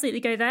can absolutely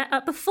go there.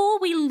 Before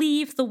we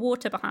leave the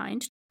water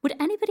behind, would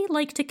anybody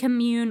like to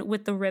commune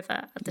with the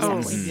river at this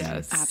point?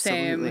 Yes.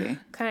 Absolutely. Same.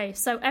 Okay,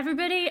 so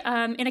everybody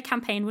in a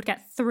campaign would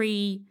get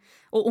 3,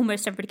 or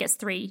almost everybody gets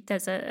 3.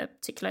 There's a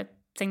particular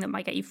thing that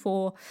might get you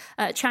 4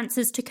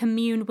 chances to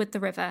commune with the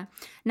river.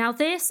 Now,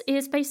 this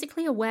is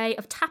basically a way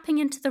of tapping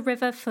into the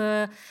river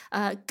for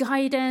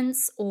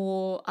guidance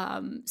or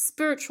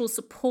spiritual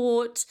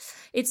support.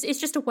 It's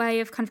just a way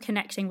of kind of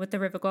connecting with the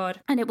river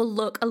god, and it will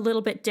look a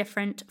little bit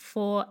different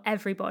for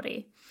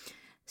everybody.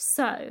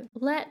 So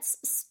let's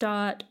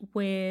start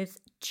with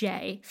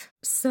Jay.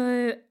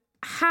 So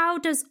how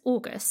does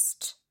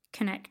August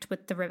connect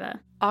with the river?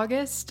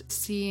 August,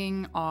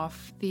 seeing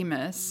off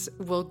Themis,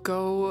 will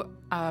go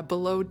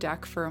below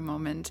deck for a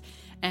moment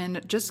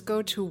and just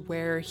go to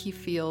where he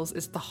feels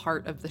is the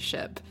heart of the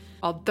ship.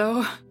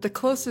 Although the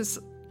closest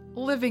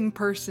living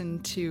person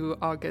to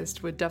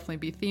August would definitely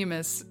be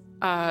Themis,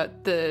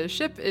 the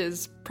ship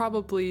is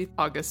probably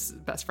August's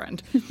best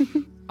friend.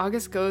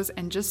 August goes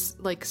and just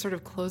like sort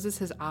of closes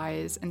his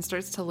eyes and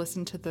starts to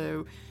listen to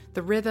the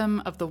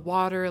rhythm of the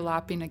water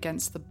lapping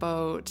against the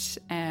boat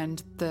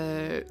and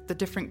the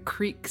different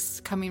creaks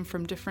coming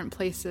from different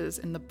places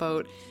in the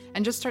boat,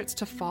 and just starts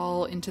to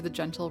fall into the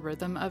gentle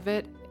rhythm of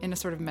it in a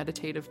sort of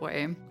meditative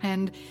way,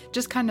 and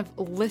just kind of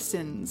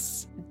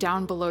listens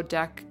down below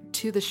deck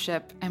to the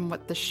ship and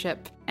what the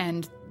ship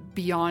and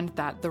beyond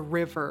that the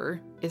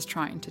river is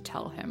trying to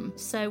tell him.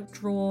 So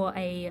draw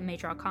a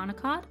major arcana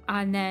card,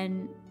 and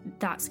then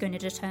that's going to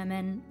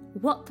determine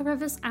what the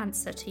river's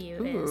answer to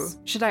you is.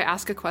 Should I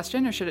ask a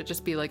question, or should it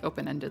just be like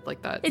open-ended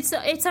like that? It's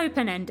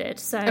open-ended,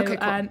 so okay,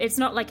 cool. It's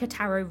not like a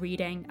tarot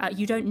reading.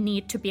 You don't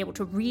need to be able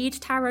to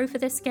read tarot for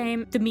this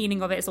game. The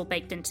meaning of it is all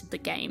baked into the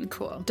game.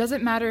 Cool. Does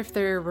it matter if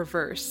they're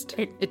reversed?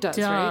 It does,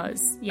 right?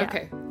 Yeah.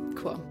 Okay,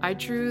 cool. I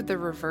drew the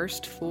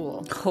reversed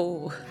fool.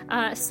 Oh.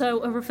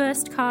 So a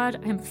reversed card,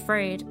 I'm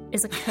afraid,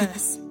 is a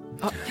curse.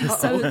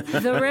 So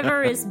the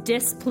river is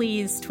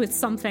displeased with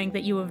something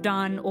that you have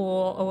done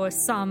or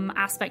some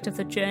aspect of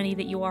the journey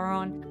that you are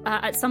on.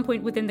 At some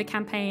point within the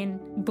campaign,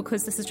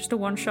 because this is just a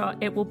one-shot,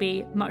 it will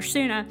be much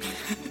sooner,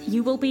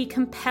 you will be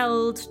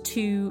compelled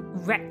to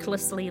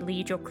recklessly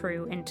lead your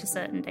crew into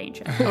certain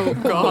danger. Oh,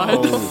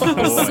 God.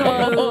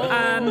 So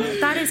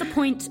that is a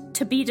point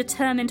to be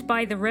determined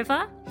by the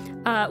river,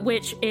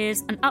 which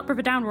is an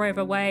Upriver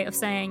Downriver way of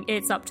saying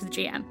it's up to the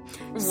GM.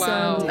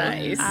 Wow. So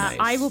Nice.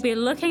 I will be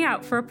looking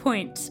out for a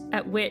point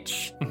at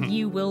which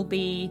you will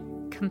be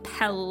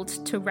compelled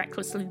to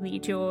recklessly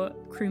lead your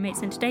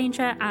crewmates into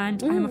danger,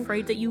 and I'm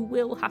afraid that you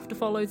will have to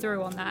follow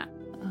through on that.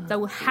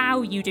 Though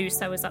how you do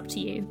so is up to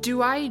you.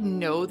 Do I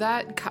know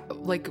that,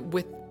 like,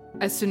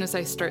 as soon as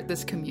I start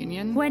this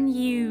communion? When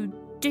you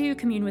do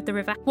commune with the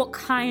river, what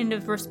kind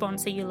of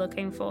response are you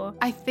looking for?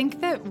 I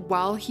think that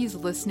while he's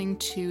listening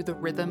to the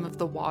rhythm of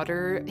the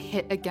water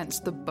hit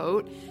against the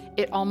boat,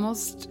 it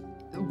almost,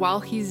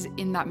 while he's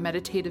in that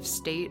meditative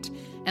state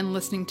and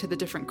listening to the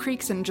different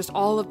creaks and just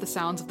all of the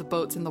sounds of the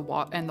boats and the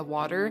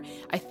water,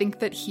 I think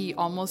that he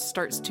almost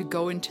starts to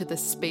go into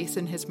this space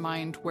in his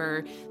mind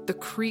where the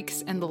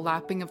creaks and the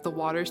lapping of the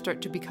water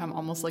start to become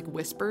almost like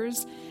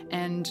whispers,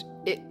 and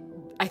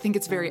I think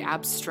it's very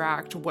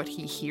abstract what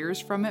he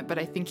hears from it, but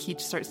I think he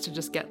starts to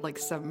just get like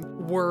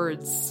some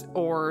words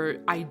or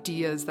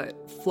ideas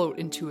that float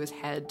into his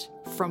head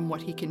from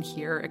what he can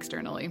hear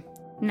externally.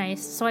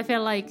 Nice. So I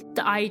feel like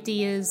the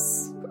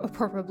ideas are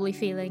probably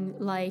feeling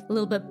like a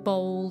little bit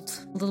bold,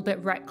 a little bit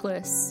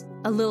reckless,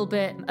 a little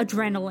bit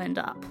adrenaline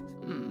up.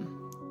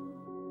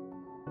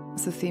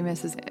 So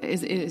Themis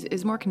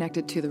is more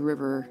connected to the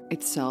river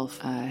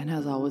itself and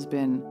has always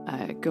been.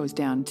 Goes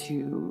down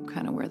to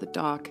kind of where the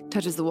dock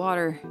touches the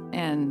water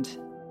and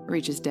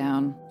reaches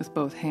down with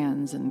both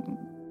hands and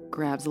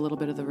grabs a little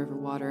bit of the river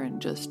water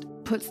and just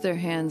puts their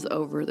hands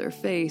over their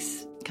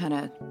face, kind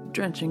of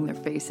drenching their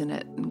face in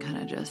it and kind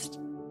of just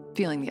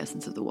feeling the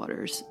essence of the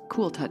water's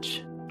cool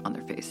touch on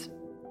their face,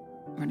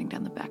 running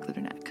down the back of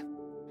their neck.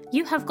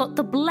 You have got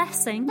the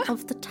blessing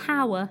of the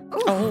tower.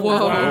 Oh,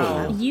 whoa.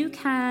 Wow. You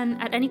can,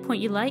 at any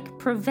point you like,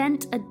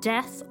 prevent a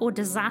death or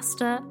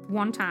disaster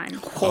one time.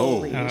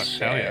 Holy Hell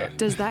shit. yeah.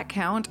 Does that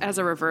count as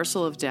a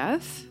reversal of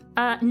death?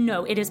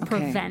 No, it is Okay.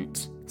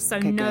 prevent. So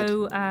Okay,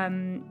 no,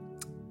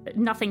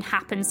 nothing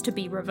happens to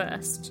be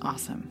reversed.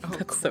 Awesome.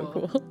 That's so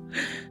cool.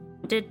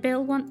 Did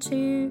Bill want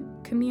to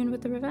commune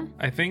with the river?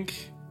 I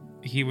think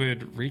he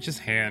would reach his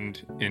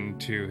hand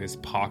into his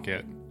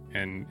pocket,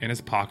 and in his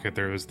pocket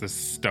there was this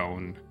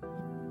stone,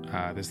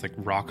 this like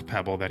rock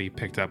pebble that he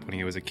picked up when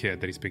he was a kid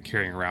that he's been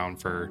carrying around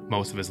for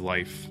most of his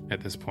life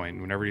at this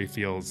point. Whenever he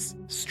feels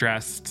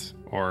stressed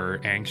or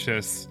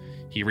anxious,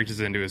 he reaches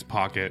into his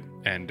pocket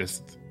and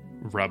just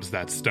rubs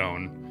that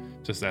stone,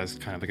 just as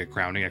kind of like a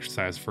grounding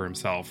exercise for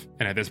himself.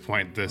 And at this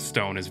point, the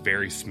stone is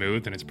very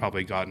smooth and it's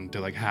probably gotten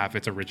to like half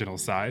its original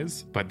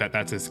size, but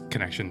that's his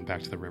connection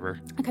back to the river.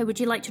 Okay, would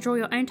you like to draw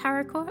your own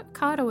tarot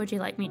card, or would you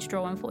like me to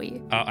draw one for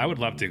you? I would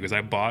love to, because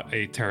I bought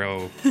a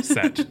tarot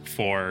set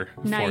for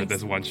Nice.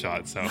 this one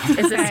shot. So,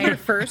 Is this your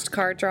first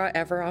card draw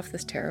ever off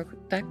this tarot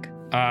deck?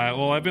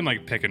 well, I've been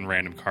like picking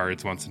random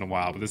cards once in a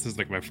while, but this is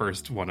like my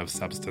first one of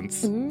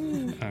substance.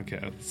 Okay,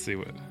 let's see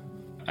what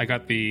I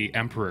got. The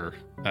Emperor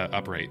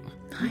upright.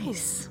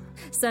 Nice.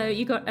 So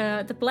you got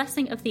the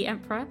blessing of the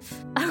Emperor.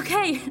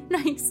 Okay,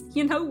 nice.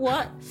 You know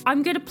what?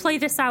 I'm going to play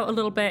this out a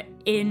little bit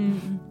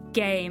in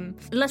game.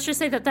 Let's just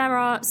say that there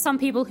are some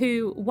people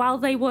who, while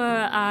they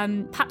were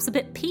perhaps a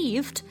bit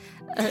peeved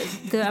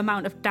the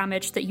amount of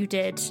damage that you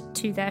did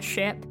to their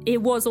ship, it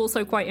was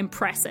also quite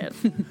impressive.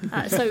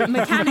 So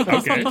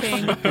mechanically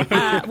speaking,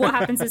 what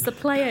happens is the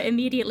player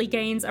immediately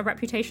gains a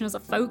reputation as a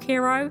folk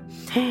hero.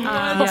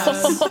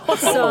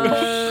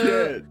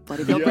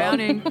 Bloody Bill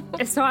Browning.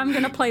 So I'm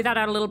going to play that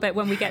out a little bit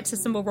when we get to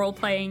some more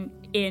role-playing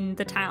in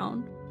the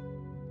town.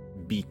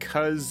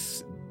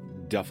 Because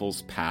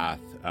Duffel's path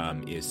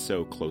is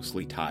so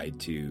closely tied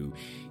to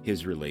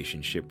his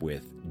relationship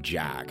with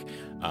Jack,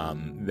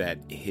 that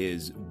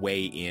his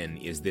way in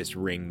is this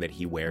ring that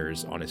he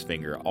wears on his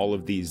finger. All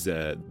of these,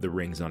 the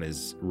rings on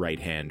his right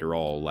hand are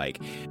all like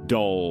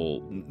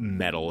dull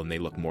metal, and they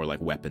look more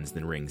like weapons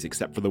than rings,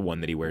 except for the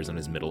one that he wears on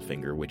his middle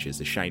finger, which is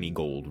a shiny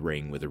gold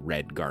ring with a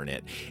red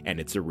garnet, and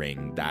it's a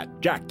ring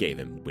that Jack gave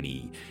him when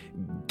he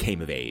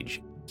came of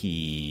age.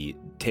 He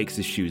takes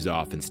his shoes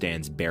off and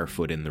stands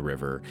barefoot in the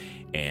river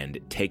and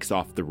takes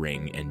off the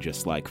ring and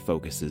just like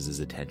focuses his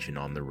attention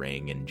on the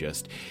ring and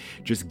just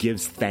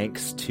gives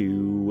thanks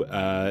to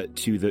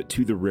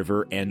the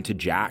river and to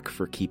Jack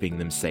for keeping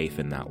them safe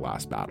in that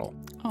last battle.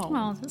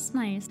 Oh, that's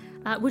nice.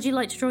 Would you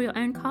like to draw your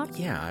own card?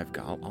 Yeah,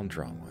 I'll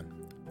draw one.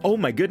 Oh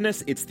my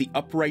goodness, it's the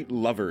Upright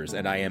Lovers,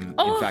 and I am,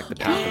 in fact, the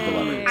Path of the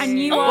Lovers. And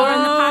you are in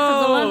the path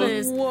of the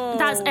lovers. Whoa.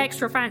 That's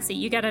extra fancy.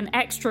 You get an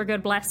extra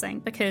good blessing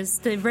because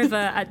the river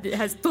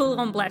has full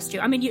on blessed you.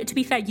 I mean, to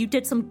be fair, you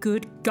did some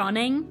good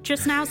gunning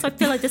just now, so I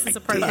feel like this is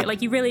appropriate.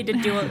 Like, you really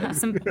did do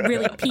some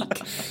really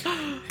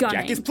peak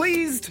gunning. Jack is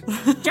pleased.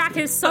 Jack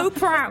is so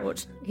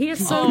proud. He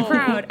is so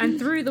proud. And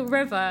through the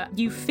river,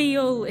 you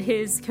feel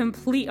his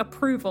complete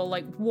approval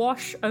like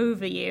wash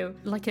over you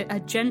like a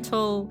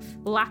gentle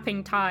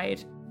lapping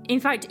tide. In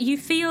fact, you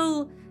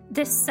feel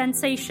this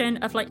sensation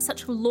of like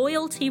such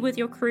loyalty with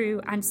your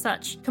crew and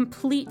such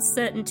complete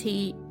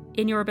certainty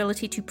in your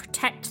ability to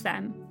protect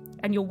them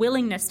and your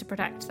willingness to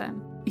protect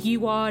them.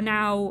 You are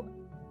now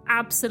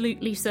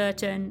absolutely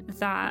certain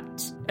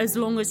that as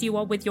long as you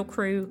are with your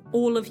crew,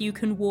 all of you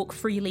can walk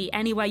freely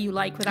anywhere you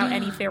like without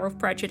any fear of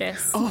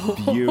prejudice.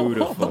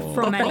 Beautiful.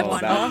 From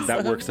anyone.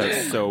 That works out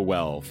so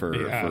well for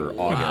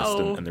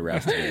August and the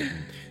rest of it.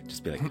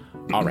 Just be like,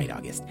 all right,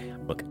 August,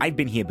 look, I've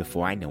been here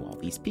before. I know all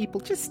these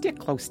people. Just stick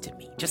close to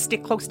me. Just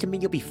stick close to me.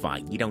 You'll be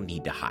fine. You don't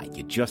need to hide.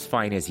 You're just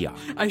fine as you are.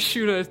 I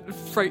shoot a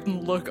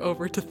frightened look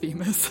over to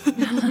Themis.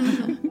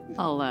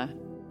 I'll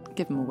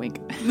give him a wink.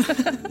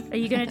 Are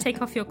you going to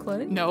take off your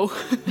clothes? No.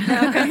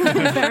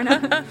 Okay, fair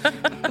enough.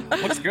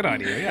 Looks good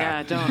on you,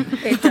 Yeah, don't.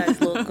 It does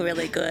look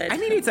really good. I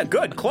mean, it's a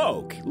good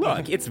cloak.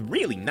 Look, it's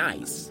really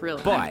nice.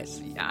 Really but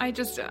nice.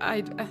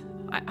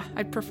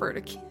 I'd prefer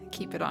to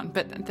keep it on,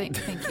 but thank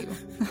you.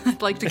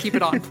 I'd like to keep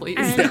it on, please.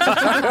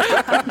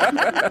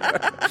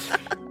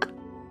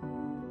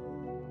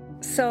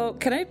 So,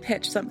 can I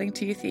pitch something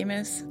to you,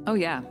 Themis? Oh,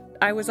 yeah.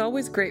 I was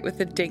always great with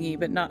the dinghy,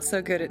 but not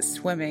so good at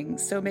swimming.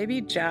 So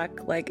maybe Jack,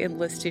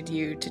 enlisted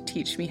you to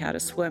teach me how to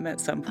swim at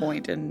some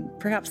point, and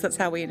perhaps that's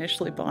how we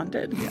initially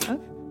bonded.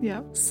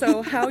 Yeah.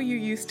 So how you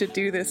used to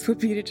do this would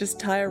be to just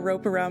tie a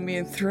rope around me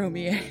and throw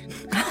me in.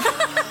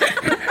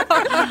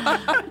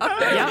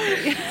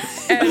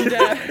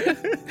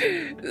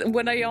 And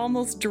when I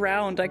almost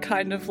drowned, I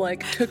kind of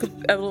took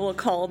a little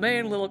column A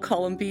and a little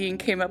column B and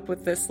came up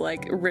with this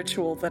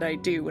ritual that I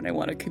do when I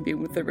want to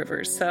commune with the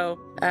river. So,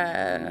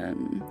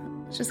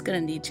 just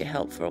gonna need your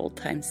help for old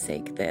time's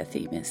sake there,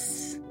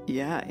 Themis.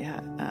 Yeah.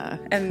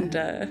 And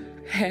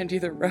hand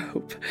you the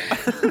rope.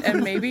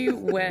 And maybe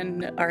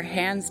when our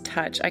hands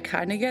touch, I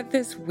kind of get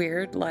this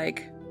weird,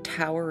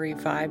 towery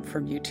vibe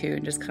from you two,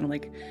 and just kind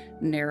of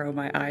narrow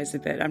my eyes a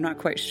bit. I'm not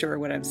quite sure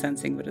what I'm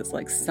sensing, but it's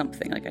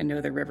something. I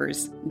know the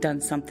river's done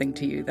something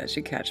to you that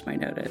should catch my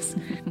notice.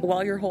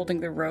 While you're holding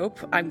the rope,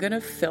 I'm gonna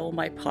fill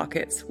my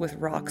pockets with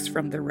rocks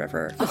from the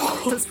river.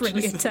 That's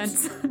really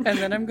intense. And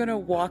then I'm gonna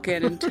walk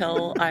in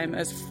until I'm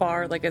as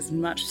far, as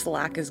much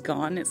slack is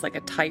gone. It's like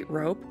a tight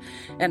rope,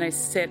 and I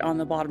sit on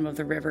the bottom of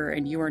the river,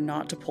 and you are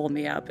not to pull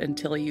me up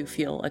until you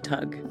feel a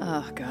tug.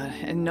 Oh God,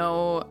 and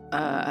no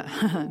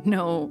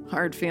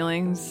hard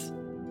feelings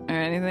or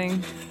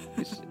anything.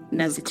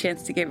 Now's a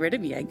chance to get rid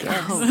of me, I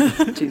guess.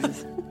 Oh,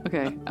 Jesus.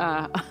 Okay.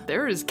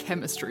 There is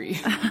chemistry.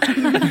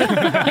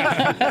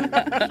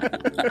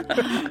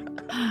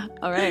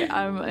 All right.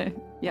 I'm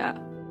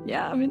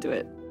into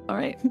it. All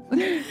right.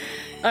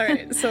 All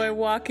right. So I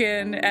walk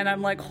in and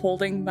I'm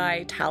holding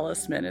my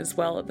talisman as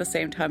well at the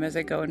same time as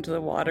I go into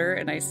the water,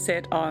 and I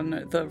sit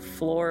on the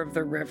floor of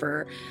the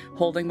river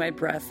holding my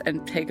breath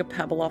and take a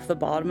pebble off the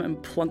bottom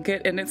and plunk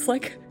it. And it's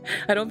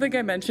I don't think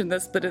I mentioned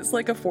this, but it's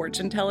a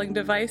fortune telling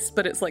device,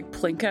 but it's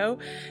Plinko.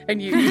 And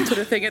you put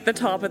a thing at the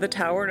top of the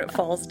tower and it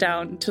falls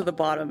down to the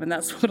bottom. And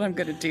that's what I'm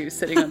going to do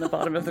sitting on the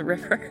bottom of the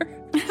river.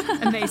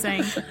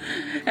 Amazing.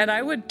 And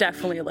I would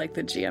definitely like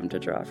the GM to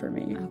draw for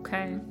me.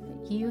 Okay.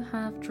 You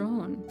have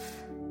drawn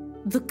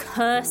The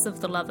Curse of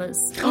the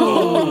Lovers.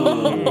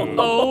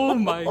 Oh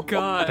my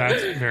God.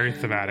 That's very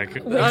thematic.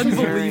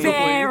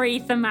 Very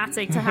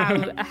thematic to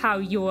how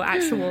your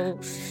actual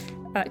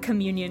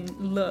communion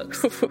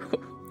looks.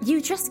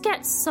 You just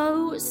get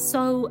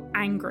so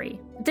angry.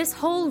 This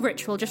whole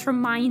ritual just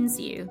reminds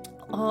you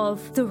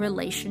of the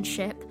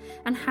relationship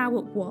and how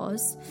it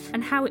was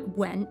and how it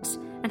went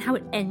and how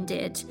it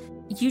ended.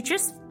 You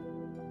just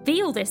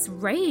feel this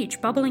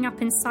rage bubbling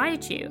up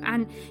inside you,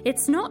 and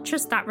it's not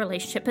just that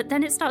relationship, but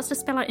then it starts to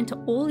spill out into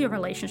all your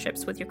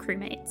relationships with your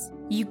crewmates.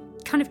 You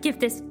kind of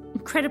give this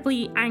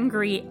incredibly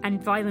angry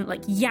and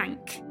violent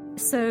yank.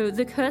 So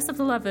the Curse of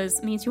the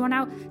Lovers means you are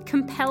now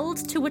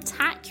compelled to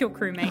attack your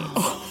crewmates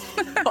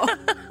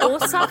or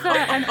suffer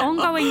an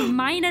ongoing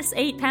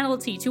 -8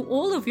 penalty to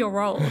all of your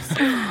rolls.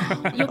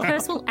 Your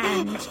curse will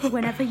end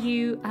whenever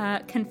you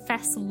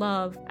confess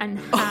love and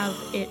have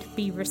it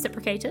be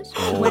reciprocated,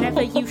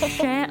 whenever you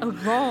share a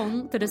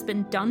wrong that has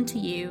been done to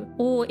you,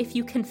 or if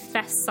you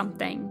confess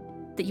something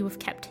that you have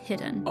kept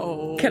hidden.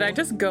 Can I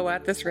just go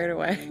at this right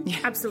away? Yeah.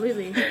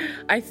 Absolutely.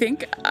 I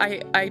think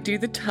I do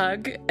the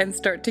tug and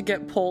start to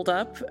get pulled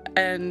up,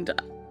 and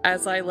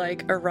as I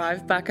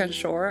arrive back on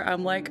shore,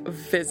 I'm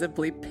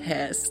visibly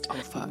pissed. Oh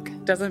fuck.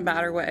 Doesn't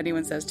matter what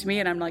anyone says to me,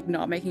 and I'm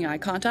not making eye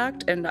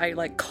contact, and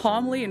I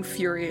calmly and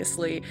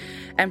furiously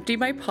empty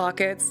my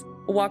pockets,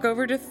 walk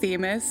over to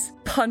Themis,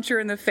 punch her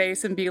in the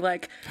face, and be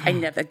I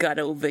never got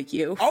over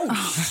you. Oh,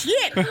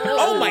 shit!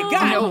 Oh, my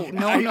God!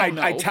 No.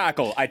 I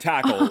tackle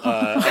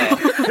Delta.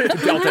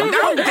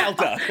 No,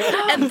 Delta!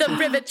 And the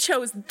river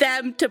chose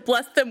them to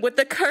bless them with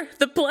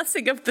the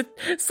blessing of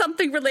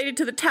something related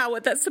to the tower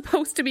that's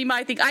supposed to be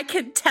my thing. I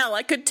could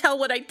tell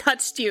when I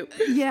touched you.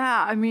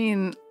 Yeah, I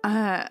mean,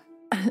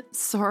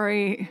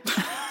 sorry.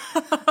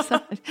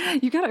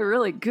 You got a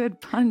really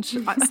good punch.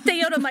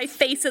 Stay out of my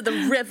face of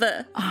the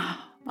river.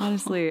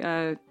 Honestly,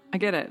 I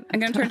get it. I'm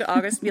going to turn to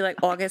August and be like,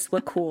 August,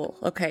 we're cool,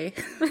 okay?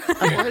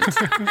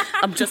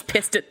 I'm just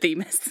pissed at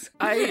Themis.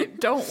 I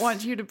don't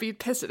want you to be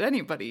pissed at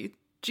anybody.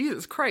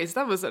 Jesus Christ,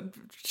 that was a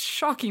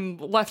shocking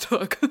left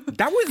hook.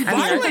 That was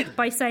violent.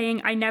 By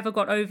saying I never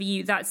got over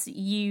you, that's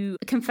you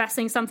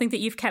confessing something that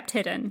you've kept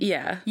hidden.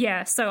 Yeah.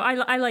 Yeah, so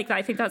I like that.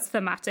 I think that's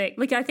thematic.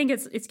 Like, I think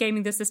it's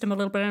gaming the system a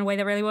little bit in a way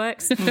that really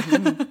works.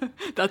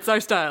 That's our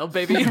style,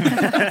 baby. All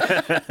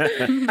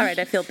right,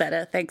 I feel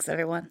better. Thanks,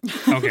 everyone.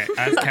 Okay,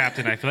 as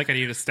captain, I feel like I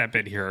need to step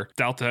in here.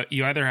 Delta,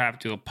 you either have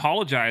to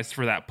apologize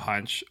for that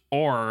punch,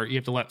 or you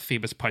have to let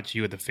Phoebus punch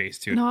you in the face,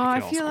 too. No, I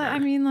feel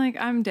like,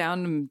 I'm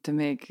down to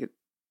make...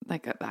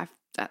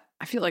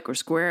 I feel like we're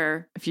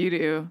square if you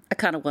do. I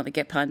kind of want to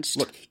get punched.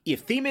 Look,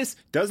 if Themis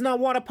does not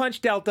want to punch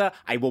Delta,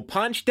 I will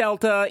punch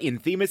Delta in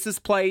Themis's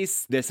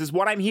place. This is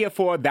what I'm here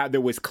for. That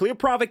there was clear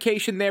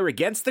provocation there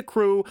against the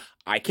crew.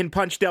 I can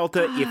punch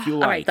Delta if you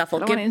like. All right, Duffel, I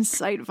don't want to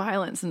incite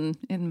violence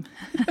in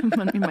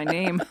my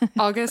name.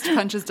 August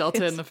punches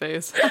Delta in the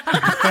face.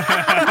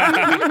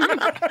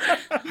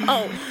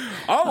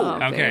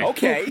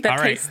 Okay. That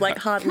tastes like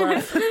hot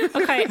love.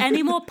 Okay,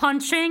 any more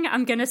punching?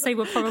 I'm going to say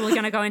we're probably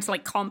going to go into,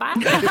 like, combat.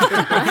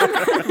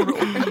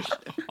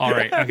 All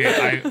right.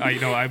 Okay.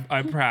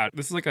 I'm proud.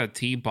 This is like a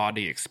team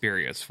bonding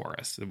experience for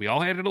us. We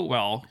all handled it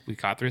well. We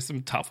got through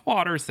some tough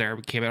waters there.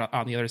 We came out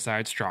on the other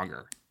side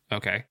stronger.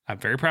 Okay. I'm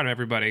very proud of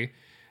everybody.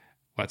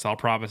 Let's all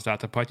promise not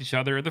to punch each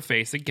other in the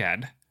face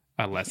again,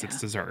 unless it's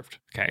deserved.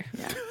 Okay.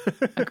 Yeah.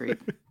 Agreed.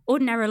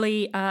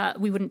 Ordinarily,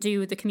 we wouldn't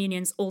do the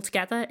communions all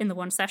together in the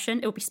one session.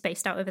 It would be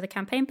spaced out over the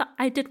campaign, but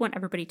I did want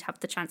everybody to have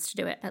the chance to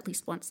do it at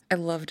least once. I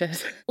loved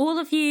it. All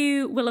of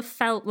you will have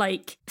felt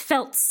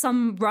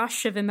some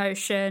rush of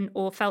emotion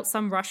or felt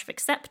some rush of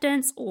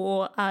acceptance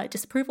or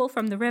disapproval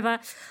from the river,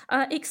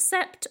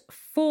 except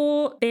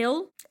for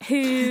Bill,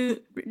 who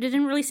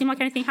didn't really seem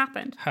like anything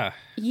happened. Huh.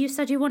 You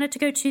said you wanted to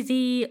go to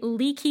the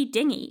Leaky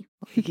Dinghy.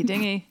 Leaky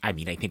Dinghy. I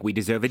mean, I think we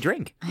deserve a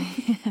drink.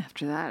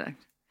 After that,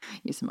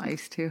 use some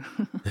ice too.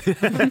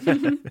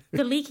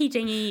 The Leaky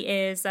Dinghy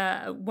is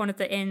one of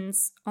the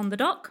inns on the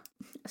dock.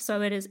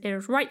 So it is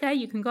right there.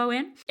 You can go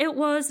in. It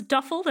was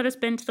Duffel that has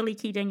been to the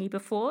Leaky Dinghy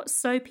before.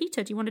 So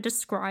Peter, do you want to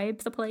describe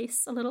the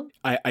place a little?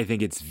 I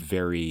think it's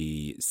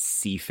very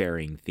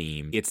seafaring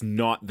themed. It's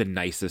not the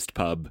nicest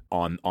pub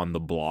on the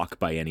block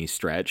by any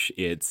stretch.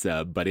 It's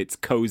but it's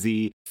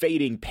cozy,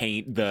 fading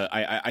paint.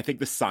 I think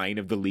the sign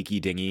of the Leaky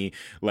Dinghy,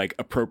 like,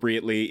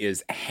 appropriately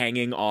is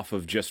hanging off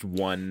of just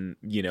one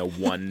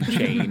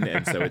chain,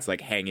 and so it's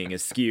like hanging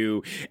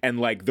askew, and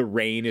like the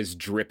rain is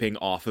dripping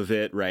off of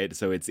it, right?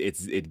 So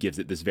it gives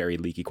it this very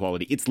leaky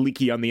quality. It's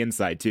leaky on the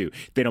inside too.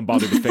 They don't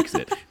bother to fix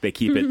it. They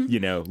keep it,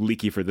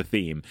 leaky for the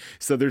theme.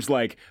 So there's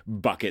like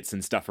buckets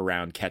and stuff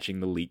around catching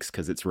the leaks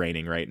because it's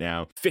raining right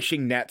now.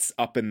 Fishing nets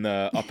up in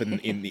the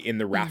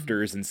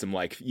rafters and some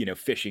like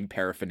fishing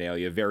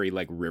paraphernalia. Very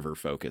like river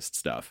focused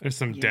stuff. There's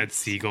some dead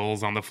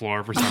seagulls on the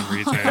floor for some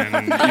reason.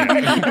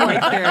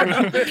 Like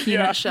they're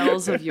peanut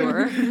shells of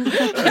yore.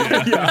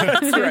 Yeah,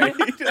 that's right.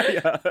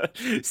 Yeah.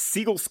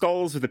 Seagull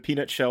skulls are the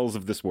peanut shells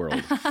of this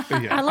world.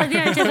 Yeah. I like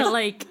the idea that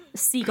like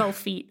seagull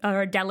feet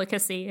are a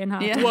delicacy in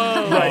her. Yeah.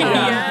 Whoa! Right,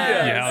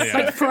 Yeah. It's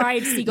like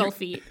fried seagull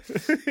feet.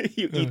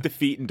 You eat the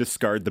feet and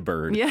discard the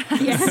bird. Yeah.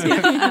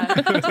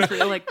 It's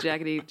really like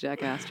Jaggedy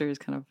Jack Astor's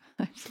kind of.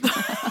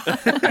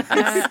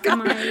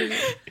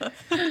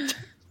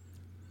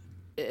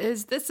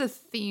 Is this a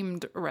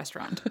themed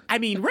restaurant? I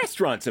mean,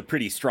 restaurant's a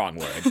pretty strong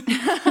word.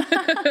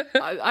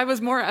 I was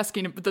more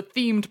asking, but the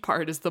themed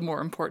part is the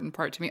more important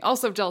part to me.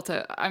 Also,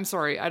 Delta, I'm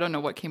sorry. I don't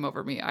know what came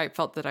over me. I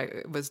felt that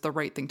it was the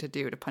right thing to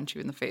do to punch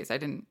you in the face. I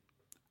don't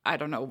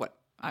know what.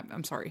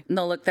 I'm sorry.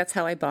 No, look, that's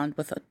how I bond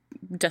with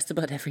just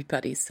about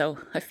everybody. So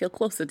I feel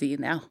closer to you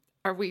now.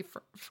 Are we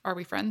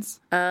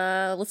friends?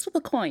 Let's flip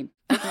a coin.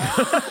 Dare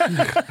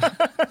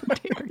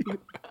you.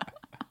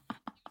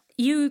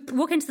 You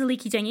walk into the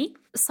Leaky Dinghy.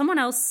 Someone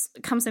else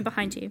comes in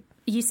behind you.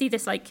 You see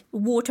this like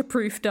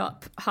waterproofed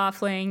up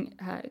halfling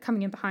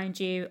coming in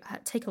behind you,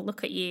 take a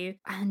look at you,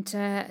 and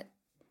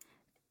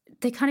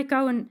they kind of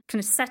go and kind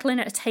of settle in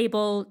at a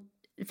table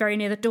very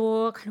near the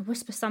door, kind of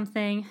whisper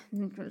something.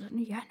 And,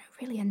 yeah, no,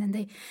 really. And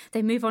then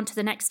they move on to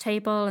the next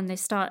table and they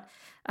start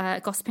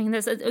gossiping. And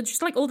there's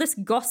just like all this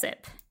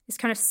gossip is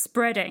kind of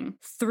spreading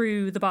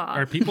through the bar.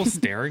 Are people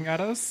staring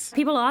at us?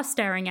 People are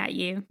staring at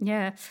you,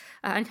 yeah,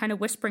 and kind of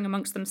whispering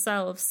amongst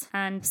themselves.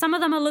 And some of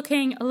them are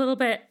looking a little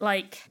bit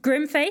like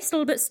grim-faced, a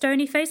little bit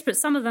stony-faced, but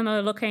some of them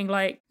are looking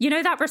like,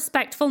 that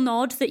respectful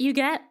nod that you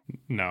get?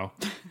 No.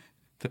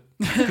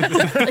 I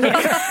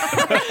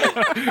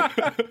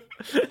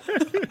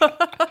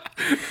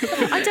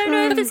don't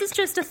know if this is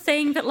just a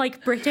thing that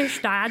like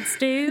British dads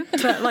do,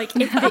 but like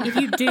if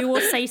you do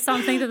or say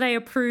something that they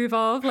approve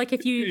of, like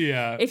if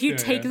you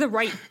take the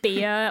right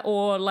beer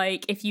or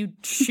like if you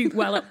shoot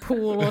well at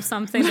pool or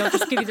something, they'll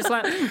just give you this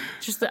like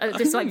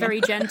this like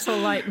very gentle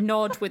like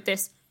nod with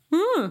this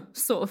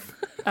sort of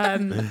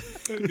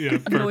Yeah,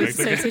 noise perfect.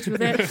 associated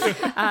with it.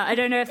 I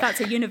don't know if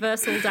that's a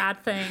universal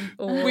dad thing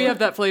or... We have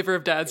that flavor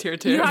of dads here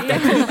too. You have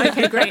that? Cool.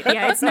 Okay, great.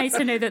 Yeah, it's nice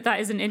to know that that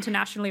is an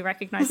internationally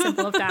recognized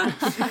symbol of dad.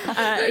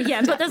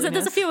 Yeah, but there's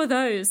a few of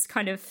those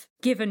kind of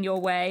given your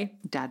way.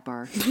 Dad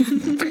bar.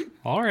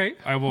 All right.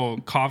 I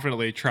will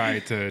confidently try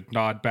to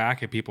nod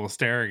back at people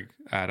staring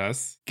at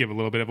us, give a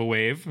little bit of a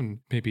wave, and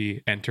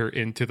maybe enter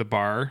into the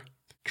bar,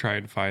 try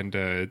and find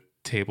a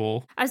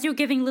table. As you're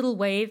giving little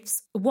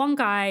waves, one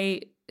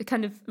guy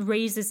kind of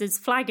raises his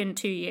flagon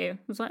to you. I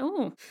was like,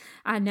 oh.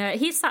 And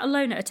he's sat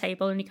alone at a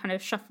table and he kind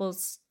of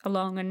shuffles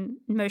along and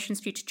motions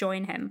for you to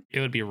join him. It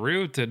would be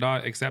rude to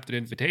not accept an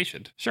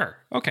invitation. Sure.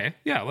 Okay.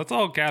 Yeah, let's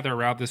all gather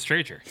around this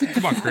stranger.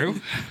 Come on, crew.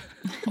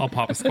 I'll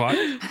pop a squat.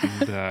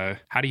 And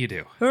how do you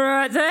do? All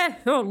right there.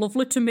 Oh,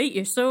 lovely to meet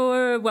you.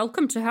 So,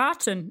 welcome to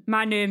Hatton.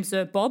 My name's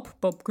Bob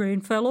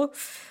Greenfellow.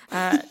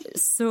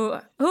 So,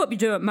 I hope you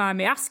don't mind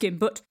me asking,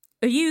 but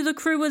are you the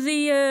crew of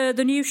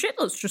the new ship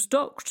that's just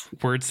docked?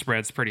 Word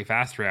spreads pretty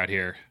fast around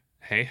here.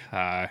 Hey,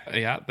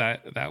 yeah,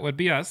 that would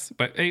be us.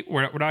 But hey,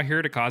 we're not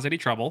here to cause any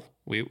trouble.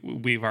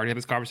 We've already had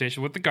this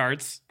conversation with the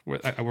guards. We're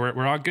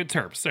on good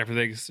terms.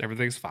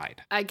 Everything's fine.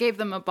 I gave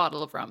them a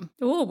bottle of rum.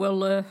 Oh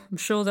well, I'm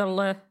sure they'll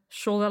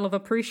have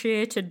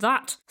appreciated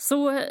that.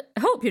 So I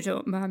hope you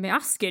don't mind me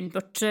asking,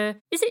 but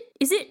is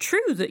it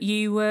true that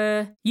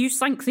you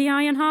sank the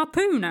Iron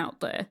Harpoon out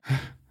there?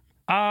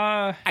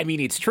 I mean,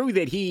 it's true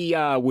that he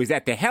was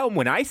at the helm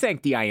when I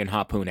sank the Iron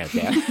Harpoon out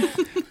there.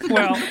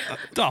 Well,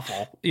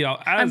 Duffel,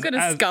 I'm going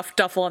to scuff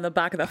Duffel on the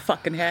back of the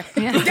fucking head.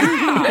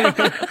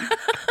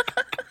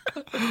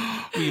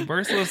 We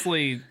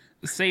mercilessly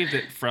saved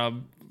it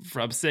from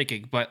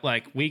sinking, but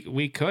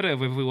we could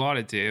have if we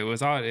wanted to.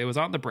 It was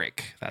on the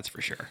brink, that's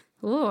for sure.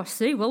 Oh, I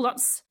see. Well,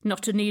 that's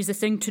not an easy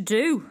thing to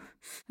do.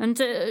 And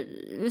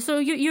so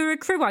you're a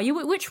crew, are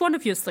you? Which one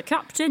of you's the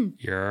captain?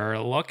 You're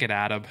looking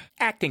at him.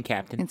 Acting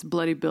captain. It's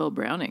Bloody Bill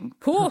Browning.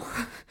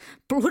 Oh,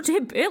 Bloody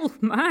Bill,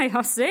 my,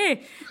 I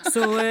say.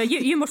 So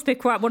you must be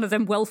quite one of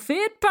them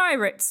well-feared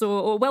pirates,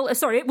 or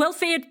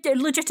well-feared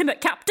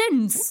legitimate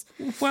captains.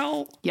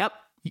 Well, Yep.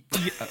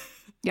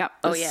 Yep.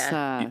 Oh,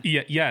 yeah.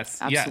 Yes.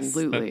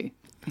 Absolutely.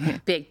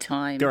 Big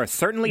time. There are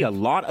certainly a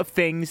lot of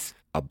things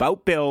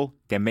about Bill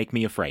that make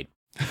me afraid.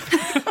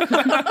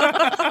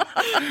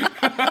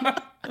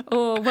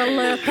 Oh,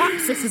 well,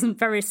 perhaps this isn't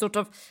very sort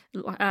of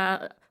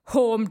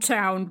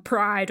hometown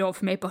pride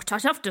of me, but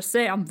I'd have to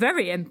say I'm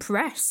very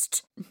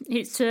impressed.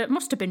 It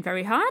must have been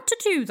very hard to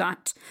do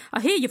that.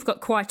 I hear you've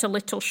got quite a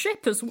little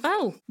ship as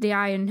well. The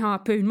Iron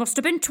Harpoon must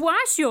have been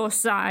twice your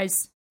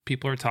size.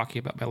 People are talking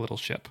about my little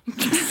ship.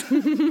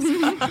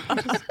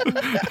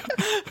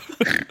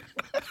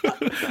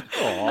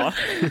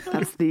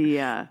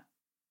 Aww.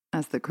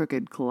 That's the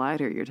Crooked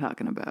Collider you're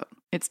talking about.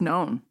 It's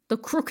known. The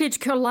Crooked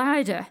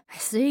Collider. I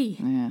see.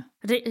 Yeah.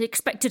 I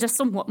expected a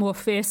somewhat more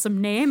fearsome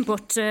name,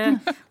 but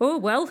oh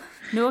well,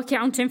 no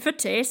accounting for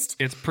taste.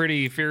 It's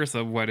pretty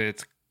fearsome when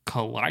it's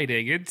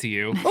colliding into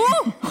you.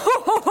 Oh!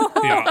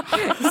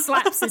 Yeah. He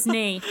slaps his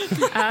knee.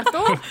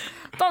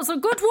 That's a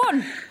good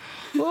one.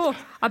 Oh,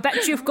 I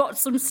bet you've got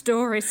some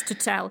stories to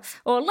tell.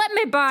 Or let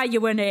me buy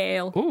you an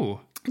ale. Ooh.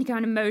 He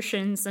kind of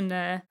motions and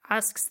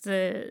asks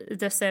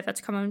the server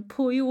to come and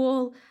pour you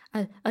all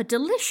a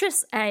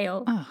delicious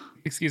ale. Oh.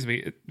 Excuse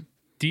me,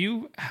 do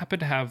you happen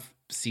to have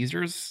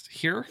Caesars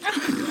here?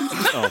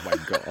 Oh my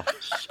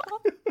gosh.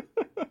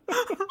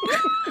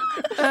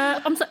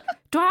 I'm sorry.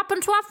 Do I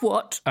happen to have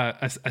what?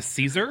 A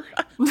Caesar?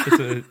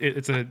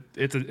 It's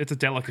a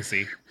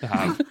delicacy.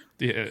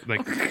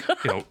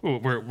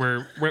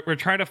 We're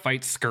trying to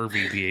fight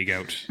scurvy being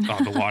out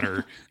on the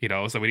water,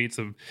 so we need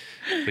some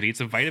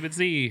vitamin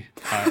C.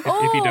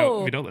 If you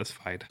don't, that's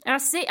fine. I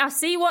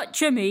see what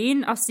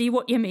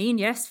you mean.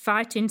 Yes,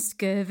 fighting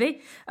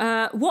scurvy.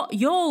 What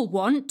you'll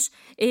want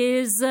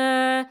is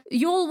an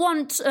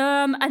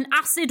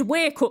acid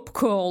wake up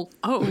call.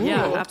 Oh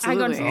yeah,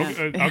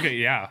 absolutely. Okay,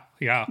 yeah.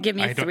 Give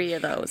me 3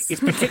 of those.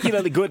 It's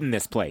particularly good in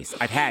this place.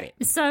 I've had it.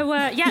 So,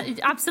 yeah,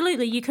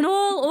 absolutely. You can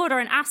all order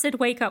an acid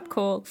wake-up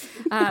call,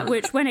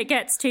 which, when it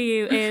gets to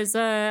you, is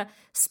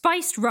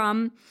spiced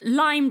rum,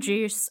 lime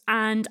juice,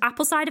 and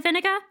apple cider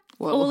vinegar.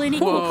 Whoa. All in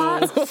equal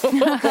parts.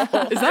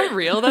 Is that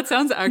real? That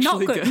sounds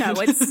actually Not good. No,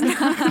 it's...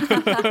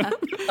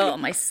 Oh,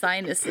 my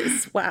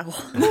sinuses. Wow.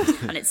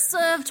 And it's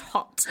served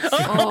hot.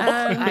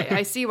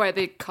 I see why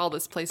they call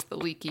this place the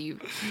Leaky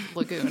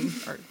Lagoon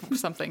or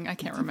something. I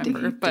can't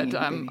remember. But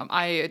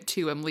I,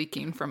 too, am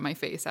leaking from my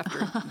face after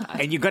that.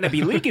 And you're going to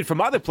be leaking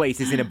from other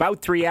places in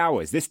about 3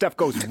 hours. This stuff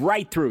goes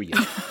right through you.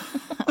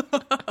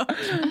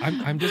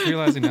 I'm just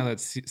realizing now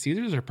that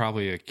Caesars are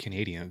probably a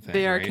Canadian thing.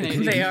 They are right?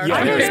 Canadian. They are. Yeah,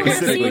 I don't know what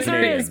specifically Caesar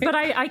Canadian. is, but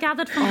I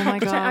gathered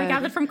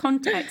from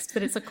context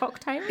that it's a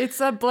cocktail.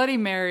 It's a Bloody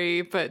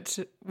Mary, but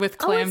with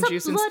clam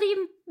juice. Bloody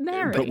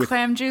Mary.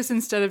 Clam juice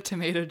instead of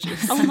tomato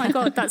juice. Oh my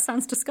god, that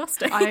sounds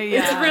disgusting.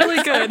 It's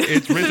really good.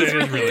 It is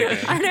really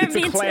good. I don't It's a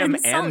mean clam to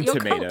insult and your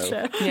tomato.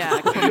 culture.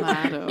 Yeah,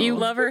 clamato. You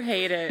love or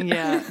hate it.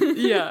 Yeah.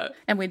 Yeah.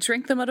 And we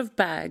drink them out of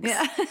bags.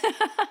 Yeah.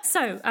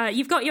 So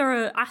you've got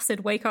your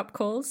acid wake-up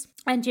calls,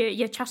 and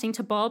you're chatting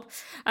to Bob.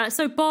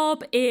 So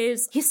Bob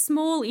he's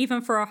small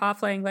even for a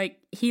halfling. Like,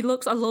 he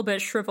looks a little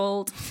bit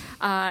shriveled.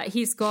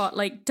 He's got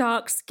like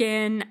dark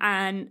skin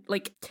and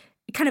like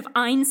kind of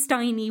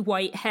Einstein-y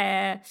white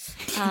hair.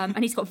 And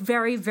he's got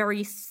very,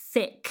 very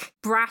thick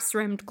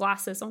brass-rimmed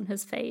glasses on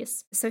his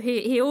face. So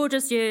he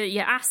orders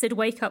your acid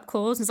wake-up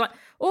calls and is like,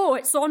 oh,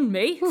 it's on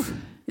me.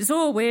 It's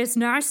always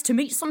nice to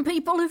meet some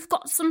people who've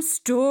got some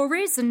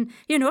stories and,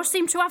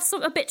 seem to have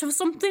a bit of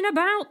something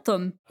about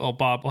them. Well,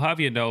 Bob, we'll have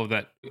you know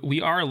that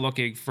we are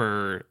looking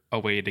for a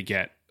way to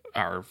get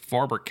our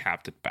former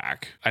captain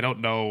back. I don't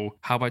know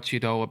how much you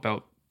know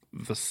about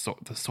the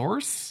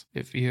source.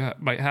 If you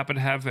might happen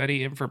to have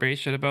any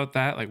information about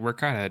that, like, we're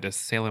kind of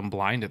just sailing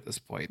blind at this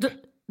point.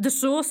 The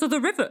source of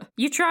the river.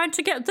 You trying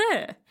to get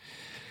there?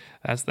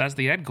 That's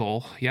the end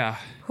goal. Yeah.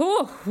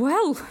 Oh,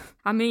 well,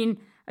 I mean,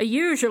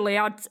 usually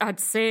I'd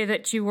say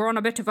that you were on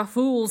a bit of a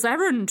fool's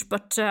errand,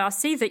 but I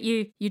see that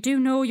you do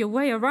know your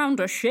way around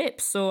a ship,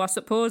 so I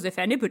suppose if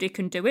anybody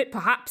can do it,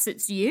 perhaps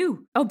it's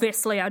you.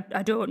 Obviously, I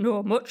don't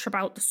know much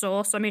about the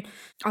source. I mean,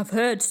 I've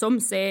heard some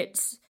say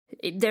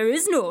there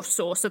is no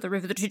source of the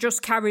river, that it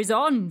just carries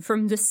on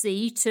from the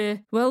sea to,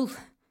 well,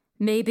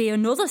 maybe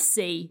another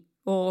sea.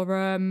 Or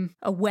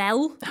a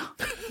well,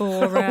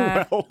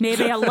 or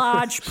maybe a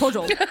large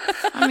puddle.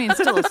 I mean,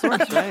 still a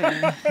source,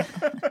 right?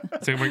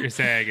 So what you're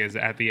saying is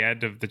at the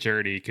end of the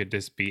journey could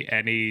just be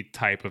any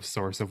type of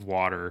source of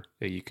water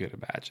that you could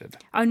imagine.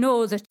 I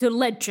know that the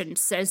legend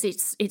says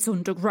it's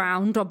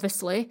underground,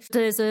 obviously.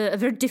 There's a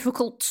very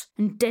difficult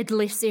and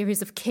deadly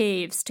series of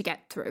caves to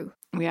get through.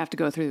 We have to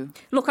go through.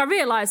 Look, I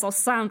realise I'll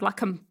sound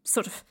like I'm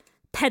sort of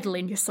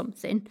peddling you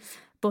something,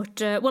 but,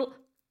 well,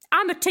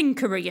 I'm a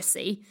tinkerer, you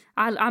see.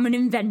 I'm an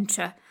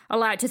inventor. I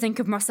like to think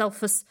of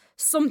myself as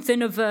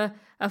something of a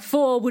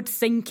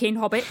forward-thinking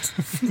hobbit.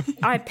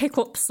 I pick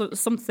up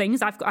some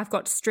things. I've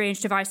got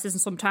strange devices,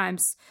 and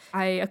sometimes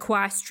I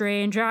acquire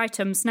strange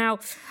items. Now,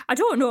 I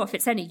don't know if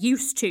it's any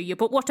use to you,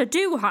 but what I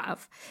do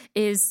have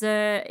is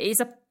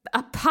a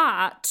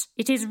part.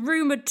 It is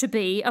rumoured to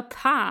be a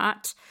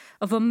part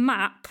of a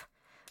map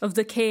of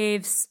the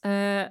caves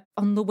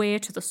on the way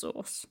to the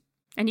source.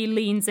 And he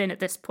leans in at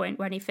this point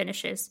when he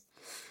finishes.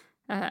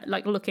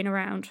 Like looking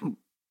around.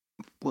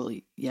 Well,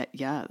 yeah,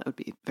 that would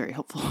be very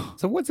helpful.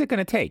 So what's it going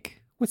to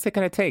take? What's it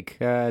going to take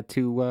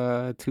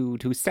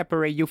to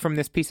separate you from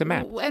this piece of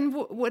map? And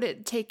would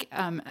it take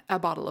a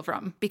bottle of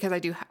rum? Because I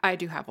do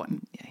have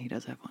one. Yeah, he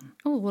does have one.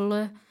 Oh,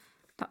 well,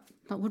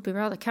 that would be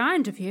rather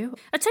kind of you.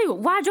 I tell you what,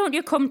 why don't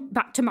you come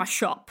back to my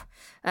shop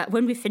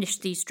when we finish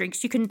these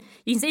drinks? You can.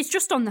 It's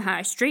just on the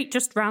high street,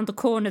 just round the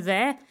corner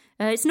there.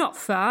 It's not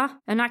far,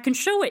 and I can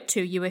show it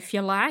to you if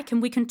you like,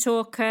 and we can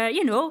talk,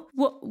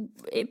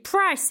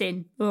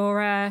 pricing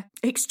or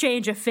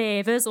exchange of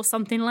favours or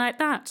something like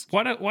that.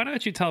 Why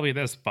don't you tell me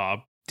this,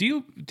 Bob?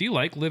 Do you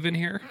like living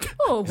here?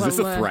 Oh, well, is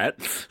this a threat?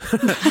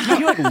 Do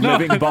you like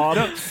living,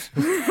 Bob?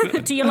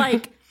 Do you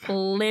like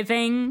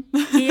living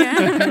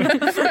here?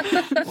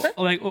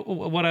 Like,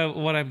 what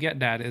I'm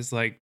getting at is,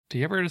 like, do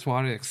you ever just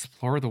want to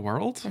explore the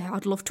world?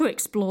 I'd love to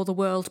explore the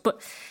world,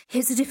 but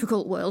it's a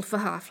difficult world for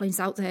halflings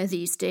out there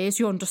these days,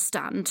 you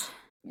understand.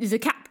 The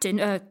captain,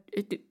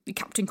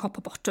 Captain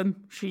Copperbottom,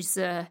 she's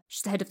the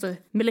head of the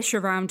militia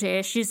around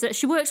here.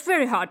 She works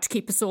very hard to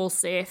keep us all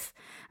safe.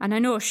 And I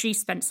know she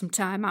spent some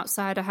time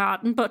outside of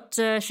Harton, but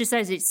she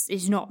says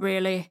it's not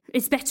really...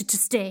 It's better to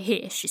stay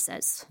here, she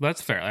says.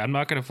 That's fair. I'm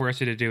not going to force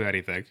you to do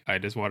anything. I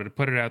just wanted to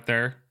put it out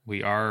there.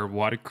 We are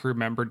one crew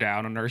member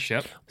down on our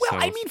ship. Well, so...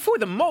 I mean, for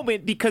the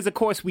moment, because, of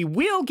course, we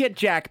will get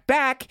Jack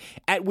back,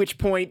 at which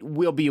point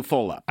we'll be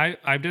full up.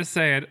 I'm just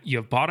saying,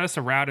 you've bought us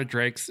a round of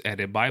drinks,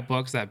 and in my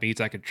books, that means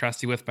I can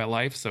trust you with my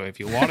life. So if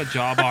you want a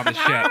job on the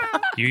ship,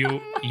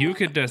 you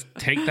could just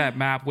take that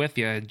map with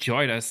you and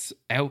join us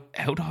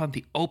out on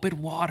the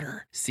open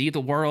water. See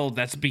the world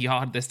that's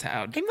beyond this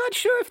town. I'm not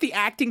sure if the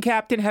acting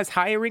captain has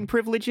hiring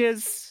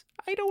privileges.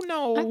 I don't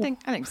know.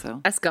 I think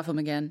so. I scuff him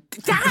again.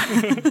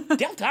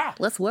 Delta!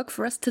 Less work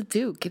for us to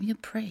do. Give me a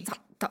break.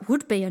 That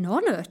would be an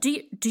honour.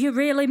 Do you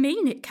really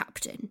mean it,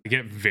 Captain? I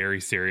get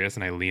very serious,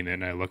 and I lean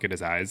in and I look in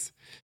his eyes.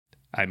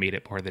 I mean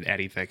it more than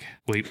anything.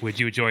 Would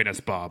you join us,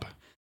 Bob?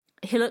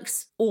 He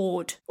looks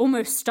awed,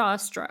 almost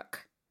starstruck.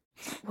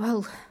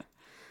 Well,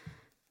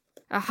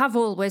 I have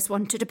always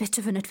wanted a bit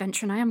of an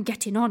adventure, and I am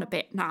getting on a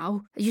bit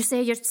now. You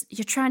say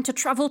you're trying to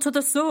travel to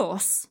the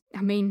source.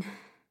 I mean,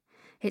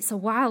 it's a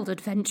wild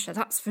adventure,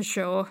 that's for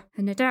sure,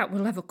 and I doubt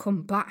we'll ever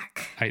come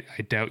back. I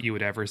doubt you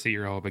would ever see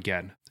your home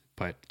again.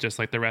 But just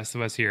like the rest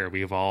of us here,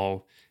 we've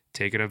all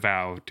taken a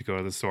vow to go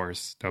to the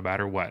source, no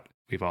matter what.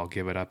 We've all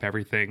given up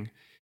everything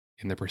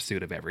in the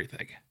pursuit of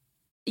everything.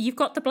 You've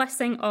got the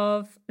blessing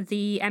of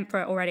the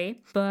Emperor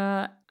already,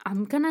 but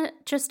I'm going to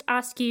just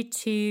ask you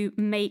to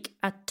make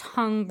a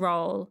tongue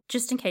roll,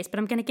 just in case, but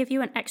I'm going to give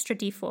you an extra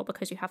d4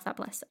 because you have that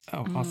blessing.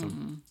 Oh,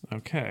 awesome.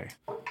 Okay.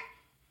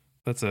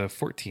 That's a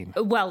 14.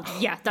 Well,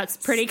 yeah, that's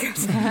pretty good.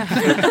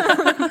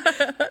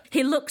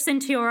 He looks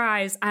into your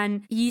eyes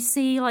and you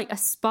see like a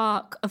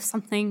spark of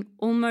something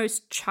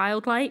almost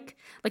childlike,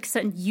 like a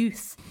certain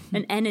youth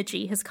and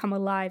energy has come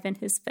alive in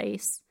his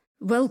face.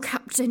 Well,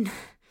 Captain,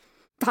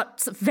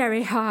 that's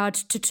very hard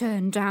to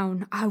turn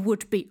down. I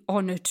would be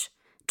honoured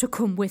to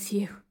come with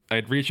you.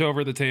 I'd reach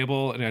over the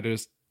table and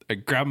I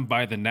grab him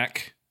by the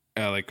neck,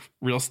 like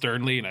real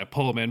sternly, and I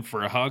pull him in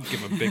for a hug,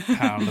 give him a big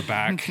pat on the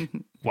back.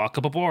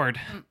 Welcome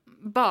aboard.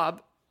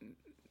 Bob,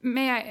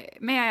 may I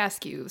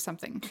ask you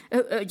something?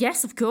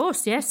 Yes, of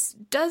course, yes.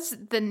 Does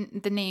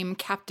the name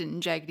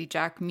Captain Jaggedy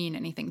Jack mean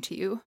anything to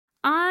you?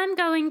 I'm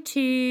going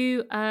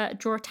to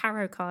draw a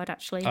tarot card,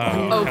 actually.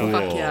 Oh,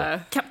 fuck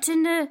yeah.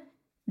 Captain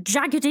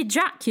Jaggedy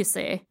Jack, you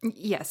say?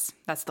 Yes,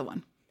 that's the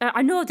one.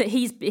 I know that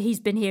he's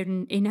been here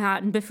in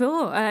Harton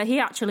before.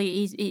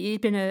 He's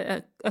been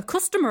a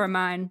customer of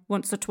mine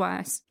once or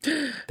twice.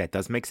 That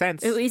does make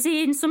sense. Is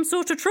he in some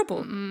sort of trouble?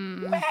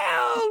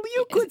 Well,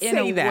 you could in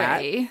say a that.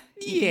 Way.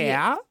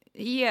 Yeah.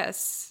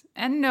 Yes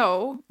and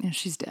no. Yeah,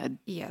 she's dead.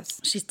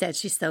 Yes. She's dead.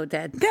 She's so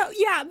dead. They're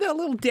a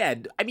little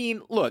dead. I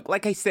mean, look,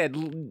 like I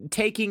said,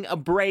 taking a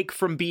break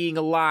from being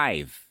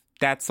alive.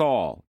 That's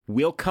all.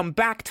 We'll come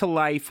back to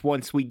life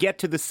once we get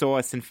to the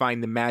source and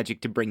find the magic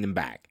to bring them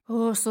back.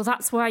 Oh, so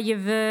that's why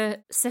you've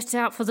set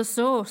out for the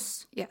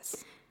source?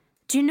 Yes.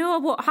 Do you know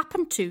what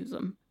happened to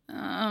them?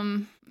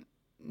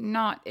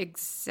 Not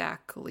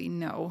exactly,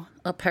 no.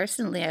 Well,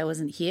 personally, I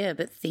wasn't here,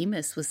 but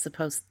Themis was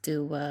supposed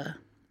to,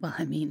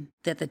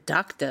 they're the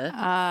doctor.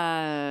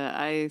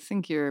 I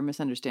think you're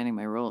misunderstanding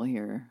my role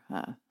here.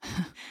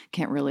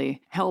 Can't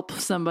really help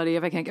somebody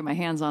if I can't get my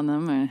hands on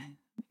them.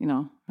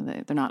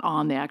 They're not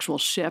on the actual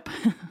ship.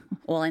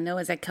 Well, I know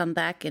as I come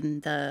back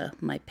and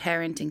my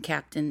parent and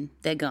captain,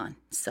 they're gone,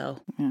 so.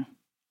 Yeah,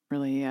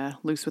 really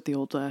loose with the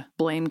old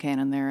blame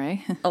cannon there, eh?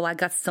 Oh, I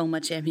got so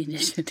much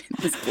ammunition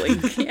in this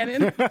blame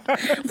cannon.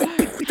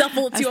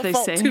 Double, it's As your they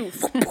fault, say. too.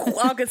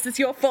 August, it's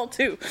your fault,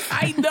 too.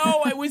 I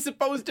know, I was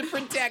supposed to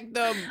protect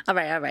them. All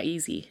right,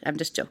 easy. I'm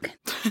just joking.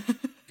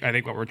 I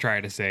think what we're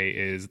trying to say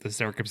is the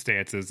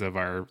circumstances of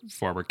our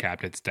former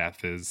captain's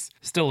death is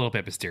still a little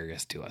bit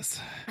mysterious to us.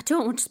 I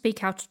don't want to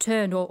speak out of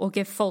turn or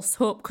give false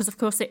hope, because of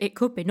course it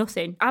could be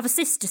nothing. I have a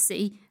sister,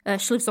 see,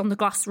 she lives on the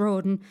Glass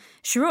Road, and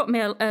she wrote me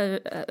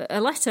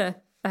a letter.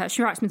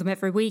 She writes me them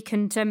every week,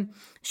 and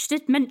she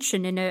did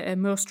mention in a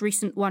most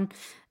recent one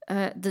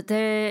that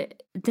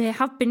there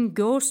have been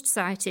ghost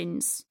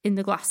sightings in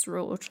the Glass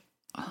Road.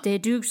 They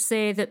do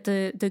say that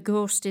the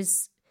ghost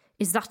is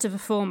that of a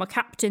former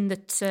captain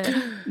that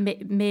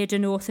made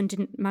an oath and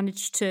didn't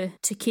manage to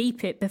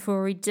keep it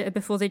before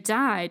they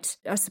died.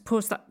 I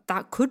suppose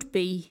that could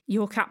be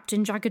your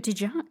Captain Jaggedy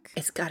Jack.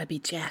 It's gotta be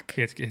Jack.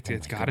 It's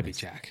got to be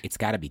Jack. It's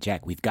got to be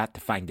Jack. We've got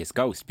to find this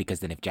ghost,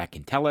 because then if Jack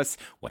can tell us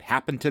what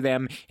happened to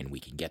them, and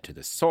we can get to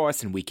the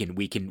source, and we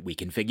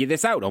can figure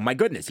this out. Oh my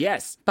goodness,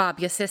 yes.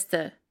 Bob, your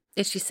sister,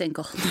 is she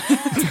single?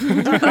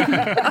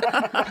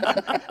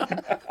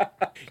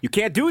 You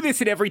can't do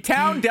this in every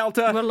town,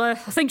 Delta. Well, I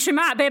think she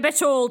might be a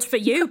bit old for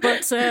you,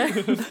 but...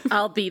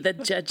 I'll be the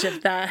judge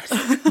of that.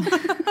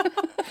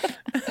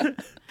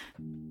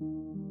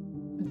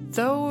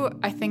 Though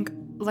I think,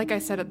 like I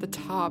said at the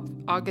top,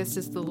 August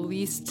is the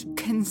least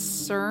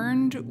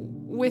concerned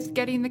with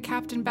getting the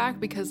captain back,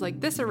 because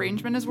this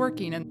arrangement is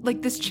working and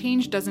this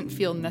change doesn't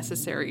feel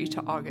necessary to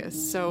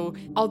August. So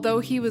although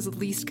he was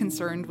least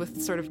concerned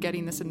with sort of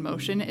getting this in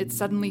motion, it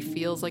suddenly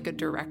feels like a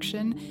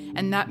direction,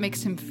 and that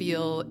makes him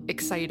feel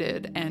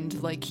excited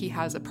and like he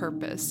has a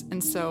purpose.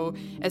 And so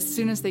as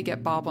soon as they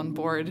get Bob on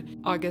board,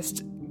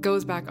 August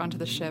goes back onto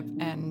the ship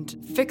and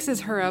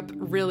fixes her up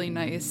really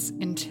nice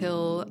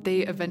until they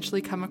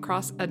eventually come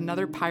across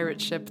another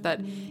pirate ship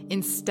that,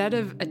 instead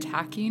of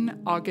attacking,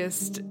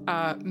 August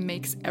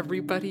makes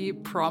everybody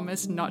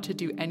promise not to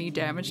do any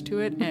damage to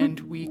it, and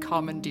we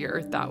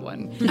commandeer that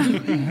one.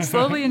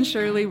 Slowly and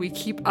surely, we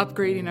keep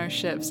upgrading our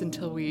ships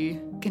until we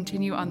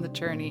continue on the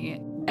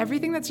journey.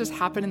 Everything that's just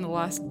happened in the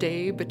last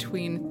day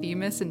between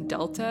Themis and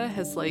Delta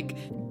has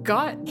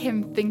got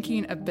him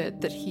thinking a bit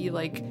that he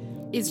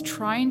is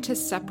trying to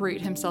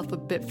separate himself a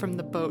bit from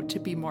the boat to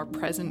be more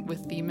present with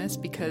Themis,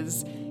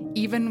 because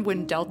even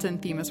when Delta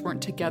and Themis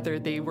weren't together,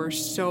 they were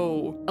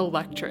so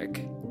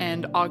electric.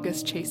 And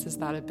August chases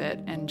that a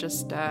bit, and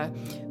just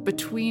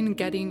between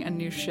getting a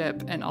new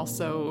ship and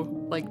also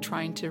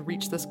trying to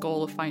reach this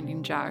goal of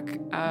finding Jack,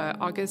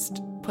 August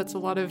puts a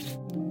lot of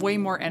way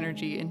more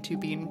energy into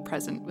being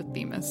present with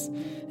Themis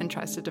and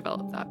tries to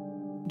develop that.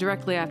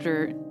 Directly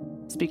after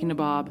speaking to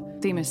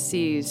Bob, Themis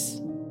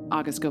sees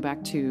August go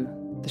back to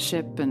the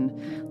ship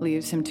and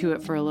leaves him to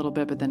it for a little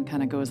bit, but then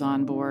kind of goes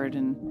on board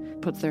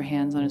and puts their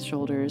hands on his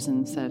shoulders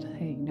and said,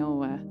 "Hey,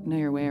 know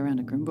your way around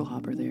a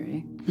Grimblehopper there,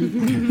 eh?"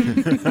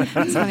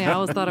 It's funny. I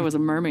always thought I was a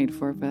mermaid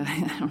for it, but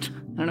I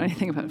don't know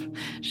anything about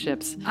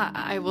ships.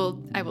 I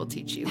will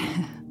teach you.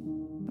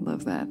 I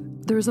love that.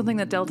 There was something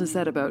that Delta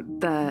said about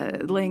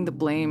laying the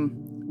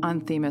blame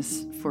on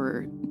Themis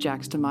for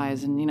Jack's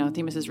demise. And,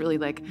 Themis is really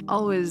like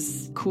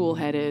always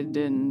cool-headed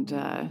and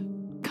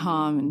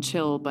calm and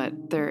chill,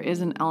 but there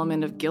is an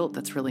element of guilt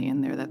that's really in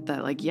there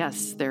that like,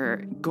 yes, their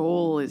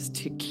goal is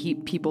to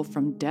keep people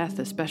from death,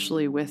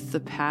 especially with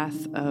the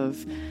path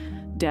of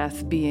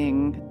death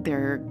being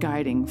their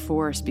guiding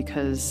force,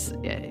 because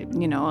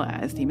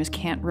Themis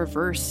can't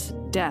reverse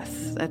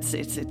death.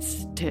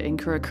 It's to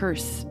incur a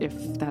curse if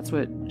that's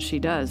what she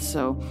does.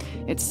 So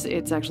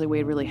it's actually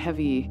weighed really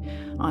heavy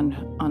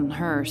on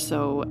her.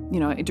 So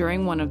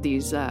during one of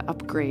these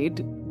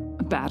upgrade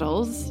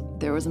battles,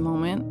 there was a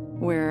moment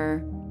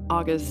where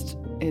August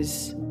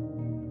is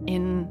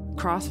in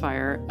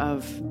crossfire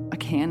of a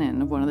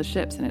cannon of one of the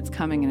ships, and it's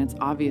coming, and it's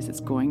obvious it's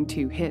going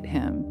to hit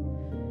him.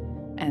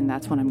 And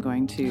that's when I'm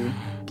going to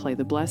play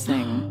the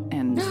blessing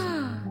and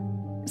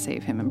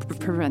save him and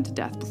prevent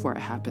death before it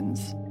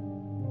happens.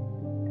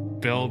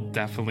 Bill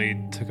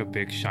definitely took a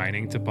big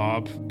shining to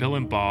Bob. Bill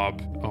and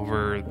Bob,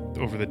 over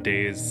the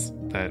days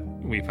that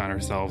we found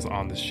ourselves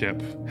on the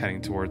ship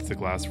heading towards the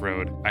Glass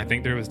Road, I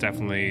think there was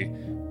definitely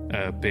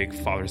a big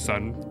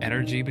father-son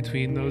energy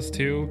between those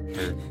two.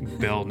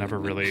 Bill never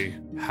really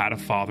had a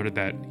father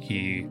that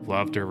he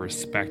loved or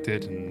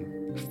respected and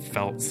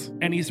felt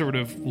any sort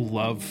of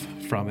love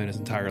from in his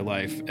entire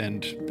life,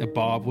 and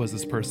Bob was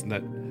this person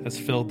that has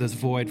filled this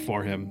void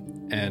for him.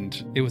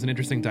 And it was an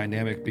interesting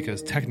dynamic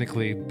because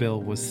technically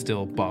Bill was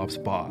still Bob's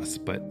boss,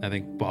 but I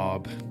think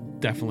Bob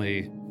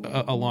definitely,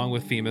 along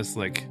with Themis,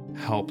 like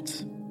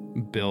helped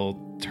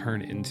Bill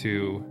turn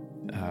into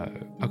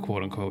a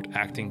quote-unquote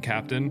acting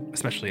captain,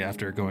 especially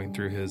after going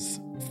through his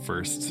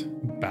first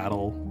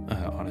battle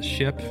on a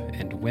ship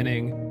and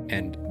winning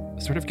and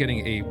sort of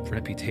getting a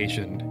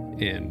reputation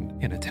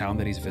in a town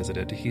that he's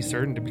visited. He's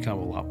starting to become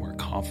a lot more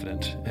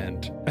confident,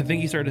 and I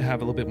think he started to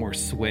have a little bit more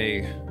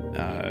sway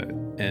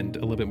and a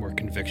little bit more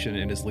conviction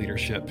in his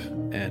leadership,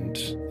 and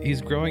he's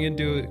growing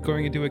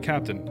into a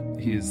captain.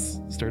 He's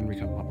starting to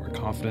become a lot more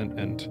confident,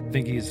 and I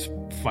think he's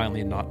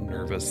finally not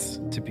nervous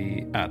to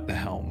be at the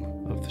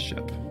helm of the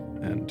ship,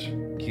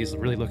 and he's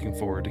really looking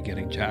forward to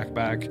getting Jack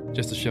back,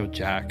 just to show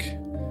Jack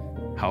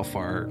how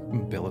far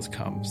Bill has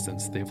come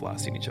since they've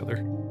last seen each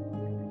other.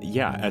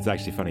 Yeah, it's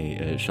actually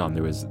funny, Sean.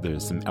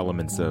 There's some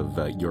elements of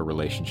your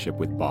relationship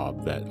with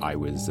Bob that I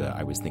was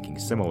thinking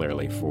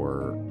similarly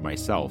for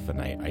myself, and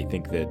I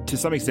think that to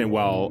some extent,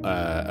 while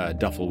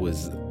Duffel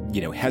was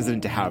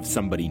hesitant to have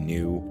somebody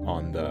new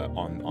on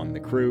the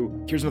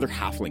crew, here's another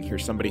halfling.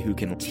 Here's somebody who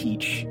can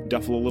teach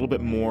Duffel a little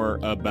bit more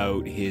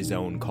about his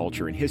own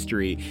culture and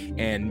history.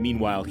 And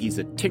meanwhile, he's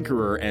a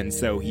tinkerer, and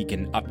so he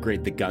can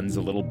upgrade the guns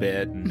a little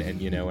bit.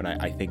 And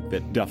I think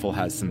that Duffel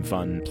has some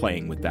fun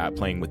playing with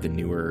the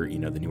newer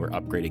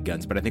upgraded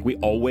guns. But I think we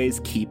always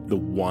keep the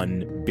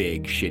one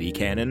big shitty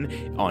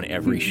cannon on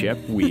every ship.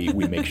 We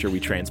make sure we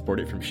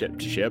transport it from ship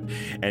to ship,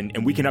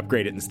 and we can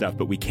upgrade it and stuff,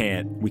 but we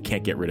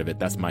can't get rid of it.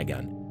 That's my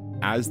gun.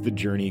 As the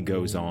journey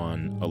goes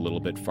on a little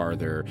bit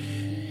farther,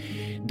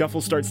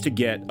 Duffel starts to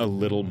get a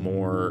little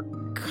more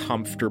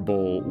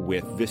comfortable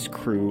with this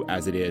crew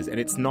as it is, and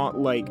it's not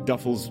like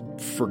Duffel's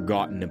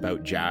forgotten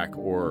about Jack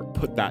or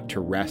put that to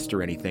rest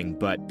or anything,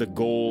 but the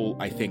goal,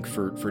 I think,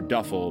 for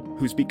Duffel,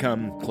 who's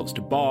become close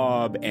to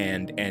Bob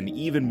and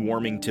even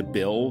warming to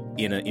Bill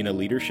in a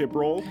leadership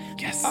role,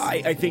 yes,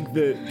 I think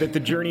that the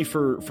journey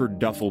for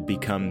Duffel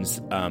becomes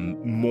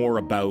more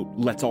about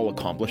let's all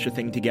accomplish a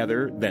thing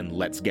together than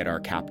let's get our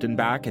captain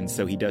back, and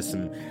so he does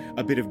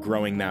a bit of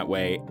growing that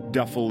way.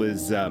 Duffel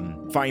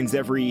finds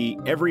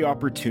every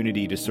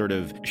opportunity to sort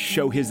of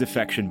show his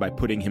affection by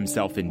putting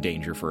himself in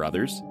danger for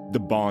others. The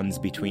bonds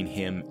between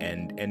him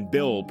and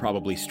Bill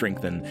probably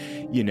strengthen,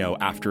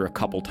 after a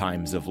couple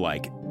times of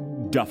like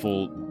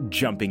Duffel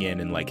jumping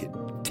in and like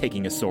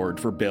taking a sword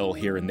for Bill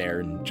here and there,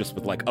 and just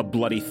with like a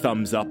bloody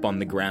thumbs up on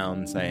the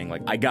ground saying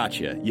like, I got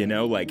you,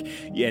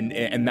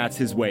 and that's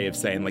his way of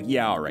saying like,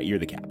 yeah, all right, you're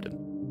the captain.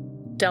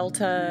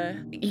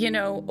 Delta,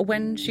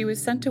 when she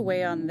was sent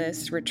away on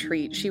this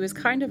retreat, she was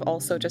kind of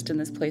also just in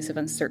this place of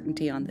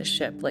uncertainty on the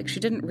ship. Like, she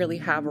didn't really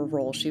have a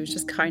role. She was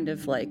just kind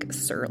of like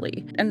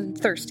surly and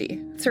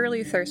thirsty.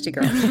 Surly, thirsty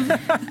girl.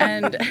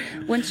 And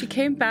when she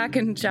came back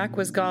and Jack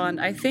was gone,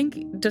 I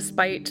think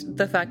despite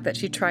the fact that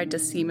she tried to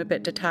seem a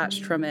bit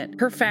detached from it,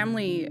 her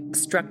family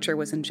structure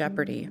was in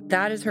jeopardy.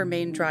 That is her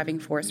main driving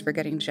force for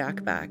getting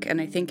Jack back.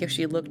 And I think if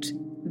she looked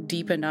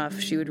deep enough,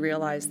 she would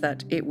realize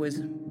that it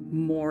was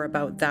more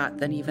about that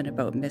than even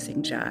about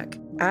missing Jack.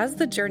 As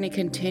the journey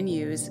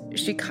continues,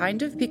 she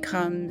kind of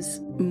becomes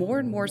more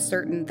and more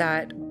certain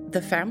that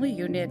the family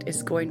unit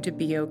is going to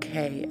be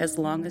okay as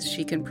long as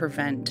she can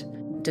prevent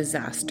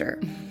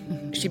disaster.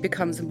 She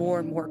becomes more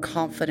and more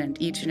confident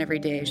each and every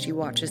day as she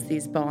watches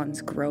these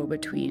bonds grow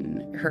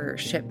between her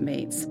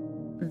shipmates.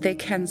 They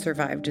can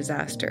survive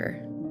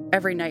disaster.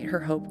 Every night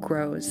her hope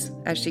grows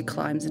as she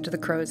climbs into the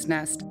crow's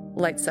nest,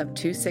 lights up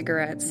 2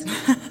 cigarettes,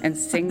 and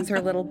sings her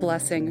little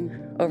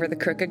blessing over the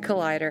crooked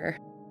collider.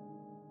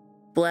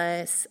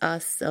 Bless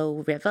us,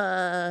 O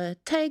river,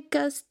 take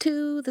us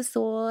to the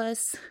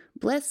source.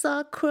 Bless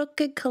our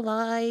crooked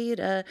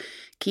collider,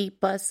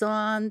 keep us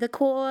on the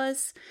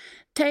course,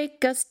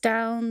 take us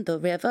down the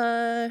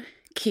river,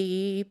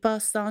 keep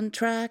us on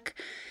track,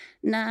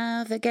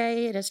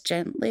 navigate us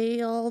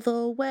gently all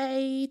the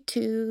way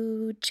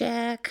to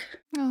Jack.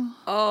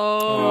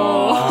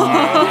 Oh,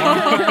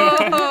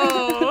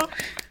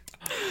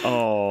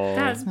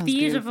 That's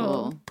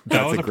beautiful.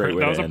 That was a great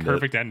way. That was a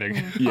perfect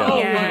ending. Yeah.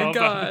 Oh my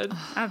god.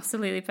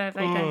 Absolutely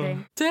perfect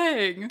ending.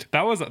 Dang.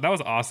 That was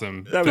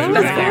awesome. That was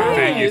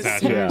Thank you,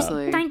 Sasha.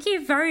 Seriously. Thank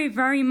you very,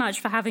 very much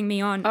for having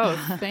me on. Oh,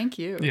 thank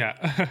you.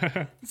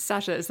 Yeah.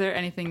 Sasha, is there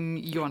anything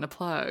you want to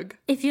plug?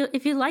 If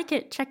you like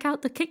it, check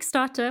out the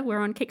Kickstarter. We're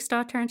on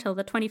Kickstarter until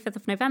the 25th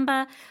of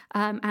November,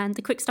 and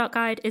the Quick Start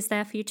Guide is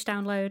there for you to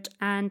download.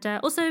 And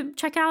also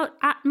check out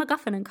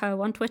 @MacGuffin &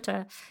 Co. on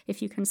Twitter,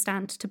 if you can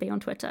stand to be on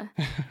Twitter.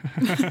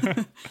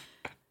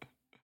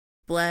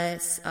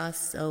 Bless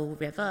us, O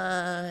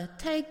river,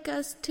 take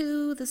us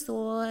to the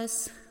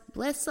source.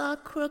 Bless our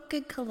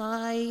crooked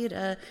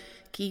collider,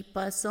 keep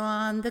us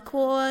on the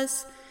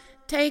course.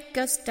 Take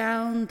us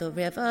down the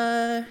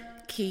river,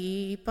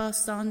 keep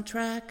us on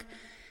track.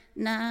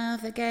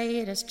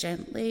 Navigate us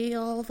gently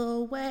all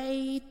the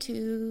way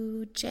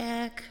to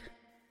Jack.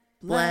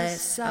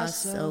 Bless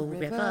us, O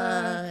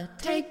river,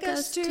 take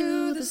us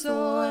to the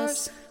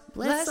source.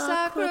 Bless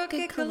our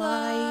crooked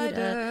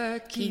collider,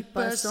 keep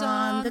us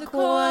on the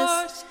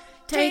course.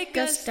 Take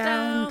us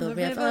down the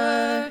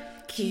river,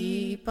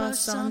 keep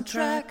us on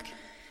track.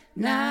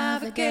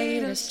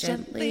 Navigate us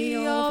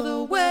gently all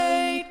the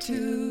way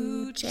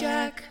to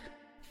Jack.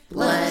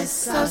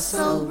 Bless us,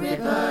 O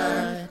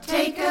river,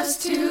 take us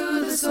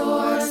to the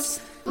source.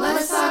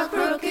 Bless our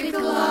crooked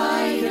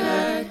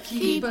collider,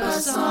 keep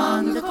us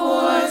on the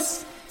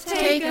course.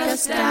 Take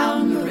us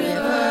down the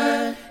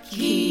river,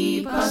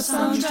 keep us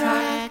on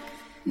track.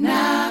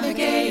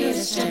 Navigate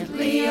us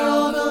gently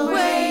all the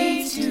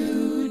way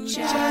to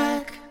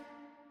Jack.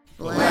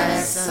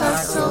 Bless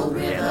us, O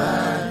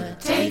river,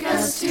 take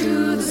us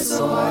to the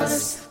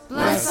source.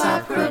 Bless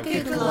our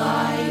crooked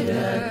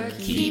collider,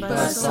 keep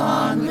us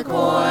on the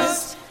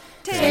course.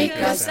 Take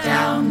us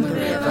down the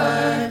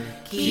river,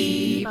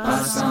 keep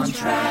us on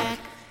track.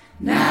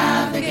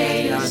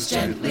 Navigate us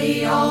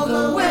gently all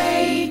the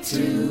way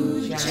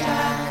to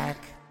Jack.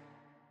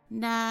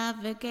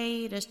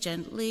 Navigate us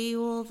gently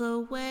all the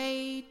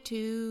way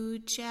to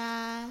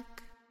Jack.